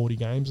 140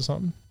 games or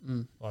something.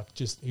 Like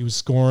just he was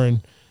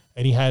scoring,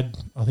 and he had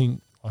I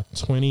think like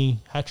 20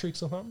 hat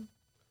tricks or something.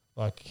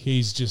 Like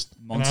he's just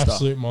Monster. an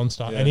absolute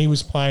monster, Yeah. and he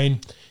was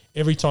playing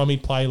every time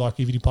he'd play. Like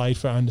if he played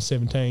for under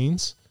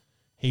 17s,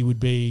 he would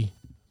be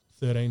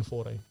 13,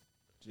 14.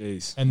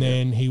 Jeez. And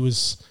then he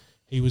was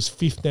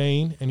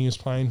 15 and he was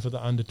playing for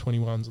the under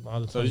 21s and the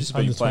other So he's just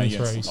under been playing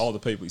against 23s. older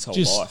people his whole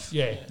Just life.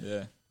 yeah,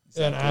 Yeah.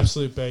 an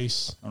absolute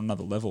beast. On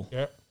another level.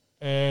 Yeah,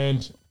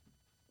 and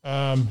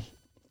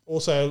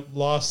also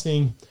last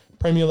thing,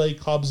 Premier League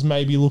clubs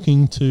may be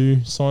looking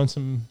to sign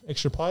some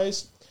extra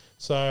players.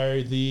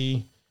 So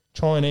the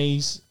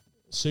Chinese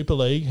Super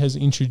League has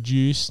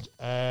introduced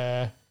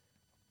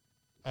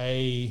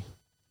a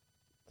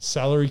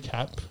salary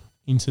cap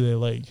into their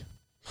league.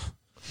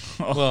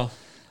 Well,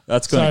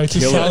 That's going to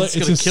kill it.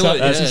 It's gonna kill it,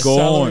 yeah. That's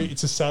gone.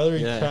 It's a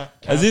salary Yeah. cap.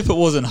 As if it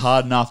wasn't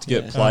hard enough to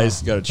get Yeah. players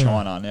to go to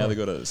China. Now they've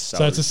got a So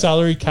salary it's a cap.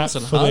 salary cap it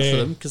wasn't for hard their. for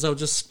them because they were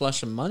just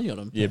splashing money on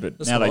them. Yeah, but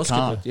That's now what they I was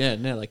gonna can't. do. Yeah,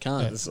 now they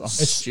can't. Yeah. It's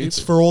It's stupid.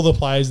 for all the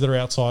players that are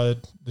outside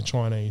the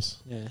Chinese.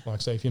 Yeah.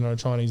 Like, say, if you're not a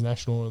Chinese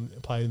national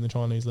and play in the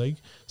Chinese league,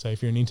 so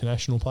if you're an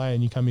international player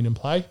and you come in and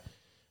play,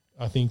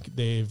 I think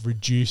they've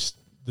reduced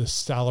the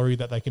salary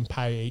that they can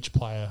pay each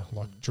player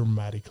like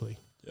dramatically.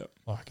 Yep.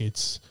 Like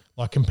it's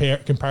like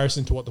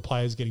comparison to what the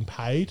players getting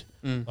paid.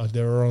 Like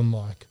they're on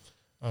like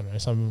I don't know,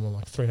 some of them are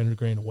like 300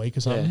 grand a week or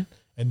something, Yeah.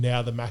 and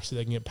now the max that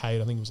they can get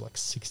paid, I think it was like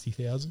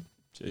 60,000.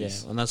 Yeah,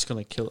 Jeez. and that's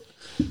going to kill it.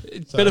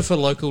 It's So- better for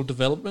local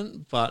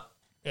development, but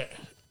Yeah.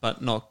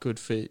 not good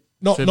for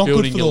Not good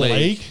building for a the league.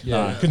 league,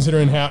 Yeah.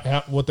 considering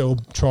how what they were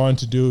trying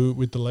to do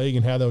with the league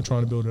and how they were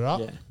trying to build it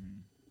up. Yeah.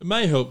 It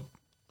may help,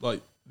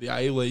 like the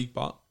A League,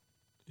 but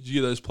you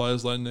get those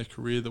players late in their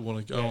career that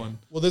want to go and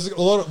Well, there's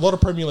a lot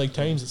of Premier League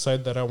teams that say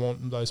that they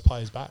want those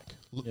players back.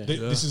 Yeah.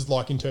 This is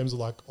like in terms of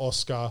like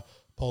Oscar,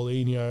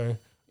 Paulinho,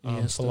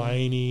 Iniesta.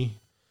 Fellaini,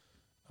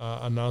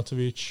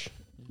 Arnautovic,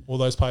 all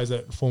those players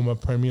that former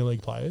Premier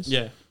League players.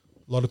 Yeah.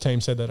 A lot of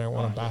teams said they don't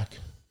want them back.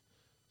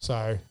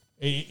 So,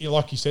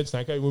 like you said,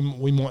 Snako,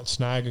 we might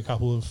snag a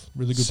couple of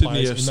really good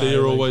Sydney players. in FC that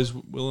are league. always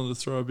willing to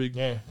throw a big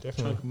Yeah, chunk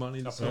definitely. of money.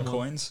 To Couple of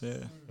someone. coins,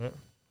 yeah.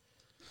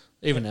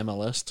 Even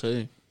MLS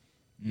too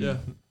Yeah,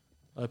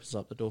 opens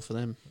up the door for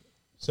them.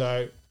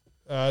 So,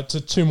 to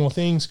two more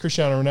things.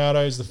 Cristiano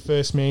Ronaldo is the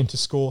first man to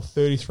score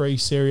 33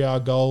 Serie A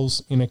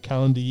goals in a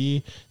calendar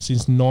year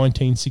since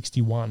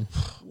 1961.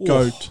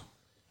 goat,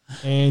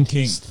 And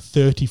King. he's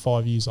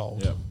 35 years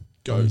old. Yep.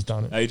 when he's goat.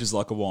 done it. Ages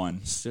like a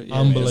wine. Still, yeah,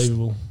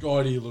 Unbelievable.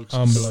 God, he looks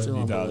Unbelievable. Still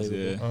He does,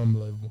 unbelievable. yeah.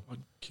 Unbelievable. I'd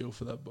kill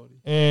for that body.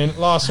 And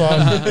last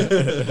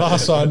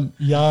one,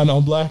 Jan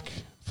Oblak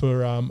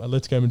for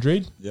Atletico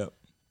Madrid. Yep.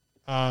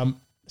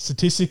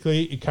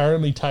 Statistically, it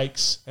currently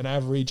takes an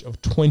average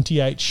of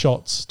 28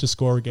 shots to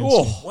score against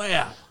him. Oh,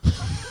 wow.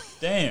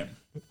 Damn.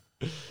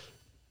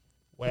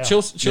 Wow.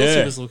 Chelsea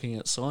Yeah. was looking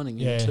at signing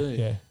him Yeah,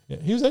 too. yeah.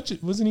 He was actually,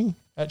 wasn't he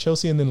at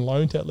Chelsea and then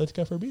loaned to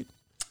Atletico for a bit?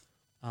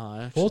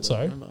 I actually Thought so.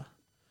 don't remember.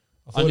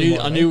 I thought he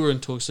might knew be. we were in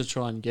talks to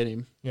try and get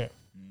him Yeah.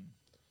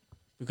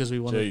 because we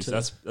wanted Jeez, to.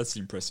 that's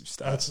an impressive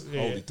stat. That's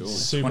Holy dog.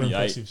 super 28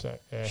 impressive. So,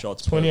 yeah.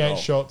 shots per 28 goal.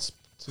 shots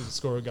to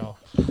score a goal.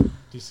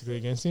 Statistically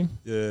against him.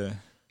 Yeah.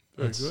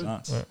 Very That's good.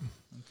 nuts. Yeah.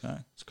 Okay.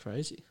 It's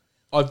crazy.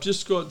 I've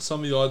just got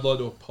something I'd like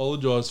to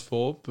apologise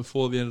for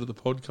before the end of the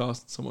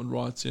podcast. Someone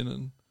writes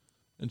in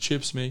and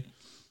chips me.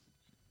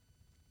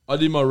 I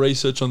did my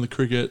research on the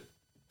cricket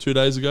 2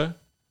 days ago.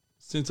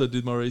 Since I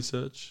did my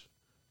research,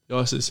 the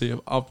ICC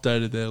have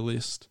updated their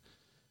list.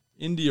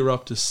 India are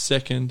up to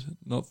second,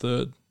 not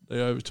third. They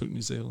overtook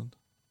New Zealand.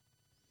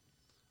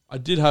 I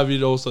did have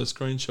it also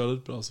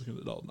screenshotted, but I was looking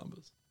at old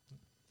numbers.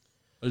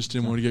 I just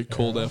didn't want to get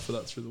called out for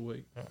that through the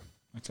week.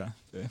 Okay.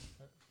 Fair.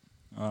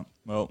 All right.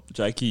 Well,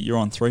 Jakey, you're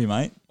on 3,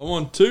 mate. I'm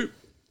on 2.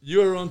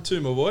 You are on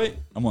 2, my boy.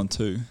 I'm on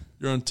 2.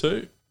 You're on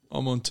 2.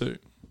 I'm on 2.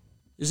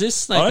 Is this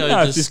Snake? I don't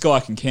know if this guy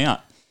can count.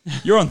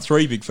 You're on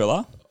 3, big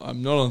fella.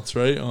 I'm not on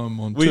 3. I'm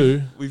on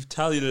 2. We've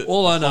tallied it.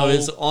 All I know whole-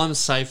 is I'm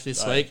safe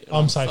this week.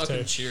 I'm safe fucking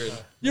too. cheering.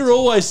 You're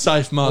always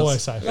safe, Muzz.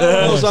 Always safe. No one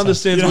else Always safe.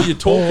 understands what you're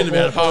talking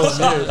about apart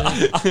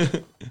from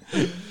you.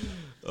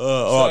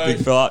 all right, So-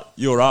 big fella,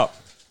 you're up.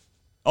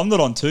 I'm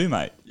not on 2,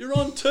 mate. You're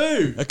on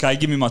 2. Okay,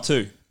 give me my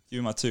 2. Give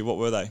me my 2. What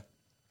were they?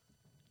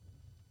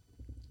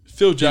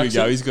 Phil Here we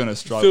Jackson. go. He's going to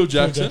struggle. Phil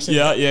Jackson. Jackson.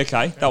 Yeah,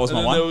 okay. That was And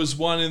my then one. there was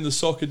one in the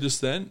soccer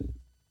just then.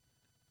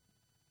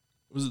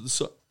 Was it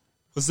the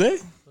Was there?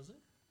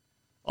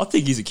 I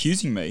think he's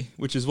accusing me,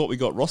 which is what we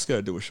got Roscoe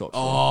to do a shot for.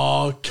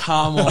 Oh,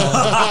 come on.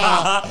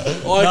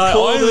 I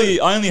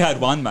only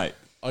had one, mate.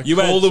 You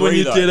had called it when 3,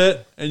 you though. did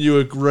it, and you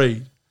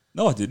agreed.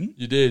 No, I didn't.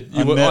 You did.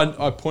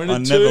 I I pointed I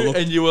never to, looked-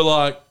 and you were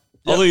like,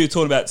 I thought you were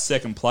talking about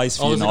second place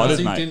for I was United,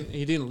 he mate.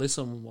 didn't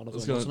listen on one of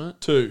them, wasn't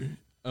it? 2.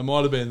 It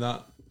might have been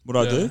that. What did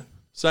I Yeah. do?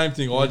 Same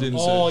thing I didn't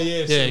Oh, say.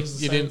 yeah. So Yeah, it was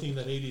the you same didn't- thing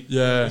that he did.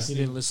 Yeah. You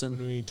didn't listen.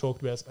 When we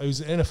talked about it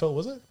was NFL,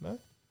 was it?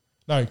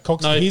 No,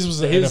 Coxy. No, his was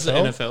the his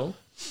NFL. NFL.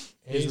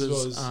 His His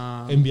was, was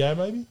NBA NBA,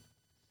 maybe?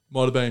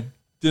 Might have been.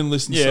 Didn't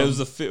listen to Yeah,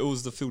 some. it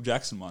was the Phil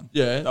Jackson one.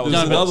 Yeah, That was there's No,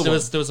 the another but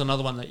one. there was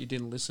another one that you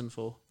didn't listen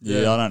for.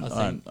 Yeah, Yeah, I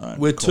don't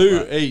We're recall 2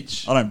 that.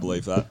 each. I don't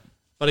believe that.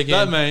 But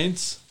again, That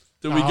means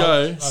that we No,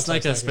 go. I'll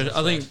Snake take has special.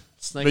 I think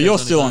Snake. But you're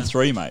still on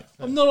 3, mate.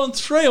 I'm not on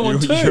 3. I'm on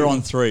 2. You're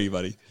on 3,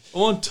 buddy.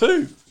 I'm on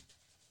 2.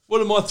 What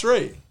am I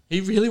 3?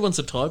 He really wants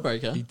a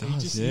tiebreaker. He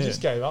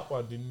just gave up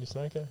one, didn't you,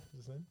 Snako?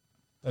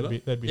 That'd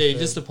be Yeah, he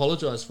fair. just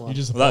apologised for You one.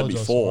 just Well, that'd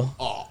be apologised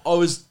 4. Oh, I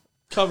was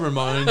covering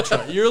my own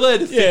track. You're allowed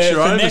to fix Yeah, your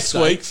for own next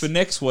mistakes. week. For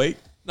next week.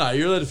 No,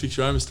 you're allowed to fix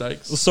your own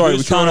mistakes. Well, sorry, You're we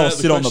just can't throwing all out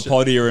sit on the question.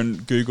 pod here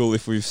and Google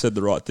if we've said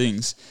the right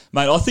things,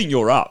 mate. I think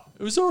you're up.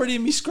 It was already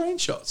in my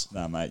screenshots.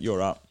 No, mate,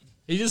 you're up.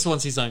 He just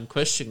wants his own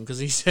question because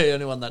he's the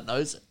only one that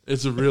knows it.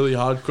 It's a really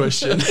hard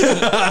question.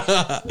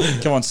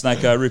 Come on,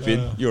 Snako, rip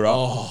in. You're up.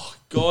 Oh,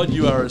 God,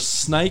 you are a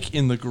snake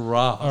in the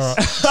grass. All right.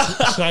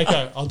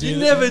 Snako, I'll do You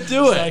the- never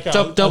do it. Snako,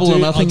 Dou- double or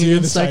nothing I'll do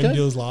again, the same Snako?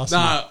 deal as last year.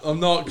 No, I'm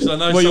not, because I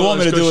know Well, you some want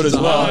of me to those do it as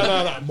questions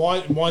are well?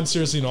 hard. Mine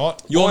seriously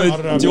not. You want I me,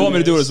 don't know do you want me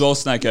to do it what as well,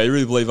 Snako? You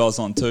really believe I was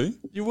on 2?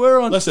 You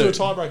were on Let's 2. do a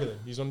tiebreaker then.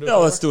 You want to do Yeah,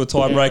 let's do a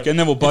tiebreaker, and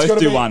then we'll It's both gotta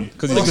do be- one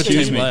because he's Roscoe,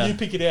 accused you- me. You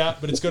pick it out,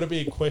 but it's got to be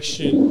a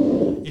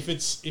question. If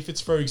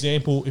it's for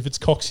example, if it's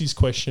Coxy's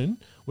question,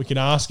 we can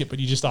ask it, but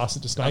you just ask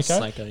it to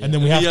Snako, Snako, yeah. and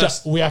then we And have he to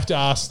asked- we have to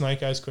ask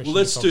Snako's question.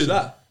 Well, let's to do Coxy.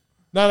 that.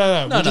 No.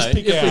 No, We'll just no,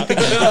 pick if we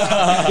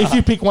out. If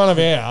you pick one of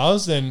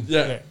ours, then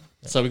Yeah.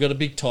 So we got a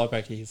big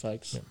tiebreaker here,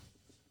 folks.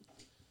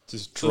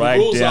 Just So the drag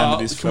rules down are,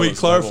 to this. can we fella's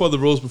clarify level. the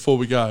rules before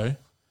we go?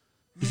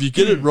 If you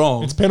get it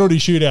wrong, it's penalty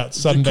shootout. you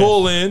Sudden death.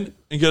 call in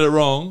and get it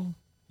wrong,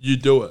 you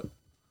do it.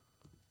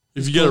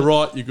 If you get it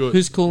right, you're good.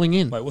 Who's calling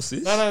in? Wait, what's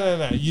this?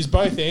 No. You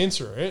both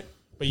answer it,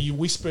 but you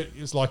whisper it.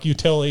 It's like you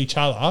tell each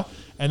other,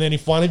 and then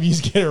if one of you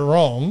get it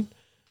wrong,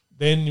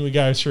 then we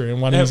go through,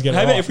 and one How of you get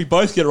it about right. if we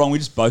both get it wrong, we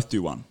just both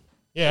do one?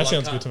 Yeah, that Well, I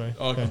sounds can't. good to me.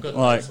 Okay. Okay. I've got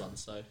Like- this one,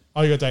 so.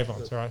 Oh, you got Dave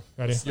Vance. All right,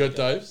 ready? You got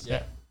Dave's?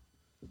 Yeah.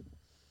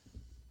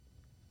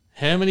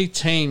 How many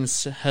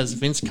teams has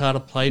Vince Carter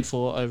played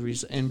for over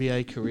his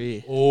NBA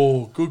career?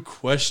 Oh, good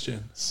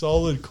question.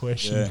 Solid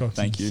question, Yeah, Coxie.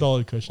 thank you.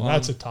 Solid question.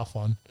 That's a tough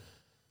one.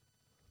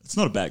 It's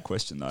not a bad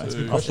question though. I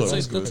Two. thought it was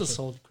That's good. a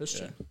solid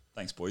question.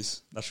 Thanks,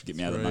 boys. That should get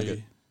me out of the 3.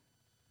 nugget.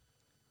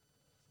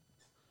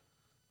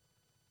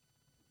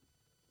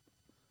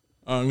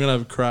 I'm gonna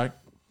have a crack.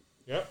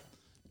 Yep.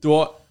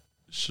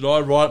 Should I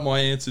write my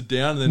answer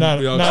down and then No,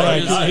 we no, are no.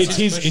 correct?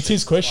 It's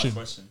his question.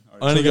 I'm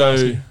gonna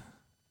go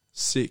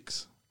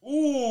 6.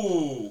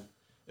 Ooh,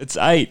 it's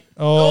 8.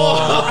 Oh.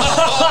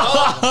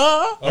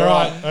 All right. All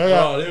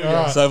right, here we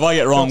go. So if I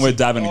get wrong, we're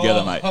dabbing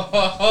together, mate.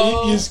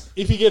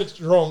 If you get it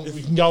wrong,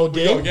 we can go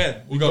again. We'll go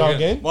again. We can go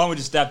again. Why don't we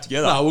just dab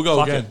together? No, we'll go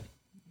Fuck again. it.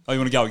 Oh, you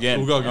want to go again?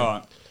 We'll go again. All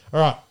right. All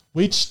right.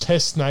 Which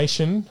Test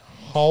nation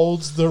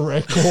holds the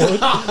record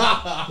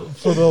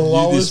for the You,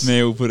 lowest this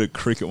man will put a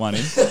cricket one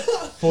in.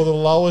 for the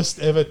lowest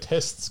ever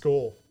Test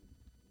score?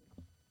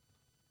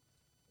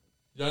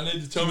 You don't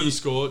need to tell me the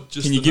score.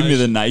 Just Can you the give me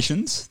the nation.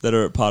 nations that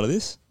are a part of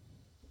this?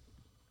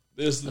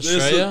 There's the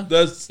Australia?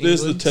 Test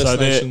England? So they're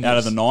nation out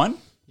of the list. 9.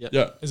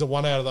 Yeah. Is it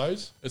one out of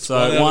those? It's So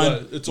one out one-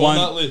 of those. It's one-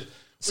 on that list.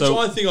 so-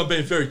 Which I think I've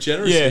been very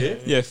generous Yeah, here.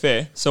 yeah,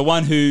 fair. So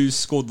one who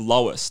scored the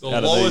lowest The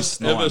out of lowest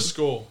these 9. ever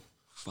score.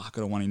 Fuck, I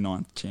got a 1 in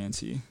 9 chance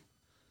here.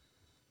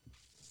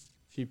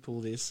 If you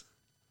pull this,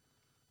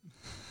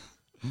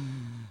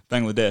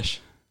 Bangladesh.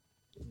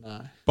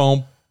 no.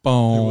 Boom,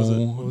 boom. was it?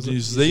 What was it? New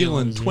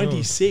Zealand, New Zealand.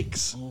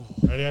 26.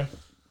 Radio.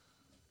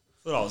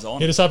 Thought I was on.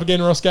 Hit us up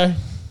again, Roscoe.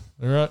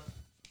 All right.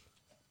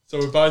 So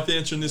we're both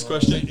answering this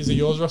question. Is it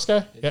yours,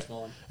 Roscoe? It's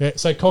mine. Yeah.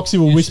 So Coxy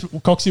will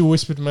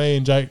whisper to me,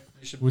 and Jake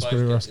You should whisper both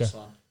to get Roscoe. this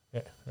one.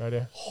 Yeah. Right.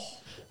 Yeah.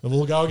 Then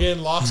we'll go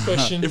again. Last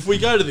question. If we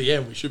go to the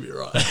end, we should be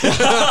right.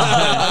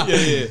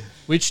 yeah.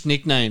 Which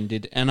nickname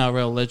did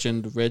NRL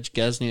legend Reg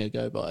Gasnier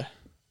go by?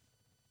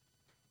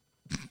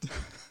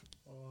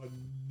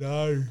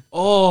 No.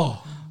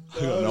 Oh, I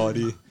got no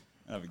idea.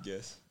 I have a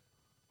guess.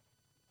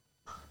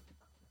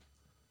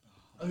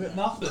 I got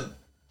nothing.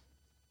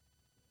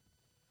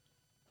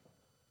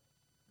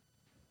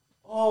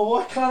 Oh,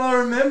 why can't I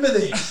remember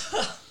this?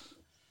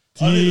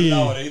 I didn't even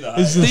know it either.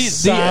 This is a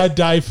sad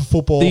day for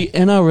football. The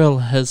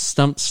NRL has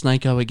stumped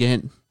Snakeo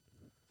again.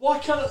 Why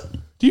can't I?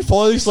 Do you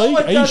follow this league?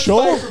 Are you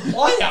sure?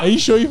 Are you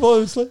sure you follow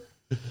this league?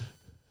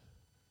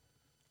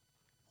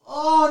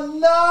 Oh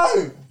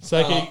no! So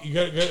you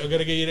got to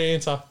get you to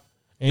answer. Got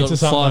Answer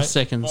something. 5 mate.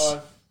 seconds.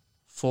 Five.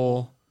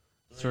 4,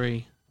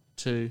 3,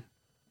 2,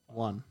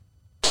 1.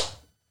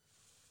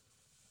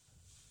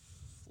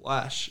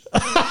 Flash.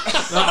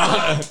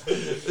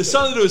 It's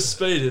something to do with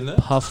speed, isn't it?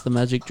 Puff the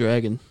Magic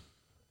Dragon.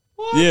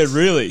 Yeah,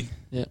 really?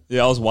 Yeah.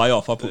 Yeah, I was way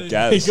off. I put He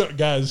Gaz. got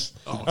Gaz.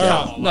 All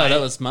Gaz. right. No, that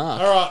was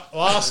Mark. All right,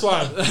 last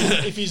one.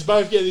 If you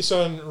both get this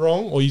one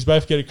wrong or you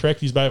both get it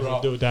correct, you both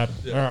Right. do it, Dad.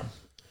 Yeah. All right.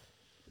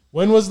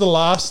 When was the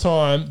last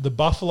time the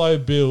Buffalo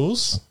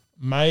Bills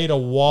made a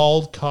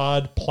wild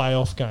card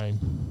playoff game?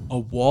 A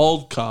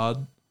wild card.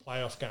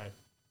 Playoff game.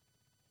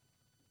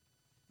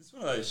 It's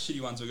one of those shitty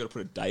ones we've got to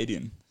put a date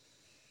in.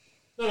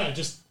 No,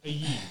 just a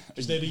year.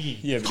 Just need a year.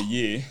 Yeah, but a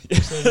year. need a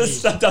year.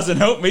 That doesn't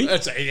help me.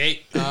 That's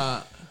 88. Do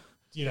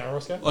you know,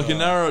 Roscoe? I can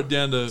narrow it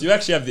down to. Do you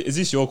actually have is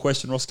this your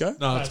question, Roscoe?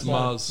 No, it's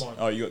Mars. mine.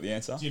 Oh, you got the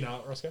answer? Do you know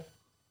it, Roscoe?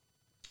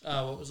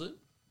 What was it?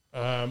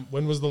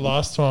 When was the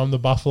last time the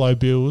Buffalo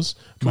Bills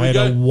we made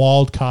go- a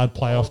wild card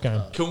playoff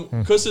game?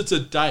 Because it's a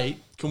date,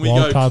 can we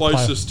Wild go card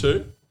closest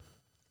to?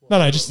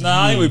 No, just No,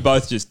 I think year. we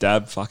both just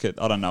dab. Fuck it.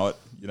 I don't know it.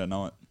 You don't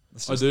know it.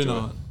 Let's I just do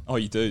know it. it. Oh,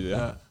 you do, yeah.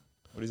 Yeah.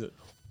 What is it?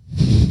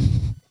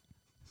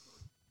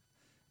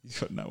 You've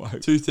got no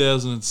hope.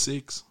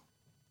 2006.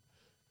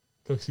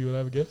 Coxie, you want to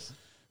have a guess?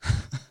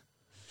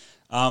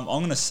 I'm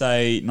going to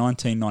say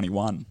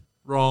 1991.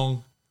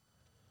 Wrong.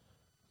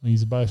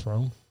 These are both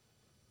wrong.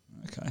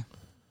 Okay.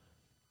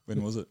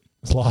 When was it?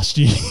 It's last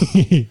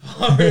year.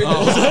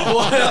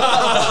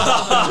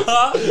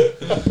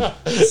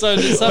 So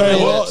did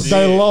somebody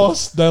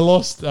They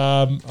lost.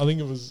 I think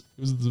it was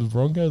the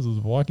Broncos or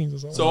the Vikings or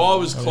something. So I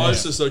was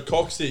closest, so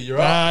Coxy, you're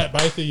up.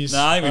 Both of you.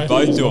 No, I think we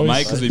both do it,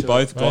 mate, because we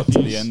both got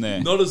to the end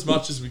there. Not as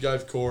much as we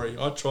gave Corey.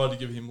 I tried to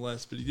give him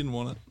less, but he didn't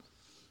want it.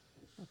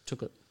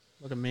 took it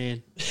like a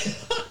man.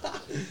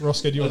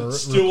 Roscoe, do you want to?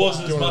 Still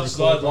wasn't as much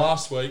as I had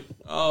last week.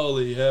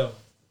 Holy hell.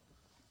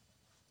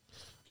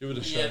 Give it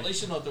a Yeah, at shot.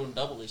 least you're not doing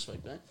double this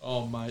week, mate.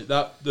 Oh, mate.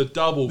 The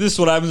double. This is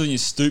what happens when you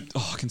stoop.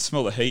 Oh, I can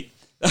smell the heat.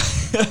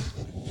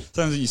 Sometimes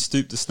when you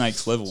stoop to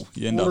snake's level,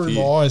 you end Water up in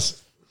here. my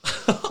eyes.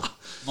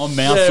 My mouth's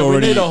Yeah, we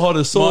already. need a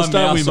hotter sauce, my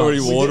don't we, mouth's already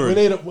mate? watering.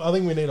 I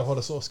think we need a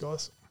hotter sauce,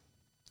 guys.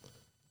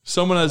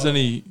 Someone has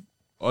any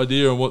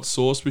idea on what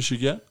sauce we should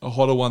get? A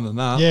hotter one than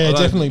that? Yeah, I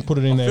don't- definitely put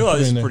it in I there. feel like put it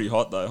this in is there. pretty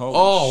hot though. Holy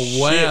Oh,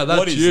 shit. wow, that's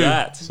What is you.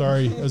 that?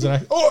 Sorry, it was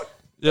an oh,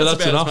 Yeah, That's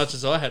that's about enough. as much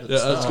as I had at the Yeah,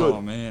 start. that's good.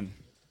 Oh man.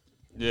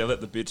 Yeah,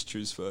 let the bitch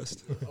choose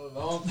first.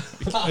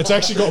 it's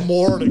actually got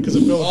more on it because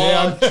it fell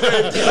down.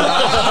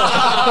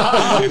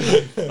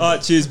 All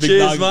right, cheers, big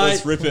Cheers, nug. mate.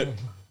 Let's rip it.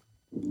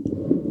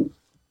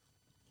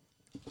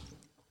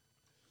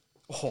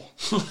 Oh.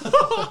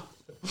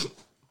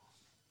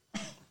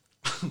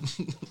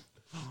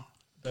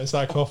 Don't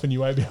start coughing, you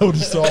won't be able to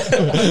stop.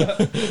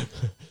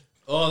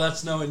 Oh,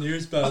 that's nowhere near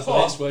as bad as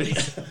last week.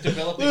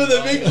 Developing Look at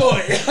the big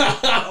boy.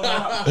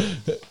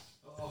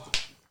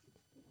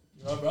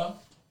 Right, bro?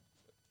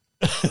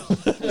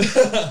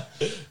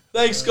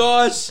 Thanks,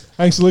 guys.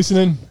 Thanks for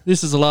listening.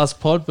 This is the last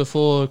pod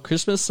before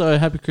Christmas, so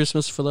happy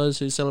Christmas for those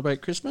who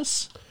celebrate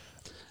Christmas,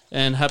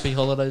 and happy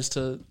holidays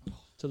to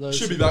those.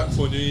 Should be back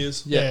before New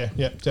Year's. Yeah,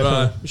 definitely.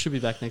 Right. We should be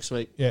back next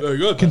week. Yeah. Very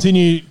good.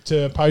 Continue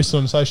to post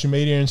on social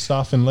media and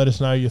stuff and let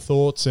us know your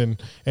thoughts and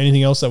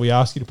anything else that we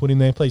ask you to put in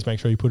there. Please make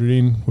sure you put it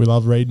in. We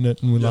love reading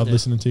it and we love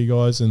listening to you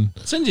guys. And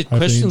Send your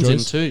hopefully you questions enjoy in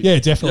us. too. Yeah,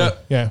 definitely.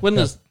 Yeah. When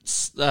yeah.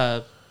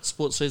 the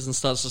sports season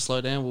starts to slow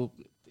down, we'll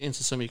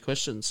answer some of your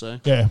questions. So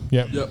Yeah.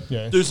 Yep.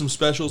 Yeah. Do some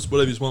specials,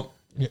 whatever you want.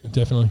 Yeah,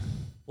 definitely.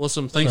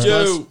 awesome. Thank Thanks,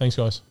 you. guys. Thanks,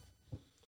 guys.